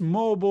newest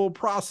mobile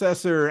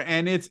processor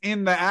and it's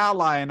in the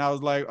Ally. And I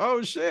was like,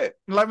 oh shit,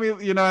 let me,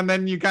 and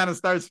then you kind of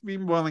start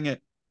speedballing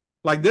it.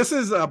 Like this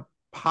is a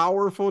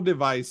powerful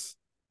device,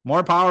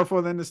 more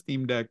powerful than the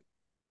Steam Deck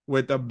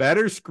with a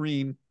better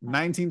screen,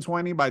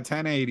 1920 by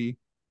 1080.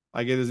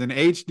 Like it is an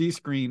HD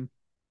screen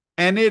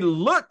and it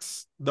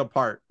looks the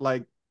part.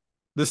 Like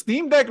the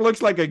Steam Deck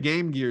looks like a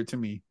Game Gear to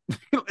me.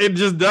 It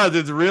just does.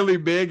 It's really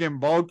big and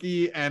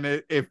bulky, and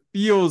it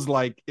feels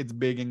like it's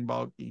big and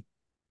bulky.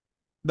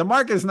 The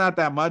market's not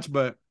that much,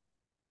 but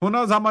who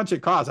knows how much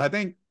it costs? I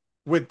think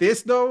with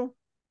this though,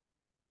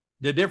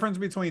 the difference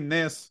between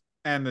this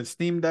and the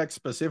Steam Deck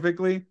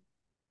specifically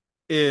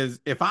is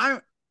if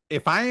I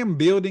am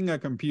building a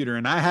computer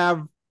and I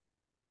have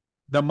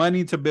the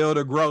money to build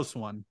a gross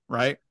one,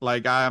 right?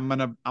 Like I'm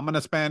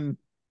gonna spend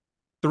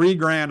 3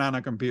 grand on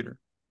a computer.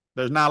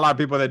 There's not a lot of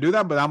people that do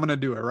that, but I'm gonna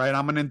do it, right?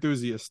 I'm an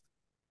enthusiast.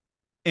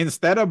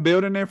 Instead of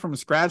building it from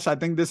scratch, I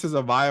think this is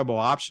a viable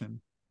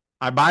option.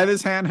 I buy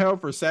this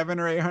handheld for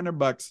 700 or 800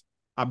 bucks.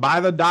 I buy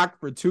the dock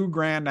for 2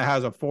 grand that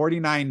has a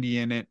 4090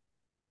 in it.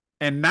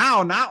 And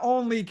now not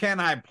only can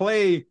I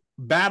play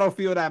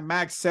Battlefield at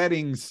max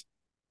settings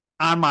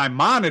on my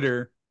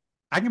monitor,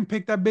 I can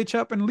pick that bitch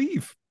up and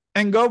leave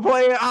and go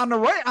play it on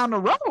the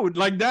road.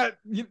 Like that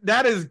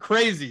is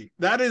crazy.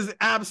 That is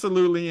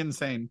absolutely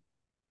insane.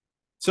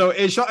 So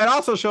it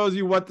also shows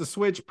you what the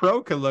Switch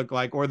Pro could look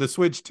like or the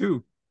Switch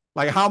 2.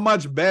 Like how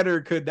much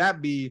better could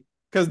that be?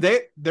 Because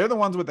they're the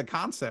ones with the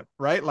concept,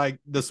 right? Like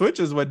the Switch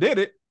is what did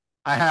it.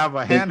 I have a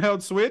The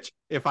handheld Switch.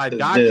 If I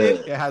dock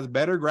it, the it has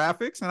better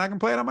graphics and I can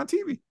play it on my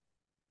TV.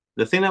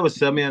 the thing that would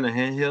sell me on a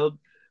handheld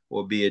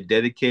will be a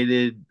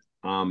dedicated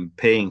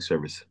paying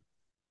service.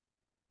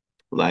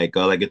 Like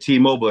a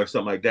T-Mobile or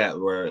something like that,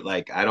 where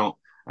like I don't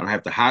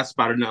have to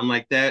hotspot or nothing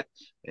like that.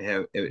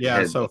 Yeah,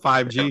 so It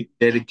have 5G.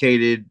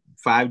 dedicated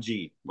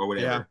 5G or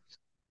Yeah. whatever.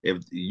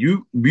 If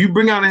you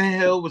bring out a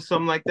handheld with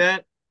something like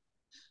that,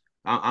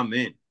 I'm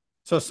in.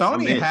 So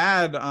I'm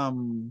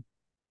in.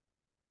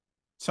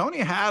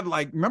 Sony had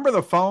like remember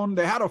the phone?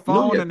 They had a No,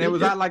 phone yep, and it yep,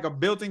 was yep. at like a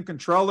built-in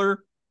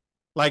controller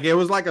Like it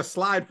was like a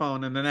slide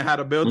phone, and then it had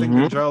a built-in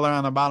Hmm. controller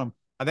on the bottom.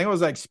 I think it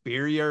was like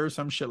Xperia or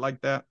some shit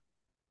like that.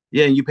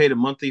 Yeah, and you paid a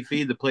monthly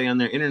fee to play on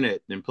their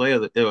internet and play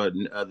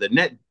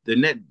the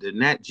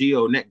Net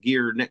Geo, Net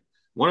Gear, Net.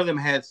 One of them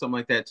had something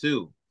like that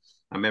too.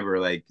 I remember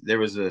like there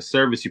was a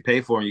service you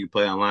pay for and you could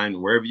play online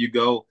wherever you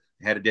go.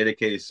 It had a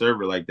dedicated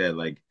server like that.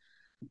 Like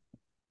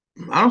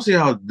I don't see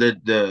how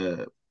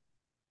the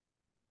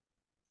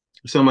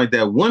something like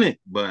that wouldn't,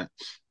 but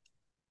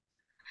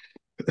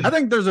I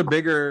think there's a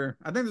bigger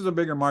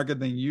market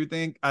than you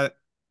think.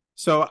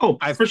 So oh,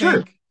 I for sure.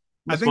 think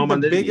I'm a small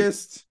minded.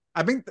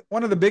 I think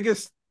one of the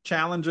biggest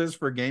challenges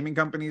for gaming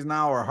companies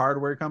now or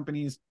hardware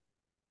companies.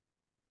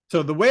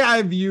 So the way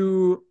I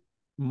view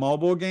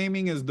mobile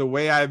gaming is the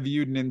way I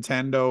viewed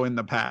Nintendo in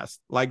the past.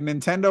 Like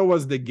Nintendo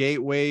was the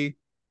gateway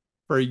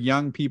for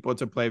young people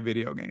to play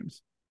video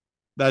games.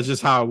 That's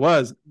just how it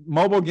was.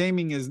 Mobile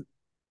gaming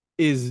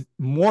is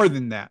more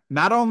than that.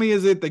 Not only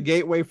is it the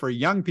gateway for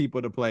young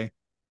people to play,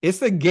 it's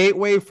the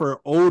gateway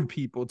for old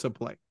people to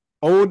play.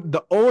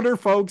 The older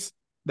folks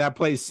that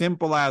play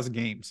simple ass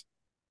games.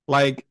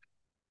 Like,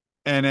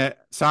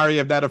 sorry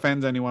if that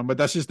offends anyone, but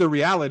that's just the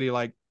reality.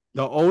 Like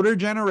the older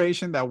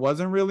generation that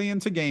wasn't really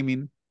into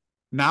gaming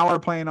now are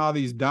playing all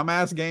these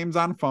dumbass games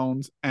on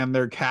phones and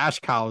they're cash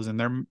cows and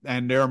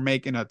they're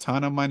making a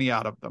ton of money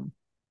out of them.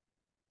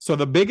 So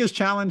the biggest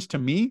challenge to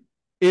me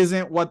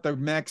isn't what the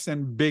next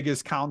and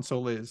biggest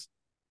console is.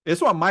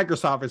 It's what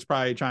Microsoft is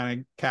probably trying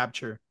to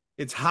capture.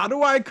 It's how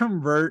do I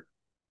convert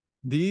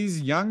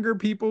these younger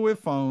people with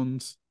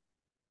phones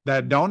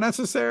that don't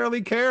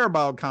necessarily care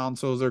about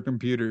consoles or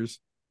computers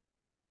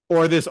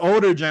or this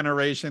older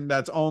generation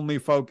that's only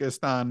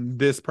focused on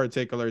this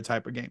particular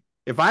type of game.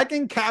 If I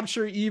can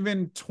capture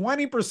even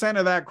 20%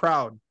 of that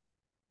crowd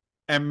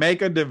and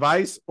make a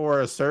device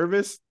or a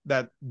service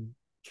that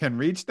can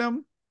reach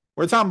them,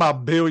 we're talking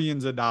about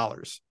billions of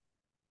dollars.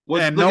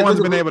 What And no look one's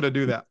at been able to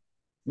do that.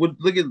 what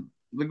look at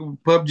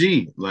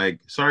PUBG. Like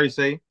sorry to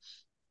say,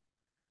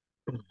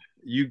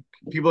 you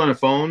people on the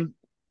phone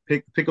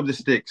pick up the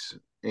sticks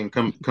and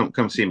come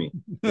see me.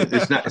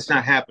 It's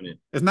not happening.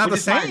 It's not Which the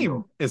is fine same.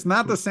 though. It's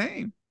not the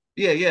same.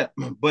 Yeah, yeah.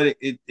 But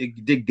it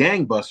did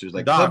gangbusters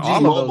like Dog,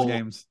 all of those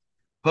games.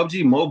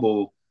 PUBG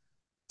Mobile.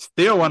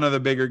 Still one of the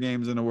bigger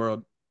games in the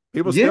world.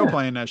 People still Yeah.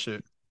 playing that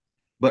shit.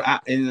 But I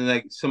and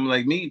like someone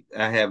like me,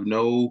 I have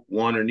no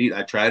want or need.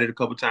 I tried it a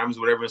couple times,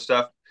 whatever and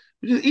stuff.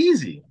 It's just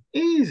easy,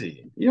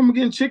 easy. You know, I'm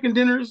getting chicken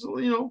dinners,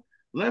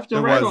 left It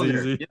and right was on there.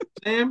 easy. You know what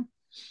I'm saying?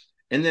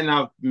 And then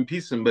I'll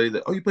piece somebody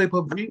that, oh, you play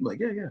PUBG? I'm like,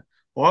 yeah, yeah.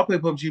 Oh, I play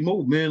PUBG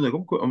Mobile, man. Like,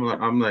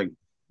 I'm like,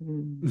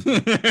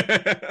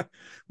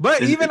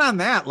 But it's, even on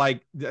that,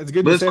 like it's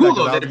good but you it's say that cool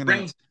because though I that was it gonna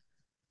brings.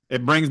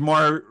 it brings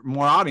more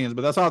audience,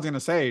 but that's all I was gonna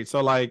say.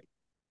 So like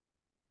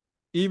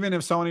even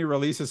if Sony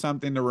releases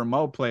something to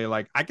remote play,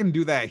 like I can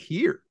do that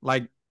here.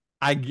 Like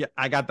I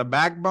got the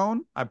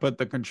backbone, I put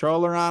the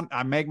controller on,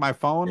 I make my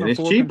phone And a it's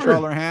full cheaper.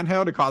 controller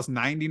handheld. It costs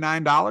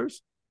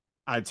 $99.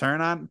 I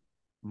turn on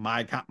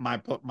my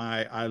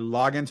I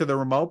log into the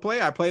remote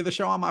play. I play the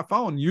show on my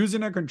phone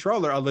using a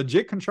controller, a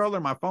legit controller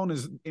my phone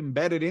is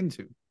embedded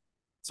into.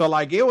 So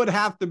like it would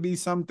have to be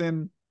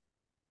something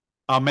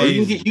Or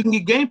amazing. you can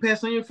get Game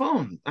Pass on your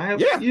phone. I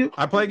have Yeah, you.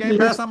 I play Game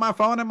Pass on my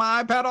phone and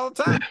my iPad all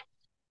the time.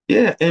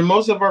 Yeah, and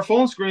most of our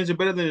phone screens are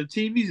better than the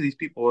TVs these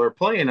people are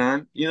playing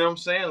on. You know what I'm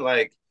saying?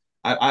 Like,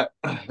 that's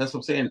what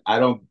I'm saying. I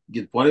don't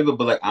get the point of it,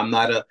 but like,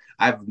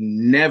 I've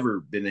never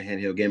been a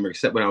handheld gamer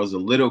except when I was a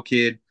little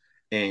kid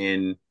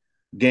and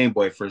Game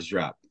Boy first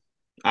dropped.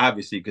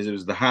 Obviously, because it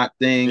was the hot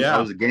thing. I Yeah,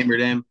 was a gamer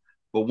then.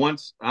 But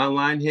once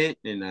online hit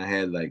and I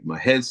had like my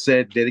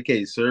headset,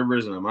 dedicated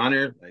servers, and I'm on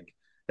there, like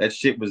that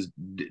shit was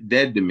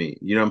dead to me.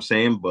 You know what I'm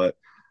saying? But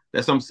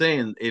that's what I'm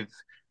saying. If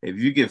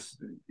you get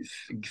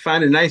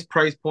find a nice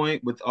price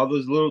point with all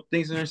those little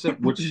things in there, stuff,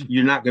 which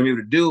you're not gonna be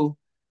able to do,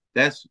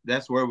 that's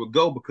where it would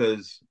go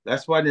because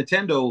that's why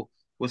Nintendo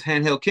was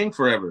handheld king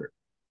forever.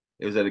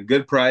 It was at a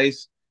good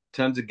price,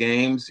 tons of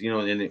games,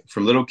 and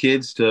from little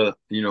kids to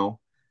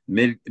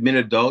mid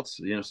adults.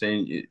 You know, what I'm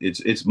saying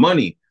it's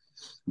money,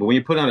 but when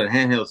you put on a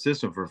handheld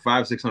system for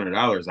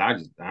 $500-600, I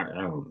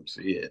don't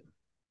see it.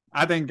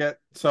 I think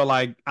so.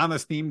 Like on the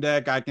Steam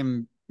Deck, I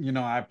can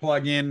I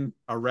plug in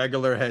a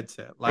regular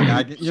headset. Like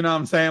I can, you know what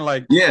I'm saying?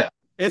 Like Yeah,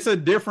 it's a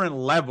different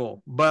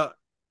level, but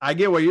I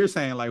get what you're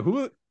saying. Like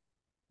who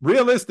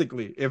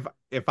realistically,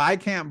 if I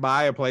can't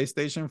buy a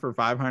PlayStation for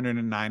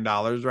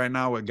 $509 right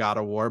now with God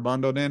of War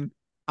bundled in,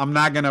 I'm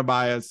not gonna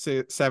buy a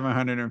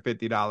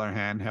 $750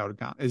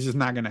 handheld. It's just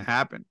not gonna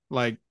happen.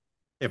 Like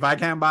if I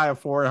can't buy a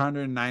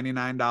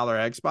 $499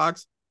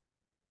 Xbox,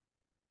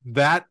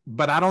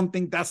 but I don't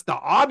think that's the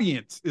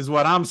audience, is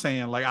what I'm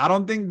saying. Like I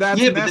don't think that's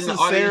yeah, but then the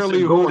audience necessarily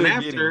they're who going they're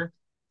getting. after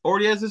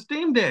already has a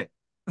Steam Deck.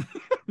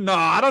 No,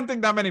 I don't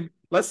think that many.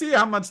 Let's see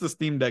how much the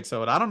Steam Deck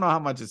sold. I don't know how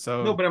much it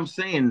No, sold. but I'm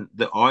saying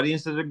the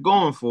audience that they're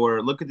going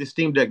for, look at the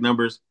Steam Deck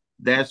numbers.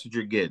 That's what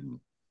you're getting.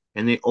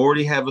 And they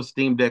already have a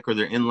Steam Deck or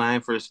they're in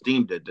line for a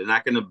Steam Deck. They're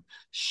not going to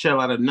shell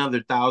out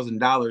another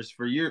 $1,000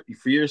 for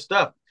your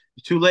stuff.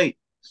 It's too late.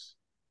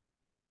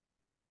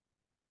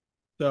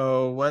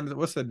 So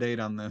what's the date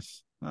on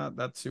this?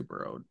 That's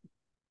super old.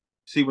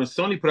 See, when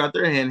Sony put out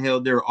their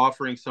handheld, they were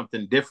offering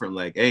something different.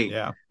 Like, hey,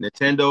 Yeah.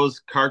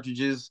 Nintendo's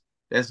cartridges,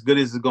 that's good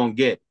as it's gonna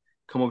get.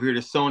 Come over here to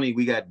Sony,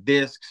 we got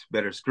discs,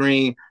 better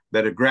screen,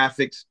 better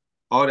graphics,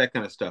 all that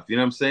kind of stuff. You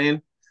know what I'm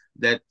saying?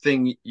 That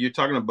thing you're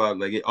talking about,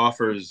 like it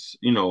offers,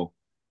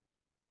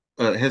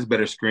 has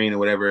better screen or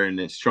whatever, and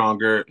it's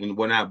stronger and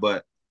whatnot,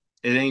 but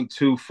it ain't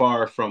too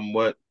far from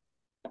what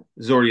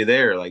is already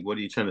there. Like, what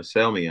are you trying to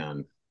sell me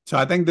on? So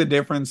I think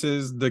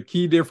the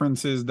key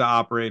difference is the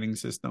operating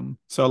system.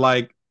 So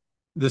like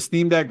the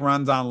Steam Deck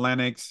runs on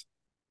Linux,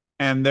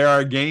 and there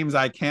are games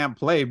I can't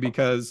play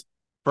because,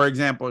 for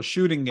example,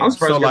 shooting I'm games.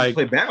 surprised So you got to like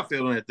play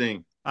Battlefield on that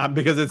thing.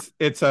 because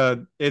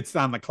it's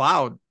on the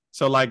cloud.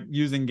 So like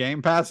using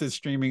Game Pass is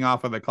streaming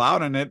off of the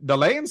cloud, and the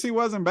latency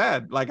wasn't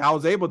bad. Like I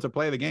was able to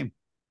play the game,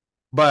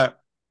 but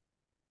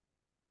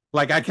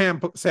like I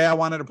can't say I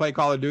wanted to play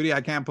Call of Duty. I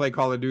can't play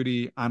Call of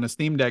Duty on a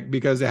Steam Deck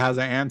because it has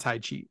an anti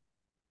cheat.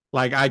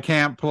 Like I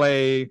can't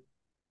play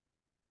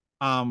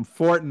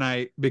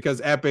Fortnite because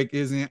Epic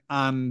isn't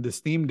on the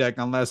Steam Deck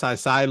unless I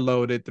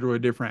sideload it through a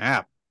different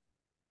app.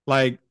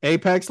 Like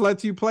Apex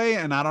lets you play,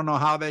 and I don't know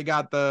how they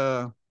got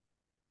the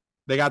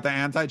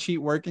anti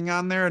cheat working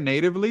on there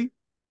natively,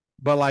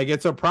 but like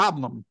it's a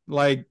problem.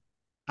 Like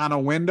on a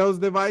Windows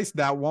device,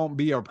 that won't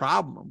be a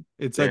problem.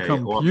 It's a Yeah, yeah,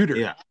 well, computer.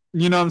 yeah.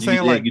 You know what I'm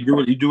saying? Yeah, Like you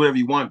do whatever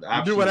you want. The you do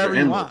options are whatever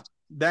you endless.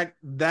 want.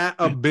 That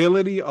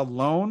ability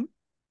alone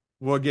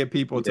will get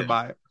people to Yeah,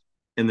 buy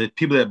and the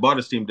people that bought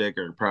a Steam Deck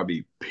are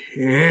probably pissed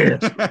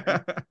right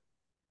now. it.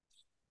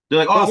 They're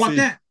like, "Oh, I We'll want see.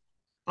 that.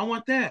 I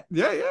want that.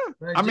 Yeah, yeah.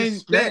 I I just mean,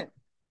 they spent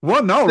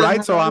well, no,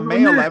 right? So $700 on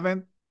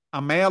that."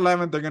 On May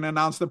 11th, they're going to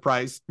announce the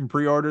price, and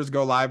pre-orders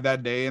go live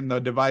that day, and the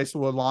device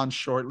will launch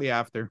shortly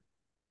after.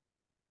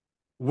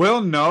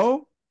 We'll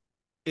know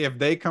if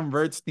they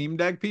convert Steam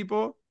Deck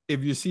people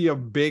if you see a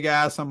big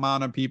ass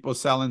amount of people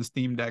selling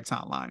Steam Decks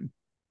online.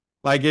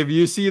 Like if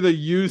you see the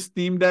used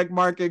Steam Deck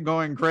market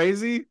going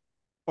crazy,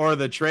 or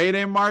the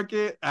trade-in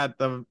market at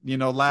the They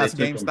last took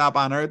them. GameStop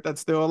on Earth that's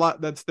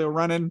still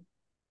running.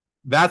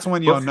 That's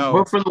when But you'll know.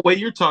 but from the way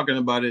you're talking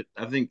about it,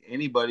 I think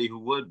anybody who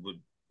would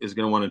is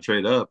going to want to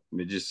trade up.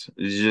 It's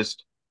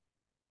just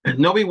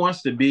nobody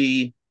wants to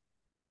be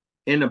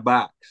in a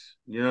box.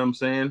 You know what I'm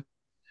saying?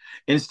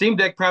 And Steam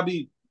Deck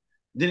probably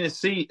didn't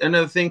see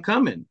another thing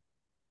coming.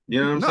 You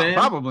know what I'm No, saying?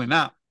 probably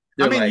not. I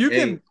They're mean, like,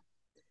 hey,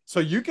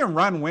 you can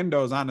run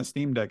Windows on a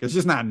Steam Deck. It's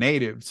just not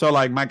native. So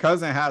like my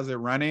cousin has it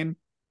running.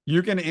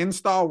 You can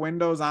install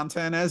Windows onto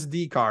an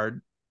SD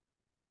card.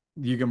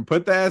 You can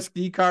put the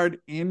SD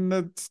card in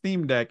the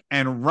Steam Deck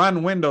and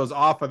run Windows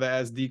off of the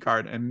SD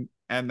card and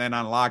then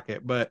unlock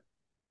it. But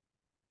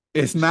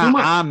it's it's too not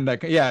much. on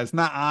it's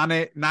not on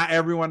it. Not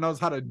everyone knows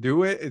how to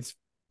do it.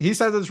 He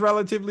says it's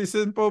relatively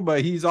simple,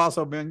 but he's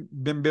also been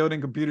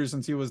building computers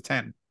since he was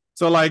 10.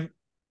 So like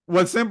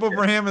what's simple Yeah.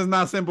 for him is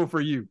not simple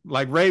for you.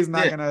 Like Ray's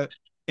not Yeah. gonna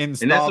And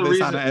that's install the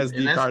this on reason, an and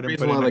SD that's the card and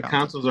reason put it why in a the console.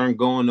 consoles aren't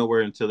going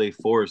nowhere until they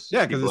force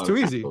Yeah, because people it's out of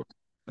too easy. consoles.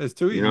 It's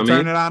too You easy. know You what I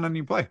turn mean? it on and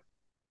you play.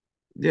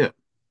 Yeah,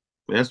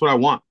 that's what I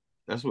want.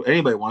 That's what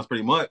anybody wants,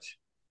 pretty much.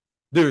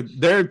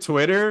 Dude, their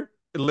Twitter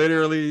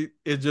literally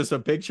is just a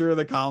picture of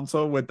the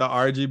console with the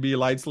RGB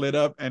lights lit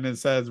up and it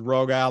says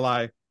Rogue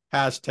Ally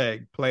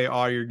hashtag play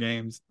all your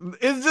games.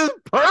 It's just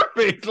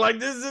perfect. Like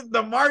this is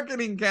the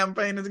marketing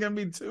campaign is gonna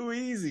be too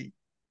easy.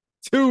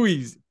 Too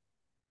easy.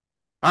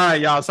 All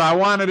right, y'all. So I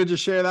wanted to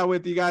just share that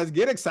with you guys.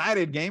 Get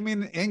excited.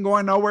 Gaming ain't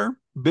going nowhere.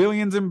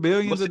 Billions and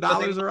billions What's of the other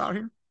thing? dollars are out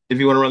here. If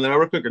you want to run that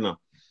over quick or no?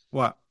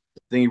 What?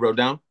 The thing you wrote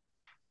down?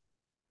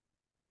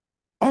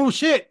 Oh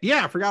shit.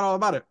 Yeah, I forgot all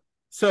about it.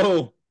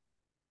 So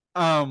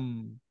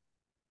um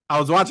I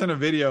was watching a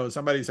video.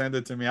 Somebody sent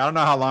it to me. I don't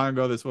know how long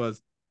ago this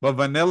was, but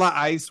Vanilla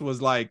Ice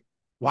was like,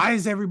 "Why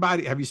is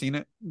everybody? Have you seen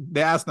it?"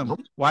 They asked him,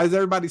 Nope. "Why is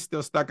everybody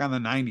still stuck on the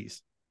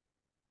 '90s?"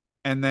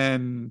 And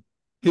then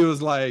he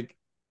was like,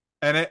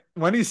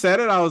 when he said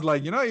it, I was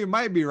like, you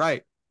might be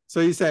right. So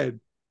he said,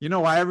 "You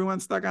know why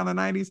everyone's stuck on the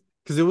 '90s?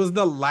 Because it was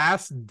the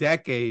last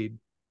decade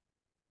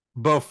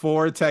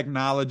before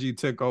technology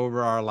took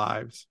over our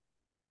lives."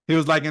 He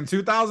was like, in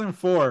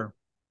 2004,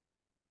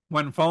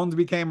 when phones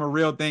became a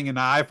real thing and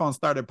the iPhone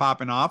started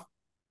popping off,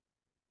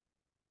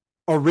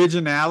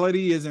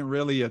 originality isn't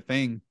really a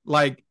thing.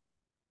 Like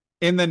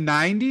in the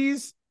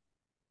 90s,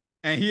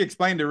 and he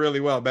explained it really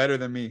well, better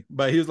than me,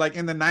 but he was like,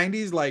 in the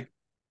 90s, like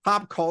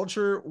pop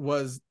culture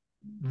was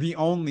the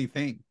only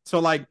thing. So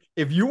like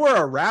if you were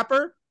a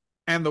rapper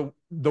and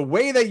the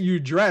way that you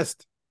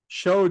dressed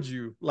showed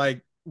you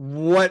like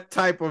what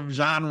type of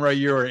genre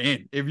you're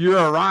in. If you're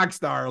a rock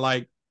star,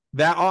 like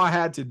that all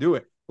had to do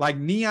it. Like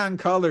neon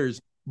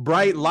colors,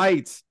 bright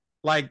lights,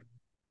 like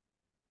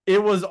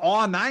it was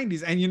all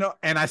 90s.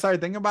 And I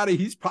started thinking about it.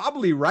 He's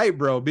probably right,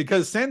 bro,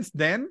 because since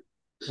then,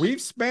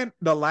 we've spent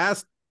the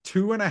last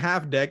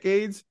 2.5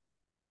 decades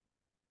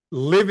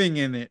living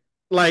in it.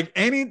 Like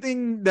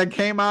anything that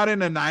came out in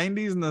the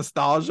 90s,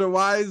 nostalgia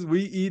wise,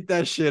 we eat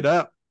that shit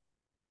up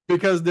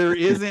because there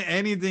isn't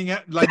anything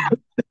like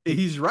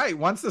he's right.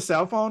 Once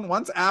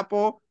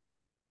Apple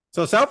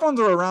So cell phones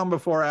were around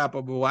before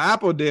Apple, but what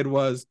Apple did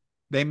was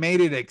they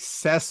made it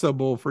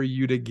accessible for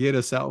you to get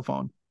a cell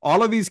phone.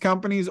 All of these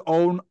companies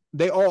owe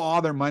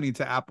all their money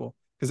to Apple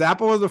because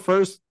Apple was the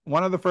first,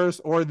 one of the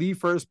first, or the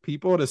first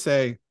people to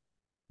say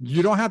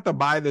you don't have to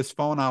buy this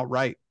phone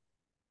outright.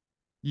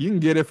 You can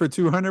get it for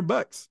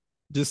 $200.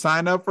 Just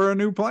sign up for a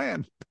new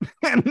plan,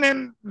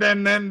 and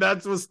then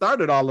that's what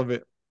started all of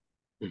it.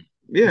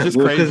 Yeah, Just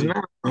well, because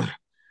crazy.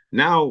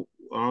 now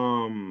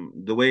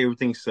the way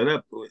everything's set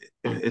up,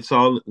 it's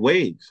all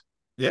waves.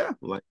 Yeah,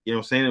 Like, you know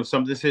what I'm saying? If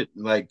something's hit,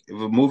 like if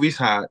a movie's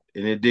hot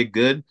and it did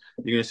good,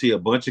 you're gonna see a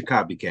bunch of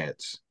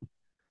copycats.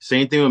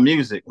 Same thing with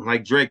music.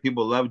 Like Drake,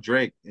 people love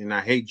Drake, and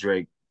I hate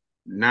Drake.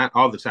 Not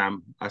all the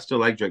time. I still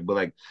like Drake, but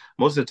like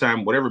most of the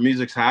time, whatever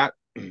music's hot,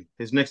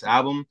 his next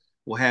album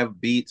will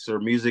have beats or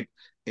music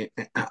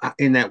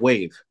in that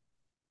wave.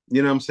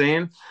 You know what I'm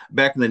saying?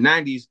 Back in the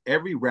 90s,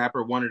 every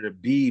rapper wanted to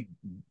be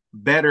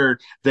better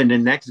than the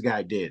next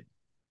guy did.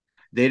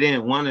 They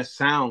didn't want to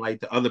sound like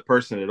the other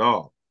person at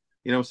all.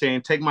 You know what I'm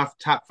saying? Take my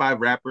top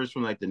five rappers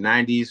from like the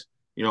 90s,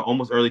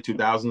 almost early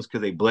 2000s,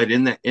 because they bled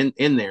in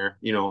there,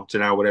 to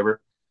now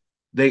whatever.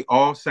 They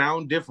all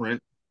sound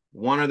different,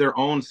 one of their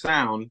own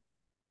sound,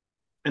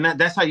 and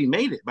that's how you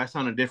made it, by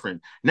sounding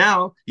different.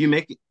 Now you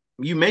make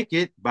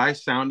it by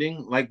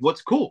sounding like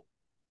what's cool.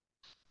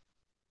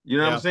 You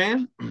know what I'm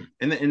yeah,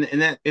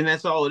 saying? And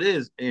that's all it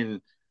is.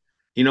 And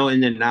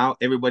then now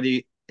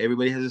everybody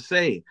has a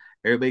say.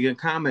 Everybody can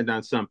comment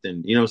on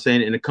something. You know what I'm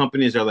saying? And the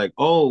companies are like,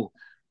 oh,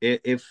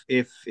 if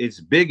it's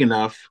big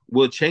enough,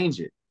 we'll change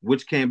it,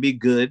 which can be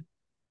good.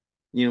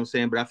 You know what I'm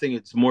saying? But I think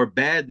it's more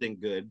bad than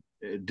good,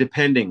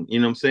 depending. You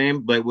know what I'm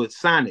saying? But with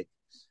Sonic,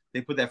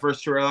 they put that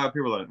first trailer out.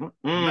 People are like, that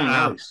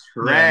nah, looks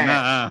yeah,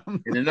 trash. nah.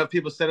 And enough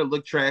people said it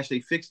looked trash. They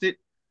fixed it.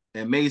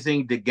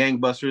 Amazing. The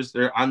gangbusters.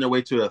 They're on their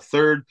way to a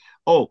third.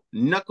 Oh,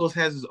 Knuckles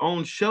has his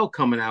own show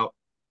coming out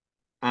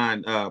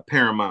on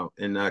Paramount,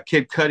 and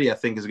Kid Cudi, I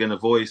think, is going to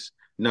voice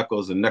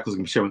Knuckles, and Knuckles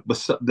going to share.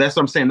 But that's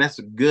what I'm saying. That's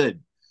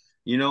good,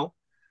 you know.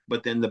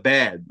 But then the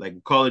bad,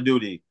 like Call of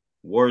Duty,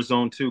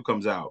 Warzone 2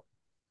 comes out.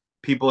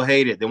 People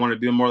hate it. They want to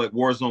be more like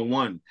Warzone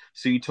 1.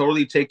 So you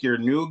totally take your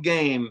new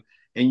game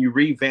and you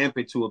revamp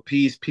it to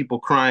appease people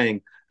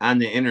crying on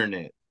the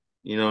internet.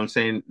 You know what I'm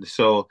saying?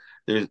 So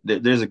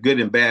there's a good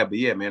and bad, but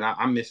yeah, man,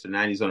 I miss the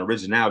 90s on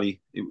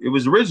originality. It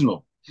was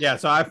original. Yeah,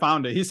 so I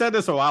found it. He said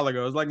this a while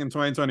ago. It was like in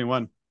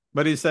 2021.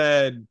 But he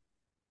said,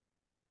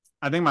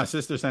 I think my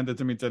sister sent it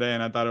to me today,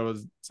 and I thought it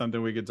was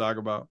something we could talk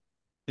about.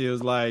 He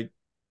was like,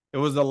 it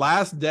was the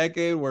last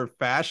decade where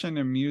fashion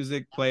and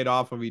music played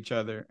off of each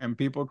other, and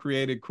people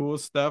created cool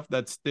stuff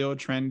that's still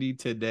trendy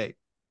today.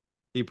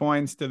 He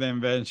points to the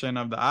invention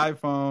of the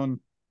iPhone,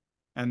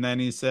 and then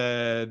he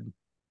said,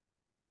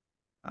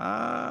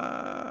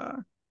 uh,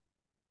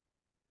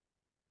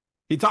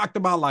 he talked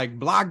about like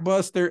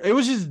Blockbuster. It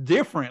was just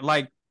different.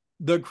 Like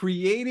the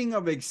creating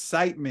of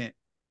excitement,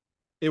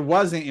 it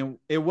was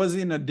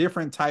in a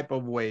different type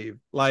of wave.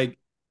 Like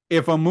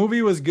if a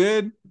movie was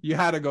good, you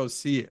had to go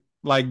see it.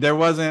 Like there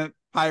wasn't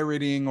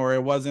pirating, or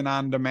it wasn't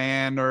on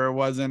demand, or it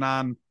wasn't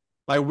on,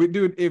 like, we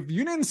dude, if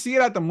you didn't see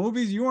it at the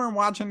movies, you weren't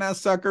watching that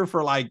sucker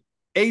for like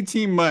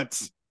 18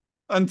 months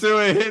until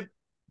it hit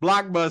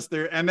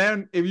Blockbuster. And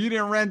then if you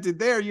didn't rent it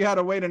there, you had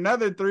to wait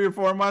another 3 or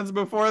 4 months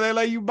before they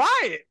let you buy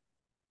it.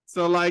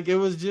 So like it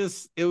was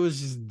just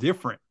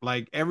different.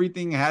 Like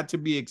everything had to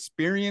be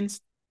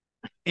experienced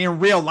in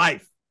real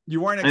life. You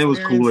weren't And it was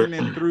cooler.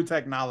 experiencing it through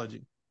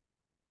technology.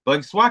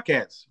 Like SWAT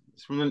cats.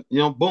 It's from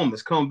the, boom,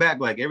 it's coming back.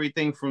 Like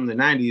everything from the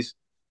 90s,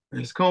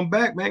 it's coming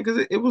back, man,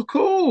 because it was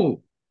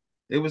cool.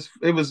 It was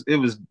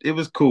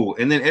cool.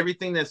 And then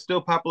everything that's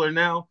still popular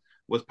now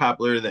was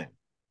popular then.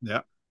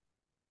 Yeah.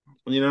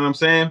 You know what I'm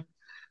saying?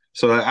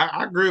 So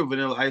I agree with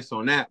Vanilla Ice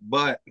on that,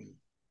 but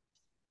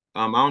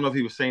I don't know if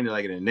he was saying it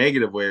like in a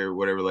negative way or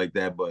whatever like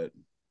that, but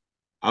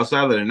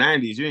outside of the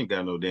 90s, you ain't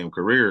got no damn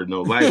career,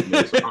 no life,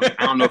 man. So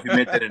I don't know if he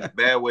meant that in a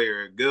bad way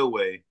or a good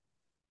way,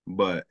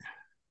 but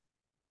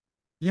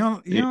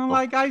You don't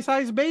like Ice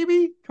Ice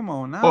Baby? Come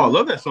on Oh, I now.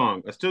 love that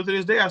song. Still to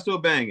this day, I still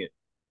bang it.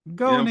 You know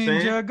Go what I'm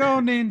saying? Ninja, go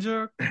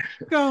Ninja,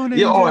 go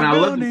Yeah. Oh, and Ninja, I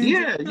go love it. Ninja,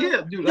 Yeah, go,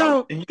 yeah, dude.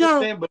 go, And you know what I'm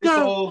go, saying? But his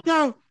go, whole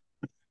go.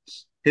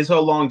 his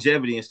whole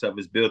longevity and stuff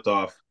is built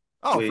off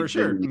Oh, for with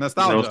sure. the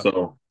Nostalgia.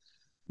 so.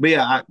 But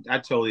yeah, I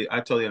totally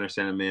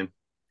understand it, man,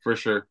 for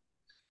sure.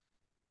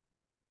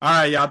 All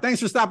right, y'all.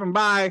 Thanks for stopping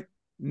by.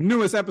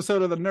 Newest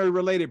episode of the Nerd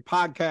Related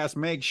Podcast.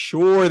 Make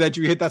sure that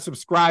you hit that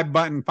subscribe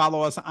button.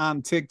 Follow us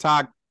on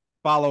TikTok.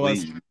 Follow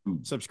us. Please.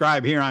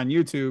 Subscribe here on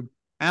YouTube.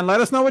 And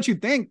let us know what you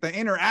think. The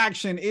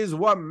interaction is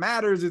what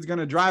matters. It's going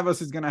to drive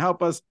us. It's going to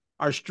help us.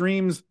 Our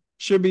streams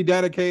should be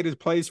dedicated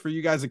place for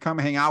you guys to come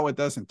hang out with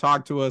us and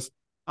talk to us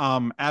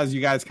as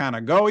you guys kind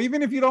of go.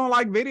 Even if you don't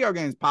like video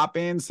games, pop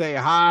in, say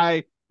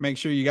hi. Make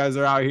sure you guys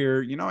are out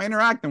here,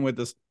 interacting with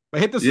us.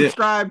 But hit the Yeah.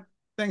 subscribe.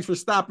 Thanks for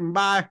stopping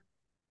by.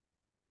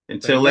 Stay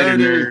Until later,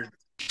 nerdy. nerd.